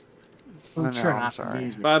you. I know, I'm sure I'm half sorry.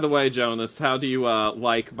 these- By the way, Jonas, how do you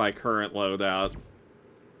like my current loadout?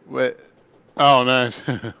 What? Oh, nice.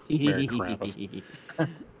 Merry Krampus. I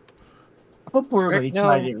put Boros on Rick, each no.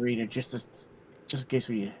 side of the arena just in case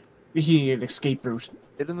we need an escape route.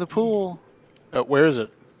 Get in the pool. Where is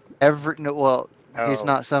it? He's Oh.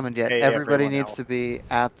 not summoned yet. Hey, Everybody everyone needs else. to be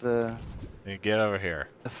at the You get over here.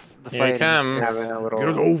 the Here he fighting. comes. Having a little Get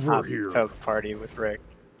over hot here. tub party with Rick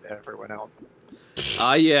and everyone else.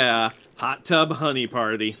 Ah, yeah. Hot tub honey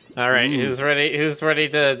party. Alright, who's ready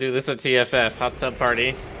to do this at TFF? Hot tub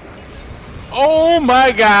party. Oh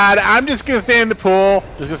my God! I'm just gonna stay in the pool.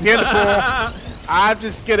 Just gonna stay in the pool. I'm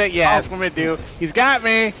just gonna. Yeah, that's what I'm gonna do. He's got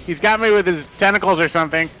me. He's got me with his tentacles or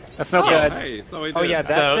something. That's no good. Hey, so we Oh did. yeah,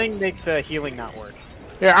 that So- thing makes healing not work.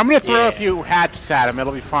 Here, I'm gonna throw Yeah. a few hatchets at him.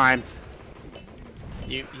 It'll be fine.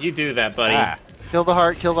 You do that, buddy. Ah, Kill the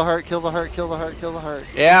heart. Kill the heart. Kill the heart. Kill the heart. Kill the heart.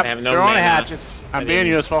 Yep. I have no throwing mana. hatchets. I'm I being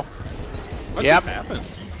didn't- useful. What Yep. just happened?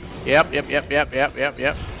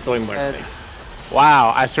 Yep. Soy muerte. Ed.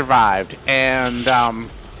 Wow, I survived. And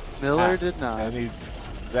Miller did not. and he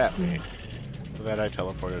zapped me. So that I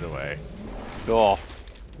teleported away. cool.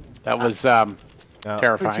 That was No, We'll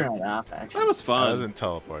terrifying. turn it off, actually. That was I fun. wasn't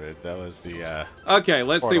teleported. That was the. Okay,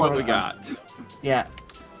 let's see what Portal we gun. got. Yeah.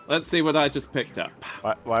 Let's see what I just picked up.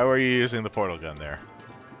 Why were you using the portal gun there?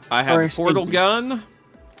 I have Or a portal escape. gun.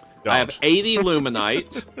 I have Don't. 80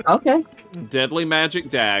 luminite, Okay. deadly magic I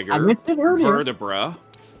dagger, mentioned it earlier. vertebra.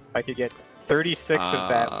 I could get 36 of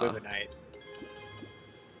that Ah. luminite.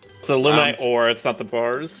 It's a luminite ore, it's not the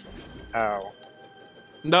bars. Oh.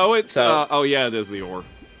 No, it's So- oh yeah, it is the ore.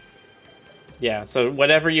 Yeah, so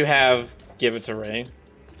whatever you have, give it to Ray.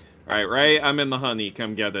 All right, Ray, I'm in the honey.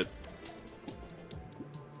 Come get it.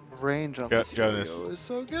 Range on Jo- this Jonas. video is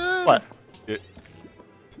so good. What?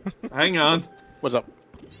 Hang on. What's up?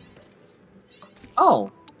 Oh.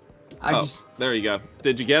 Oh, there you go.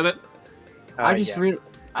 Did you get it? Yeah.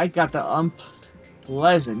 I got the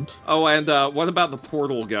unpleasant. Oh, and what about the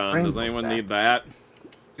portal gun? Does Rainbow anyone back. need that?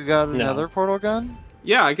 You got No. another portal gun?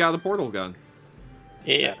 Yeah, I got a portal gun.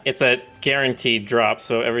 It's a guaranteed drop,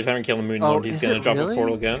 so every time you kill the Moon Oh, Lord, he's is gonna it drop really? a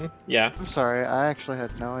portal gun. Yeah. I'm sorry, I actually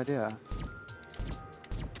had no idea.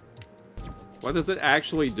 What does it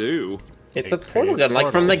actually do? It's a It portal creates gun,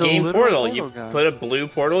 like from the It's a game literal Portal. portal You gun. put a blue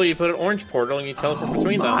portal, you put an orange portal, and you teleport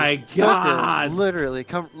between them. My Sucker, God! literally,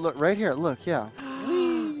 come look right here. Look, yeah.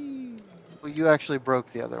 Whee! Well, you actually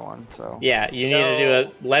broke the other one, so. Yeah, you need to do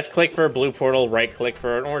a left click for a blue portal, right click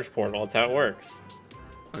for an orange portal. That's how it works.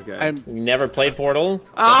 Okay. I'm You never played Portal? But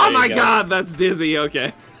Oh there you my go. God, that's dizzy.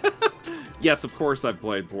 Okay. Yes, of course I've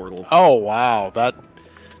played Portal. Oh wow, that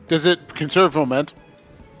does it conserve momentum?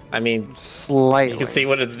 I mean, Slightly. you can see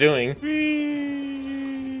what it's doing.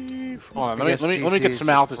 Hold on, I let guess me get GC some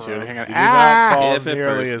is altitude. pro. Hang on. You do not fall If at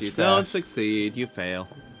nearly first as you don't fast. succeed, you fail.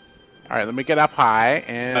 All right, let me get up high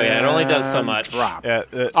and. Oh yeah, it only does so much. Drop. Yeah,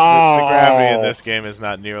 the gravity in this game is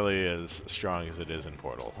not nearly as strong as it is in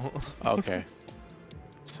Portal. Okay.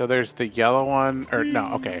 So there's the yellow one, or no?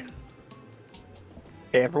 Okay.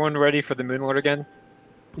 Okay, everyone ready for the Moon Lord again?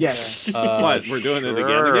 Yes. What? We're doing it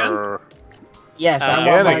again? Yes, I I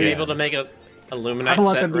want want again. to be my. able to make a Illuminate I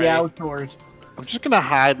want set them to be ready. outdoors. I'm just gonna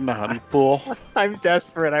hide in the honey pool. I'm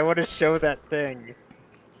desperate. I want to show that thing.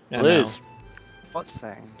 I know. Liz. What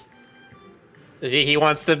thing? He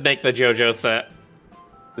wants to make the JoJo set.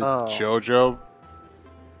 The Oh. JoJo.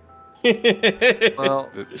 Well,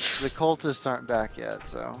 the cultists aren't back yet,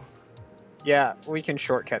 so. Yeah, we can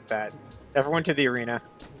shortcut that. Everyone to the arena.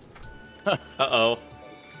 Uh-oh.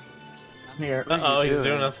 I'm here. Uh-oh, he's doing?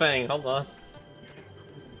 doing a thing. Hold on.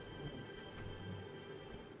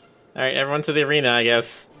 Alright, everyone to the arena, I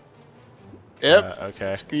guess. Yep.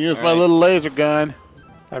 Okay. Use my Alright. little laser gun.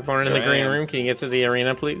 Everyone in the Here I green am. room, can you get to the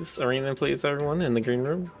arena, please? Arena, please, everyone in the green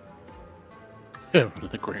room. The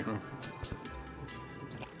green room.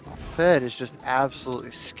 Fed is just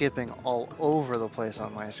absolutely skipping all over the place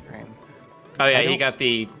on my screen. Oh yeah, I he don't- got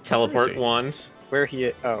the teleport he? wand. Where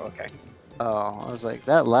he? Oh, okay. Oh, I was like,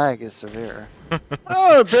 that lag is severe.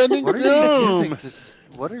 Oh, bending What are you using doom. to?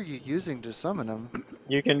 What are you using to summon him?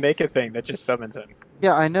 You can make a thing that just summons him.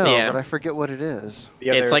 Yeah, I know, Yeah. but I forget what it is.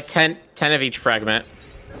 The other, It's like 10 of each fragment.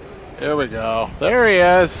 There we go. There he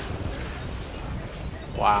is.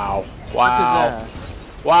 Wow. Fuck Wow. his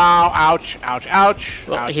ass. Wow. Ouch. Ouch. Ouch.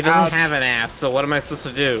 Well, ouch, he doesn't ouch. have an ass, so what am I supposed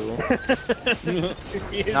to do?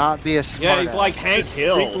 Not be a smart Yeah, he's ass. like Hank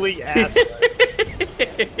Hill. Wrinkly ass.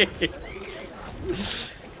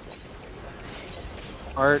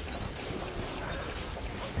 Art.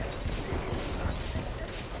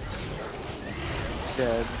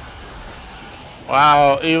 Dead.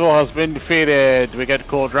 Wow. Evil has been defeated. Do we get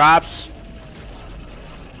cool drops?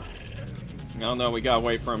 No, no, we gotta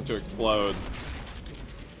wait for him to explode.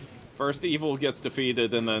 First evil gets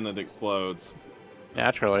defeated and then it explodes.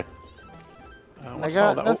 Naturally. I what's got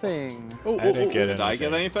all that? nothing. Oh, I didn't get did I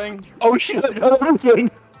get anything? Oh shit! I got everything.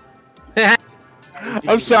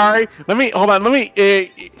 I'm sorry. Let me hold on. Let me.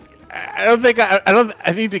 I don't think I don't.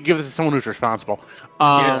 I need to give this to someone who's responsible.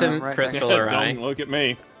 It's in right Crystal next or to I. Don't look at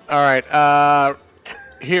me. All right.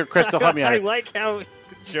 Here, Crystal, help me I out. like how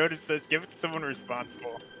Jonas says, "Give it to someone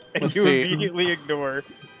responsible," and Let's you see. immediately ignore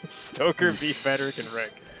Stoker, B. Frederick, and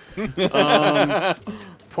Rick.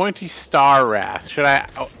 Pointy Star Wrath. Should I?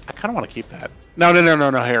 Oh, I kind of want to keep that. No.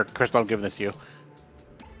 Here, Crystal, I'm giving this to you.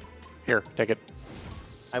 Here, take it.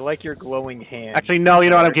 I like your glowing hand. Actually, no. You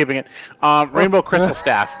know what? I'm keeping it. Rainbow Crystal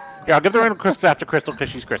Staff. Here, I'll give the Rainbow Crystal Staff to Crystal because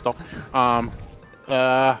she's Crystal.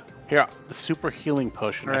 Here, the Super Healing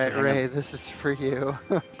Potion. Alright, Hang on. Ray, this is for you.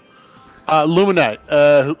 Luminite.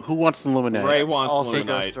 Who wants the Luminite? Ray wants Also goes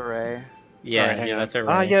Luminite. to Ray. Yeah, Alright, hang yeah, on. that's right.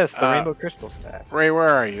 Ah, yes, the Uh, rainbow crystal staff. Ray, where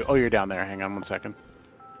are you? Oh, you're down there. Hang on 1 second.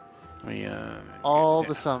 Let me, All get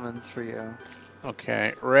the down. summons for you.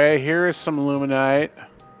 Okay, Ray, here is some Luminite.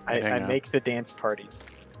 I hang on. make the dance parties.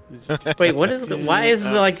 Wait, what is the, why is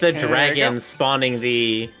the, like the Okay, there you dragon go. spawning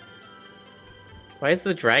the? Why is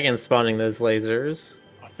the dragon spawning those lasers?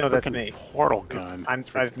 No, that's Frickin' me. Portal gun.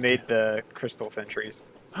 I've made the crystal sentries.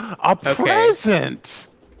 A present.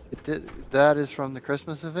 That is from the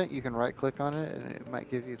Christmas event. You can right click on it and it might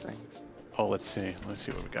give you things. Oh, let's see. Let's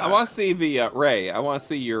see what we got. I want to see the Ray. I want to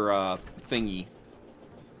see your thingy.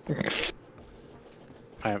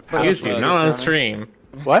 Excuse you, not on stream.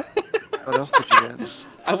 What? What else did you get?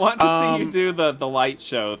 I want to see you do the light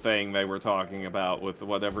show thing they were talking about with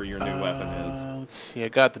whatever your new weapon is. Let's see. I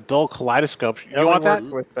got the dull kaleidoscope. You It only want that?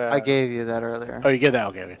 worked with, I gave you that earlier. Oh, you get that?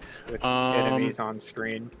 Okay. with Um, enemies on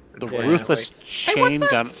screen. The Yeah. ruthless Hey, chain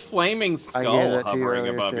what's that gun. flaming I skull gave that to you hovering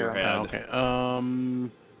earlier, above too. your head? Okay.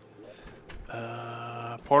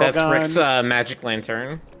 Portal That's gun. Rick's magic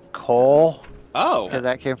lantern. Coal. Oh, Okay,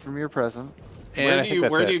 that came from your present. And where I do think you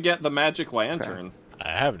that's where it. do you get the magic lantern? I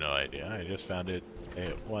have no idea. I just found it.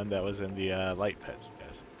 One that was in the light pets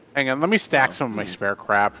chest. Hang on. Let me stack Oh, some of my spare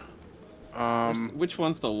crap. Which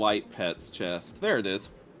one's the light pets chest? There it is.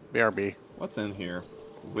 BRB. What's in here?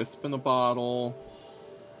 Wisp in a bottle.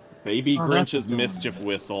 Baby Oh, Grinch's that's adorable. mischief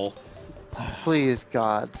whistle. Please,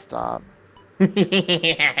 God, stop.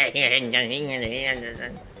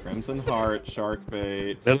 Crimson heart, shark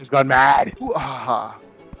bait. Billy's gone mad. Ooh, ah,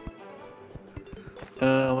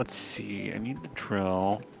 Let's see. I need the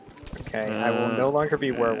drill. Okay, I will no longer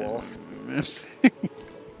be werewolf. Let's see.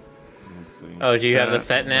 Oh, do you have the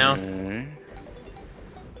set now? Okay.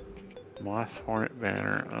 Moth Hornet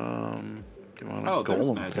banner. Come on, Oh, there's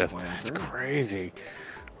golem magic fist. lantern. That's crazy.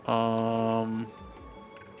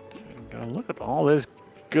 Look at all this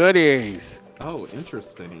Goodies. Oh,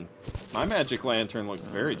 interesting. My magic lantern looks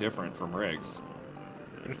very different from Riggs.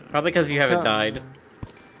 Probably because you haven't died.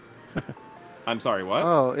 I'm sorry, what?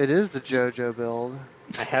 Oh, it is the JoJo build.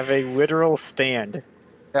 I have a literal stand.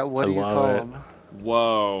 Yeah, what do you love call it. them?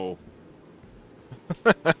 Whoa.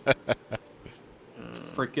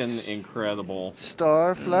 Freaking incredible.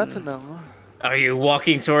 Star Platinum. Are you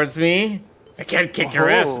walking towards me? I can't kick your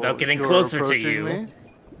ass Oh, without getting you're closer to approaching you. me?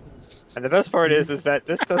 And the best part is that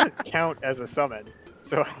this doesn't count as a summon.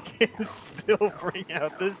 So I can still bring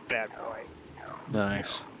out this bad boy.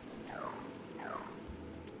 Nice.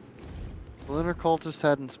 The Lunar Cultist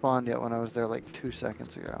hadn't spawned yet when I was there like 2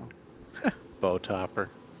 seconds ago. Bow topper.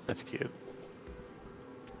 That's cute.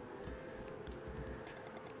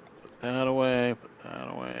 Put that away. Put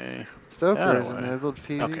that away. Stoker That is way. enabled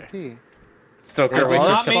PvP. Stoker They wishes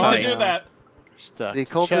are Not to mean to fight. do that. Stuck The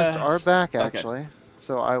to cultists chest. are back Okay. actually,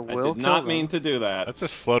 so I I will did kill not them. mean to do that. What's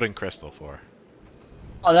this floating crystal for?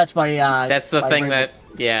 Oh, that's my. That's the my thing regular-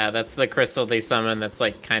 that, yeah, that's the crystal they summon that's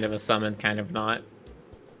like kind of a summon, kind of not.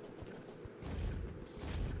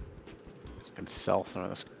 Can sell some of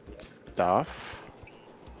this stuff.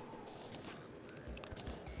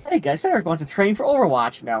 Hey guys, they're going to train for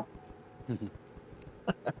Overwatch now.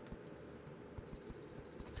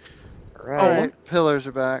 Right. All right, pillars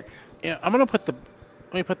are back. Yeah, I'm gonna put the.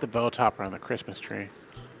 Let me put the bow topper on the Christmas tree.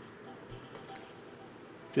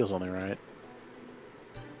 Feels only right.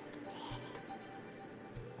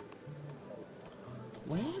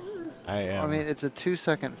 I am. I mean, it's a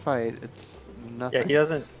 2-second fight. It's nothing. Yeah, he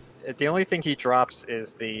doesn't. The only thing he drops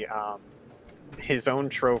is the his own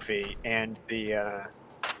trophy and the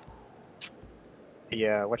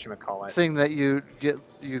whatchamacallit. Thing that you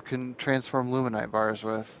can transform Luminite bars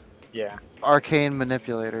with. Yeah. Arcane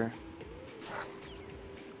Manipulator.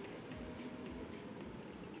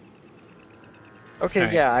 Okay,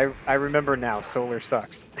 Alright. yeah, I remember now. Solar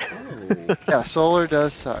sucks. Yeah, solar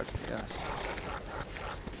does suck. Yes.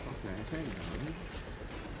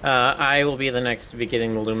 I will be the next to be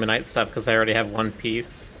getting the Luminite stuff because I already have one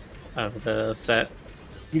piece of the set.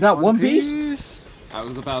 You got one piece? I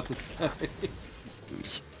was about to say.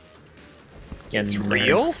 It's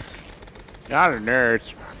real? Not a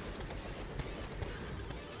nerd.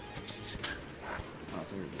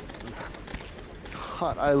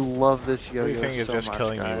 God, I love this yo-yo Everything is so just much,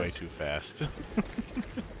 killing guys. me way too fast.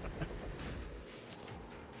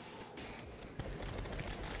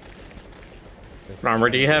 What armor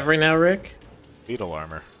do you have right now, Rick? Beetle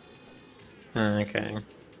armor. Okay.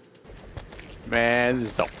 Man, this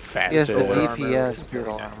is so fast. Yes, the Solar armor DPS is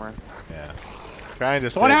beetle very armor. Yeah. Trying to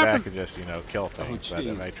stay what back happened? and just, kill things. But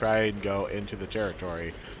if jeez. I try and go into the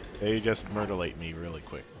territory, they just murderate me really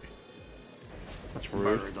quick. That's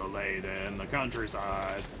rude. Murder late in the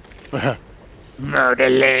countryside. Murder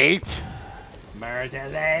late. Murder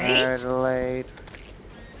late. Adelaide.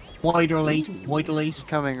 Wider late, wider late.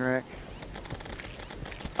 Coming, Rick.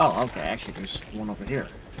 Oh, okay. Actually, there's one over here.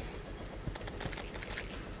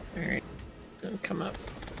 Alright. Don't come up.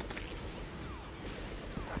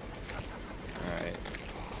 Alright.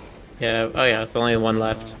 Yeah, oh yeah, it's only one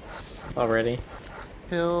left already.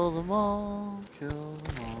 Kill them all. Kill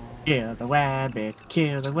them all. Kill the rabbit,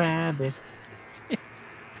 kill the rabbit.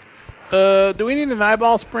 Do we need an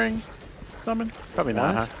eyeball spring summon? Probably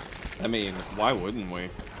not, huh? I mean, why wouldn't we?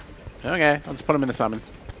 Okay, I'll just put them in the summons.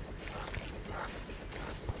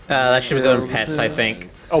 That should go in pets, I think.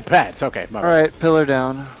 Oh, pets. Okay. my bad. Alright, pillar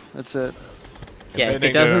down. That's it. Yeah, if it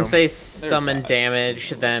Depending doesn't on- say summon that. damage,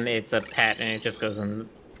 then it's a pet and it just goes in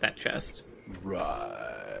that chest.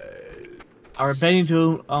 Right. Our impending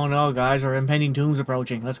tomb. Oh no, guys, our impending tomb's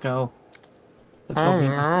approaching. Let's go. Let's go. people.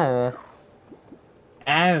 no.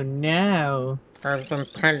 Oh no. There's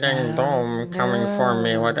impending doom coming for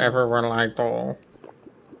me, whatever will I do? All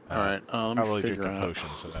right. Let me Probably drink figure a out. potion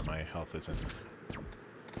so that my health isn't.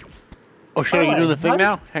 Oh shit! Are you Oh, doing the thing how did-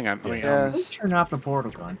 now? Hang on. Let me. Yes. Let's turn off the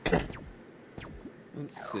portal gun.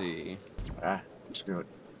 Let's see. Ah, screw it.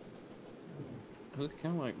 Look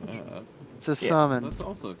kind of like that. It's a summon. That's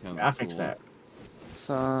also kind of I fixed that.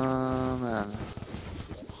 Summon.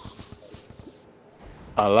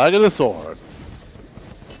 I like the sword.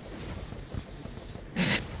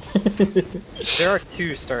 There are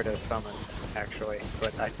two Stardust summons, actually,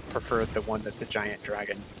 but I prefer the one that's a giant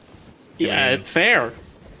dragon. Yeah, it's fair.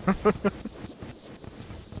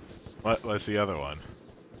 What's the other one?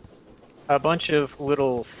 A bunch of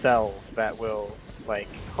little cells that will, like,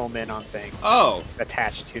 home in on things Oh!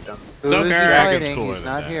 attached to them. Who is he Stoker. Dragon's fighting? cooler He's than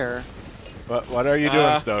not that. here. What are you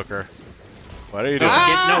doing, Stoker? What are you doing?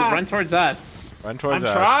 Ah! No, run towards us. Run towards I'm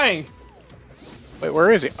us. trying! Wait,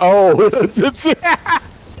 where is he? Oh, it's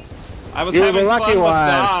I was You're having the lucky fun with one.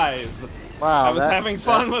 dyes. Wow, I was having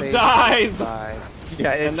fun with face dyes. died.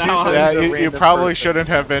 Yeah, And it's now usually Yeah, the you random probably person. shouldn't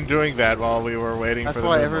have been doing that while we were waiting That's for the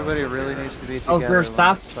why moon everybody lord. really needs to be Oh, together first when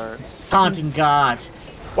off- it starts. Taunting God.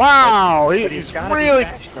 Wow, But he's he's gotta really. be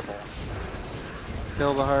fashionable.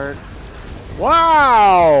 Kill the heart.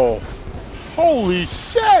 Wow! Holy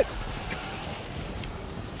shit!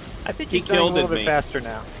 I think He he's going a little killed bit me. faster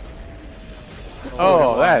now.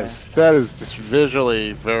 Oh, that is just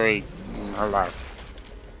visually very. Hello.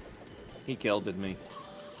 He killed me.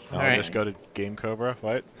 I'll Alright. just go to Game Cobra.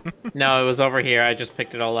 What? No, it was over here. I just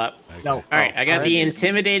picked it all up. No. All right, I got I the didn't.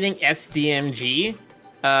 intimidating SDMG.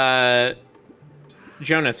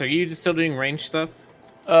 Jonas, are you just still doing range stuff?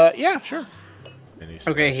 Yeah, sure.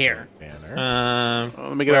 Okay, here. Banner.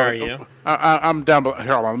 Let me get Where over. are you? I'm down below.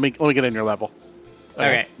 Here, hold on. Let me get in your level.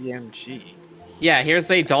 Okay. SDMG. Yeah, here's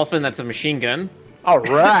a dolphin that's a machine gun. All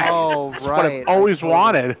right. Oh, That's right. what I've always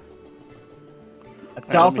wanted. A let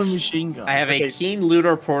me dolphin s- machine gun. I have a Okay. keen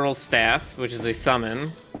looter portal staff, which is a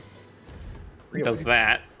summon. Really? Does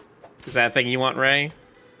that? Is that a thing you want, Ray?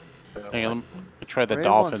 Hang on, let me try the Ray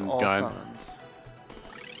dolphin wants all gun. summons.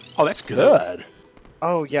 Oh, that's good.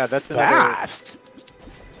 Oh yeah, that's another. Fast.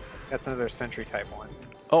 That's another sentry type one.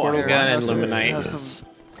 Oh, Portal I gun and Have some- Luminite.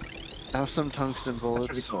 Have some tungsten That's pretty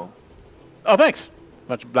bullets. cool. Oh, thanks.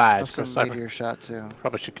 Much Have obliged. some Chris. I meteor shot too.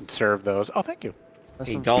 probably should conserve those. Oh, thank you. Have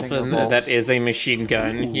A some dolphin stinger that bolts. is a machine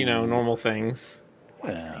gun. You know, normal things.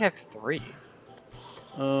 I Yeah. have 3.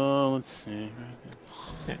 Let's see.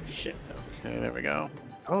 Yeah, shit. Okay, there we go.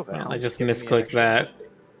 Oh, the Well, hell I is just giving me an misclicked extra that. sentry.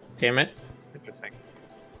 Damn it. Interesting.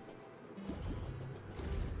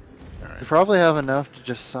 You probably have enough to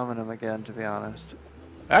just summon him again, to be honest.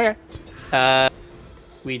 Okay.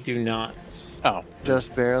 We do not. Oh,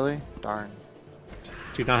 Just barely? Darn.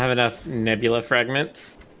 Do not have enough nebula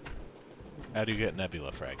fragments. How do you get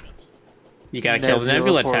nebula fragments? You gotta kill the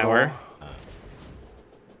nebula portal. tower.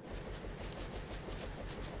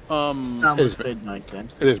 Almost midnight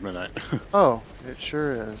then. it is midnight. Oh, it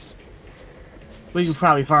sure is. We can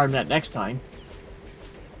probably farm that next time.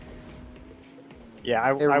 Yeah,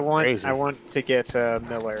 I They're want crazy. I want to get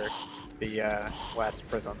Miller the last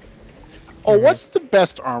prism. Oh, what's the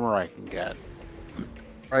best armor I can get?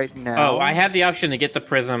 Right now. Oh, I had the option to get the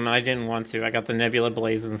prism, and I didn't want to. I got the nebula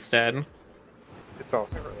blaze instead. It's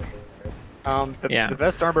also really good. Yeah. The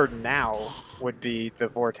best armor now would be the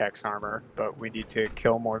vortex armor, but we need to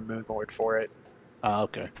kill more Moonlord for it.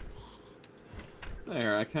 Okay.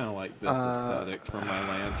 There, I kind of like this aesthetic for my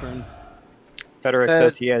lantern. Federic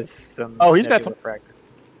says he has some. Oh, he's got nebula fragments.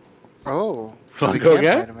 Oh, Wanna we go can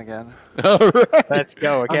again? fight him again. All right. Let's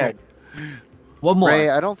go again. One more. Ray,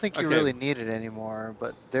 I don't think you Okay. really need it anymore,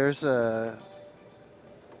 but there's a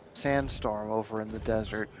sandstorm over in the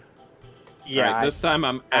desert. Yeah, Alright, this time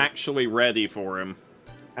I'm actually ready for him.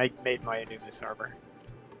 I made my Anubis armor.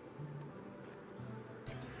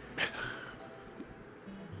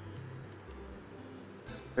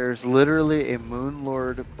 There's literally a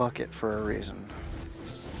Moonlord bucket for a reason.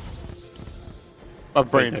 My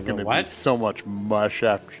brain's there's a gonna be what? so much much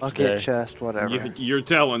after Bucket, today. chest, whatever. You're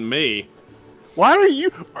telling me. Why are you?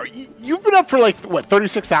 You've been up for like what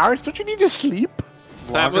 36 hours? Don't you need to sleep?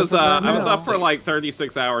 That Longer was than I was now. up for like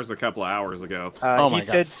 36 hours a couple of hours ago. Oh He my God,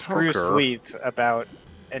 said screw Soaker. sleep about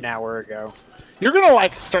an hour ago. You're gonna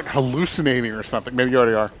like start hallucinating or something. Maybe you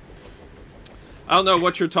already are. I don't know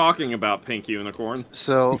what you're talking about, Pink Unicorn.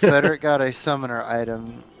 So, Frederick got a summoner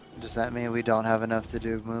item. Does that mean we don't have enough to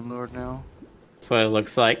do Moonlord now? That's what it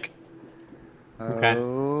looks like. Okay.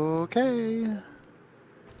 Okay.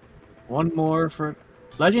 One more for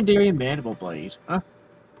legendary mandible blade. Huh?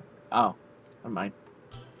 Oh, never mind.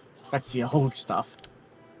 That's the old stuff.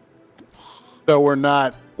 So we're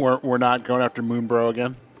not going after Moonbro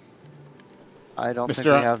again. I don't think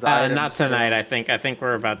Mr. we have the items. Not tonight. to- I think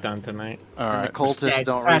we're about done tonight. All and right. the cultists Yeah,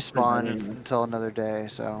 don't faster respawn than- until another day,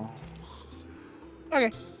 so. Okay. All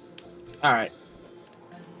right. Alright.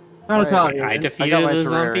 I'll I call it. defeated got my a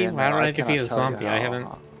zombie? Terrarian, Why though. would I I defeat cannot a tell you zombie? I how- haven't.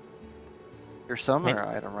 Your summoner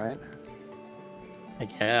item, right? I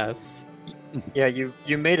guess. Yeah, you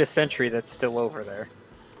made a sentry that's still over there.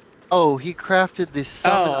 Oh, he crafted the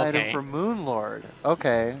summon Oh, item okay. for Moonlord.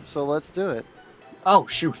 Okay, so let's do it. Oh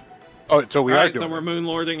shoot. Oh, so we are Alright, doing. so we're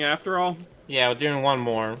moonlording after all. Yeah, we're doing one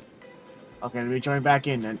more. Okay, let me join back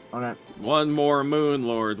in then. All right. One more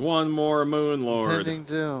moonlord. One more moonlord. Impending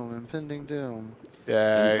doom. Impending doom.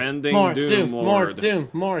 Yay. Impending More doom, doom, lord. more doom,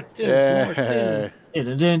 more doom, more doom. Yay.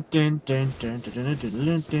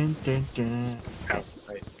 Oh,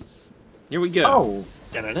 right. Here we go. Oh,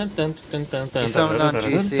 He summoned on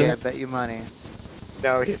GC, I bet you money.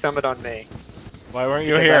 No, he summoned on me. Why weren't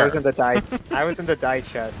you Because here? I was in the die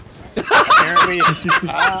chest. Apparently,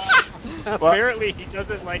 apparently he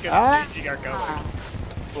doesn't like us changing our colors.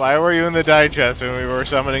 Why were you in the digest when we were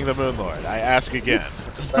summoning the Moon Lord? I ask again.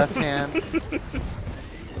 Left hand.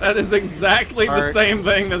 That is exactly the Art. same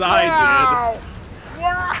thing that I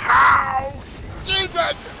Wow!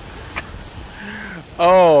 Jesus!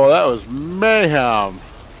 Oh, that was mayhem.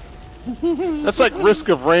 That's like Risk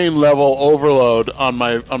of Rain level overload on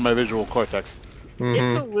my visual cortex.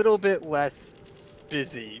 It's a little bit less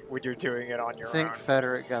busy when you're doing it on your I think own.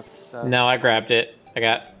 Frederick got the stuff. No, I grabbed it. I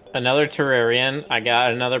got another Terrarian. I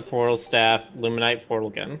got another Portal Staff, Luminite Portal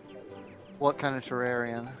Gun. What kind of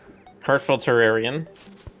Terrarian? Hurtful Terrarian.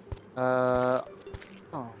 Oh.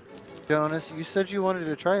 Jonas, you said you wanted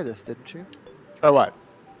to try this, didn't you? Try what?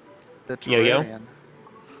 The Yo-yo? Terrarian.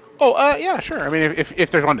 Oh, yeah, sure. I mean,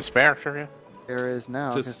 if there's one to spare, sure, yeah. There is now,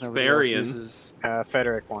 because nobody else Jasperian. uses...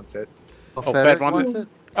 Frederick wants it. Oh, Oh, Federic Fed wants it?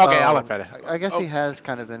 Okay, I'll Oh, let Fed. I guess Oh. he has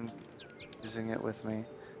kind of been using it with me.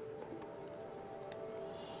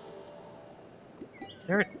 Is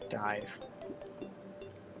there a dive?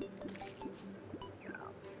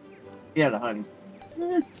 Yeah, the honey.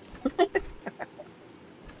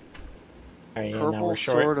 Alright, yeah, now we're Purple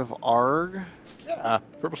short. Sword of Arg? Yeah,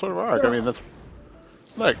 Purple Sword of Arc. I mean, that's...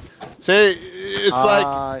 Look, say, it's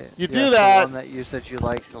like, you do yes, that... The one that you said you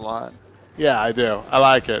liked a lot. Yeah, I do. I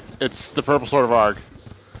like it. It's the Purple Sword of Arg.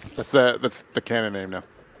 That's the canon name now.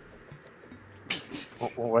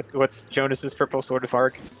 What's Jonas's purple sword of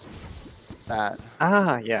Arg? That.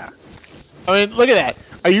 Ah, yeah. I mean, look at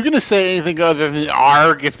that. Are you going to say anything other than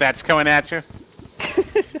Arg if that's coming at you?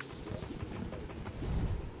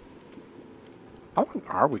 How long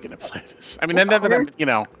are we going to play this? I mean, and then I'm, you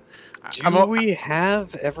know... Do we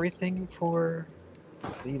have everything for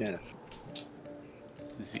Zenith?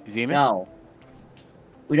 Zenith? No.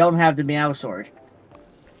 We don't have the Meow Sword.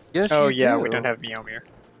 Yes, Oh you yeah, do. we don't have Meowmere.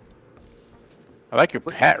 I like your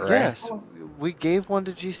pet, right? Yes, we gave one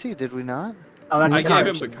to GC, did we not? Oh, that's I the gave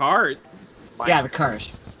cars. him the cart. Yeah, the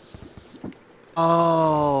cars.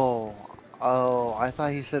 Oh, I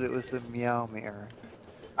thought he said it was the Meowmere.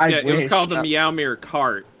 Yeah, it was wish. called the Meowmere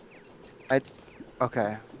cart.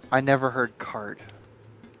 Okay, I never heard cart.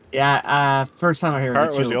 Yeah, first time I heard Cart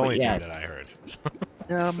it too, was the but only yeah. thing that I heard.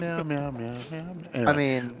 Meow, meow, meow, meow, meow. Anyway. I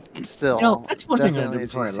mean, still. You know, that's one thing I'm gonna definitely do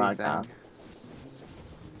before I a GC log thing. out.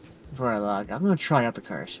 Before I log, I'm gonna try out the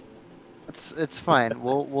cars. It's fine.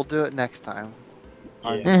 We'll do it next time.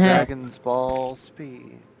 On Yeah. Dragon's Ball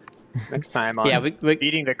Speed. Next time on Yeah, we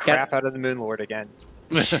beating the crap out of the Moon Lord again.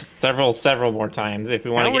 several more times if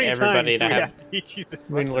we want How to get many everybody times to do we have to teach you this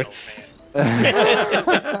Moon lesson,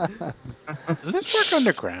 Lords. Does this work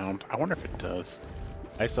underground? I wonder if it does.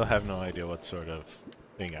 I still have no idea what sort of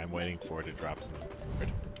thing I'm waiting for to drop the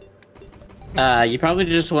Moon Lord. You probably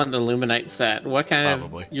just want the Luminite set. What kind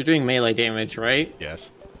Probably. of... You're doing melee damage, right?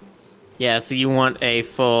 Yes. Yeah, so you want a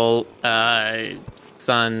full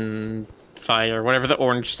sun, fire, whatever the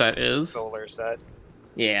orange set is. Solar set.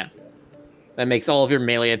 Yeah. That makes all of your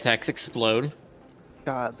melee attacks explode.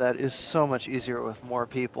 God, that is so much easier with more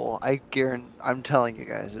people. I'm telling you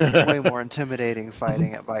guys, it's way more intimidating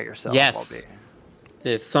fighting it by yourself. Yes.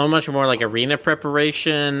 There's so much more like arena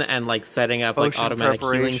preparation and like setting up like Potion automatic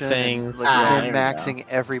healing preparation, things. Like there we maxing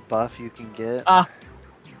every buff you can get.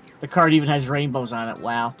 The card even has rainbows on it.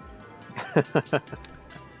 Wow.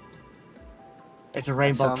 It's a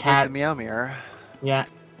rainbow Sounds cat. like the Meowmere. Yeah,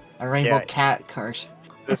 a rainbow Yeah. cat card.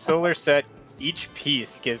 The solar set, each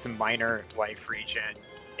piece gives a minor life regen,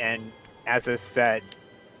 and as a set,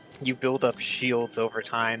 you build up shields over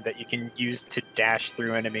time that you can use to dash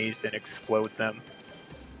through enemies and explode them.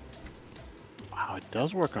 Wow, it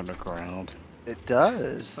does work underground. It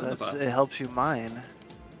does. Son of a- It helps you mine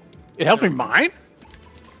It helps me mine?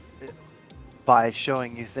 by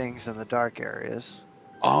showing you things in the dark areas.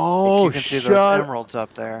 Oh, You can see those shut emeralds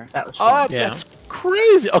up there. That was fun. up. Yeah. That's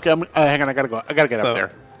crazy. Okay, hang on. I gotta go. I gotta get So- up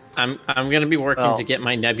there. I'm gonna be working Well- to get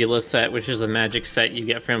my Nebula set, which is the magic set you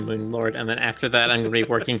get from Moon Lord, and then after that I'm gonna be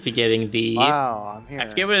working to getting the Wow, I'm here. I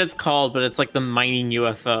forget what it's called, but it's like the mining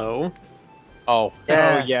UFO. Oh,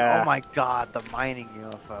 Yes. yeah. Oh my god, the mining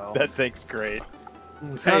UFO. That thing's great.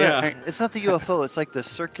 It's not, Yeah. it's not the UFO, it's like the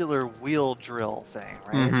circular wheel drill thing,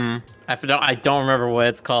 right? Mm-hmm. I don't remember what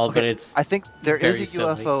it's called, but Okay, it's I think there is very a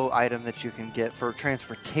silly. UFO item that you can get for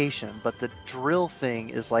transportation, but the drill thing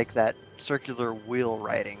is like that circular wheel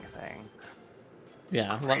riding thing.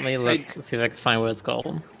 yeah. Let me look see if I can find what it's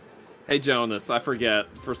called. Hey Jonas, I forget.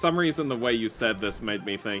 For some reason, the way you said this made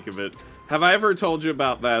me think of it. Have I ever told you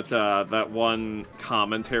about that one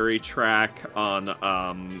commentary track on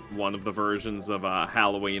one of the versions of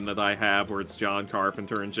Halloween that I have, where it's John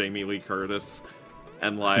Carpenter and Jamie Lee Curtis,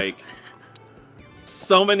 and like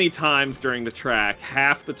so many times during the track,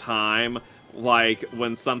 half the time, like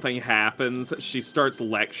when something happens, she starts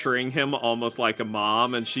lecturing him almost like a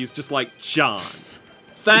mom, and she's just like, John,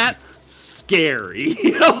 that's scary.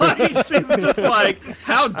 Like, she's just like,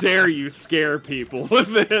 how dare you scare people with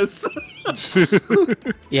this?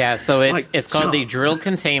 Yeah, so Like, it's called the John. drill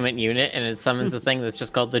containment unit, and it summons a thing that's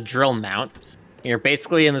just called the drill mount. You're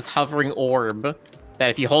basically in this hovering orb that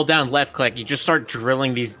if you hold down left click, you just start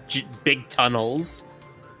drilling these big tunnels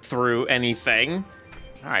through anything.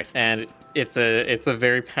 Nice. And it's a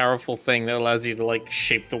very powerful thing that allows you to like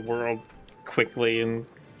shape the world quickly and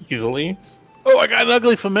easily. Oh, I got an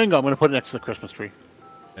ugly flamingo. I'm going to put it next to the Christmas tree.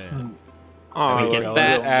 Yeah. Oh, we get Well,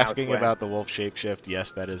 that. asking about the wolf shapeshift,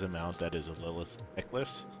 yes, that is a mount. That is a Lilith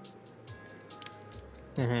necklace.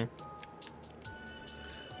 Mm-hmm.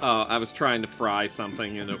 I was trying to fry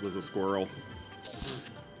something and it was a squirrel.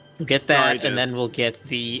 We'll get Sorry, that, and then Diz. we'll get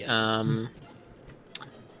the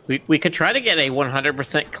We could try to get a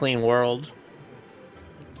 100% clean world.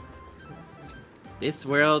 This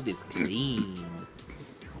world is clean.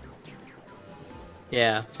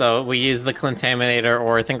 Yeah, so we use the Contaminator,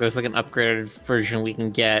 or I think there's like an upgraded version we can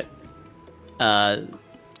get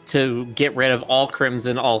to get rid of all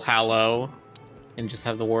Crimson, all Hallow, and just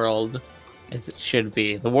have the world as it should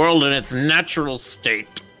be. The world in its natural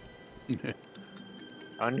state.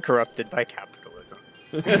 uncorrupted by capitalism.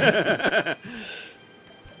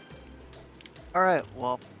 All right,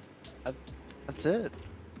 well, that's it.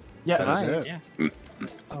 Yeah, Tonight. That's it. yeah.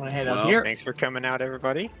 I'm gonna head Well, up here. Thanks for coming out,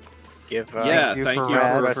 everybody. Give Yeah, you thank for you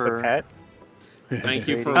Rad for us a pet. Thank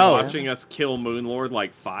you for Oh. watching us kill Moonlord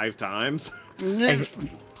like 5 times.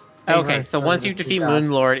 Okay, so once you defeat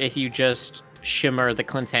Moonlord, if you just shimmer the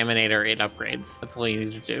Contaminator, it upgrades. That's all you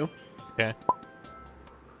need to do. Okay.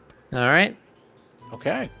 Alright.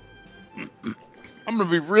 Okay. I'm going to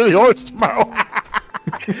be really hoarse tomorrow.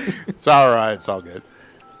 It's all right. It's all good.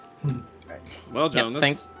 Well, Yep,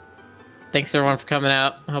 Jonas. thanks everyone for coming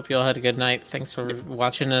out. I hope you all had a good night. Thanks for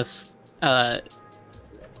watching us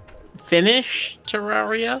finish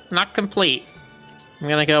Terraria. Not complete. I'm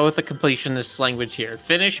gonna go with the completionist language here.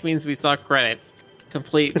 Finish means we saw credits.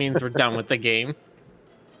 Complete means we're done with the game.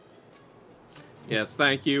 Yes,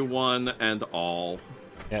 thank you, one and all.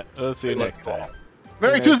 Yeah, let's see you next time.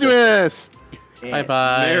 Merry Tuesday, miss. Bye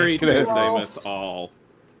bye. Merry Good night. Tuesday, Miss All.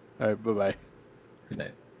 All right. Bye-bye. Good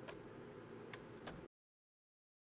night.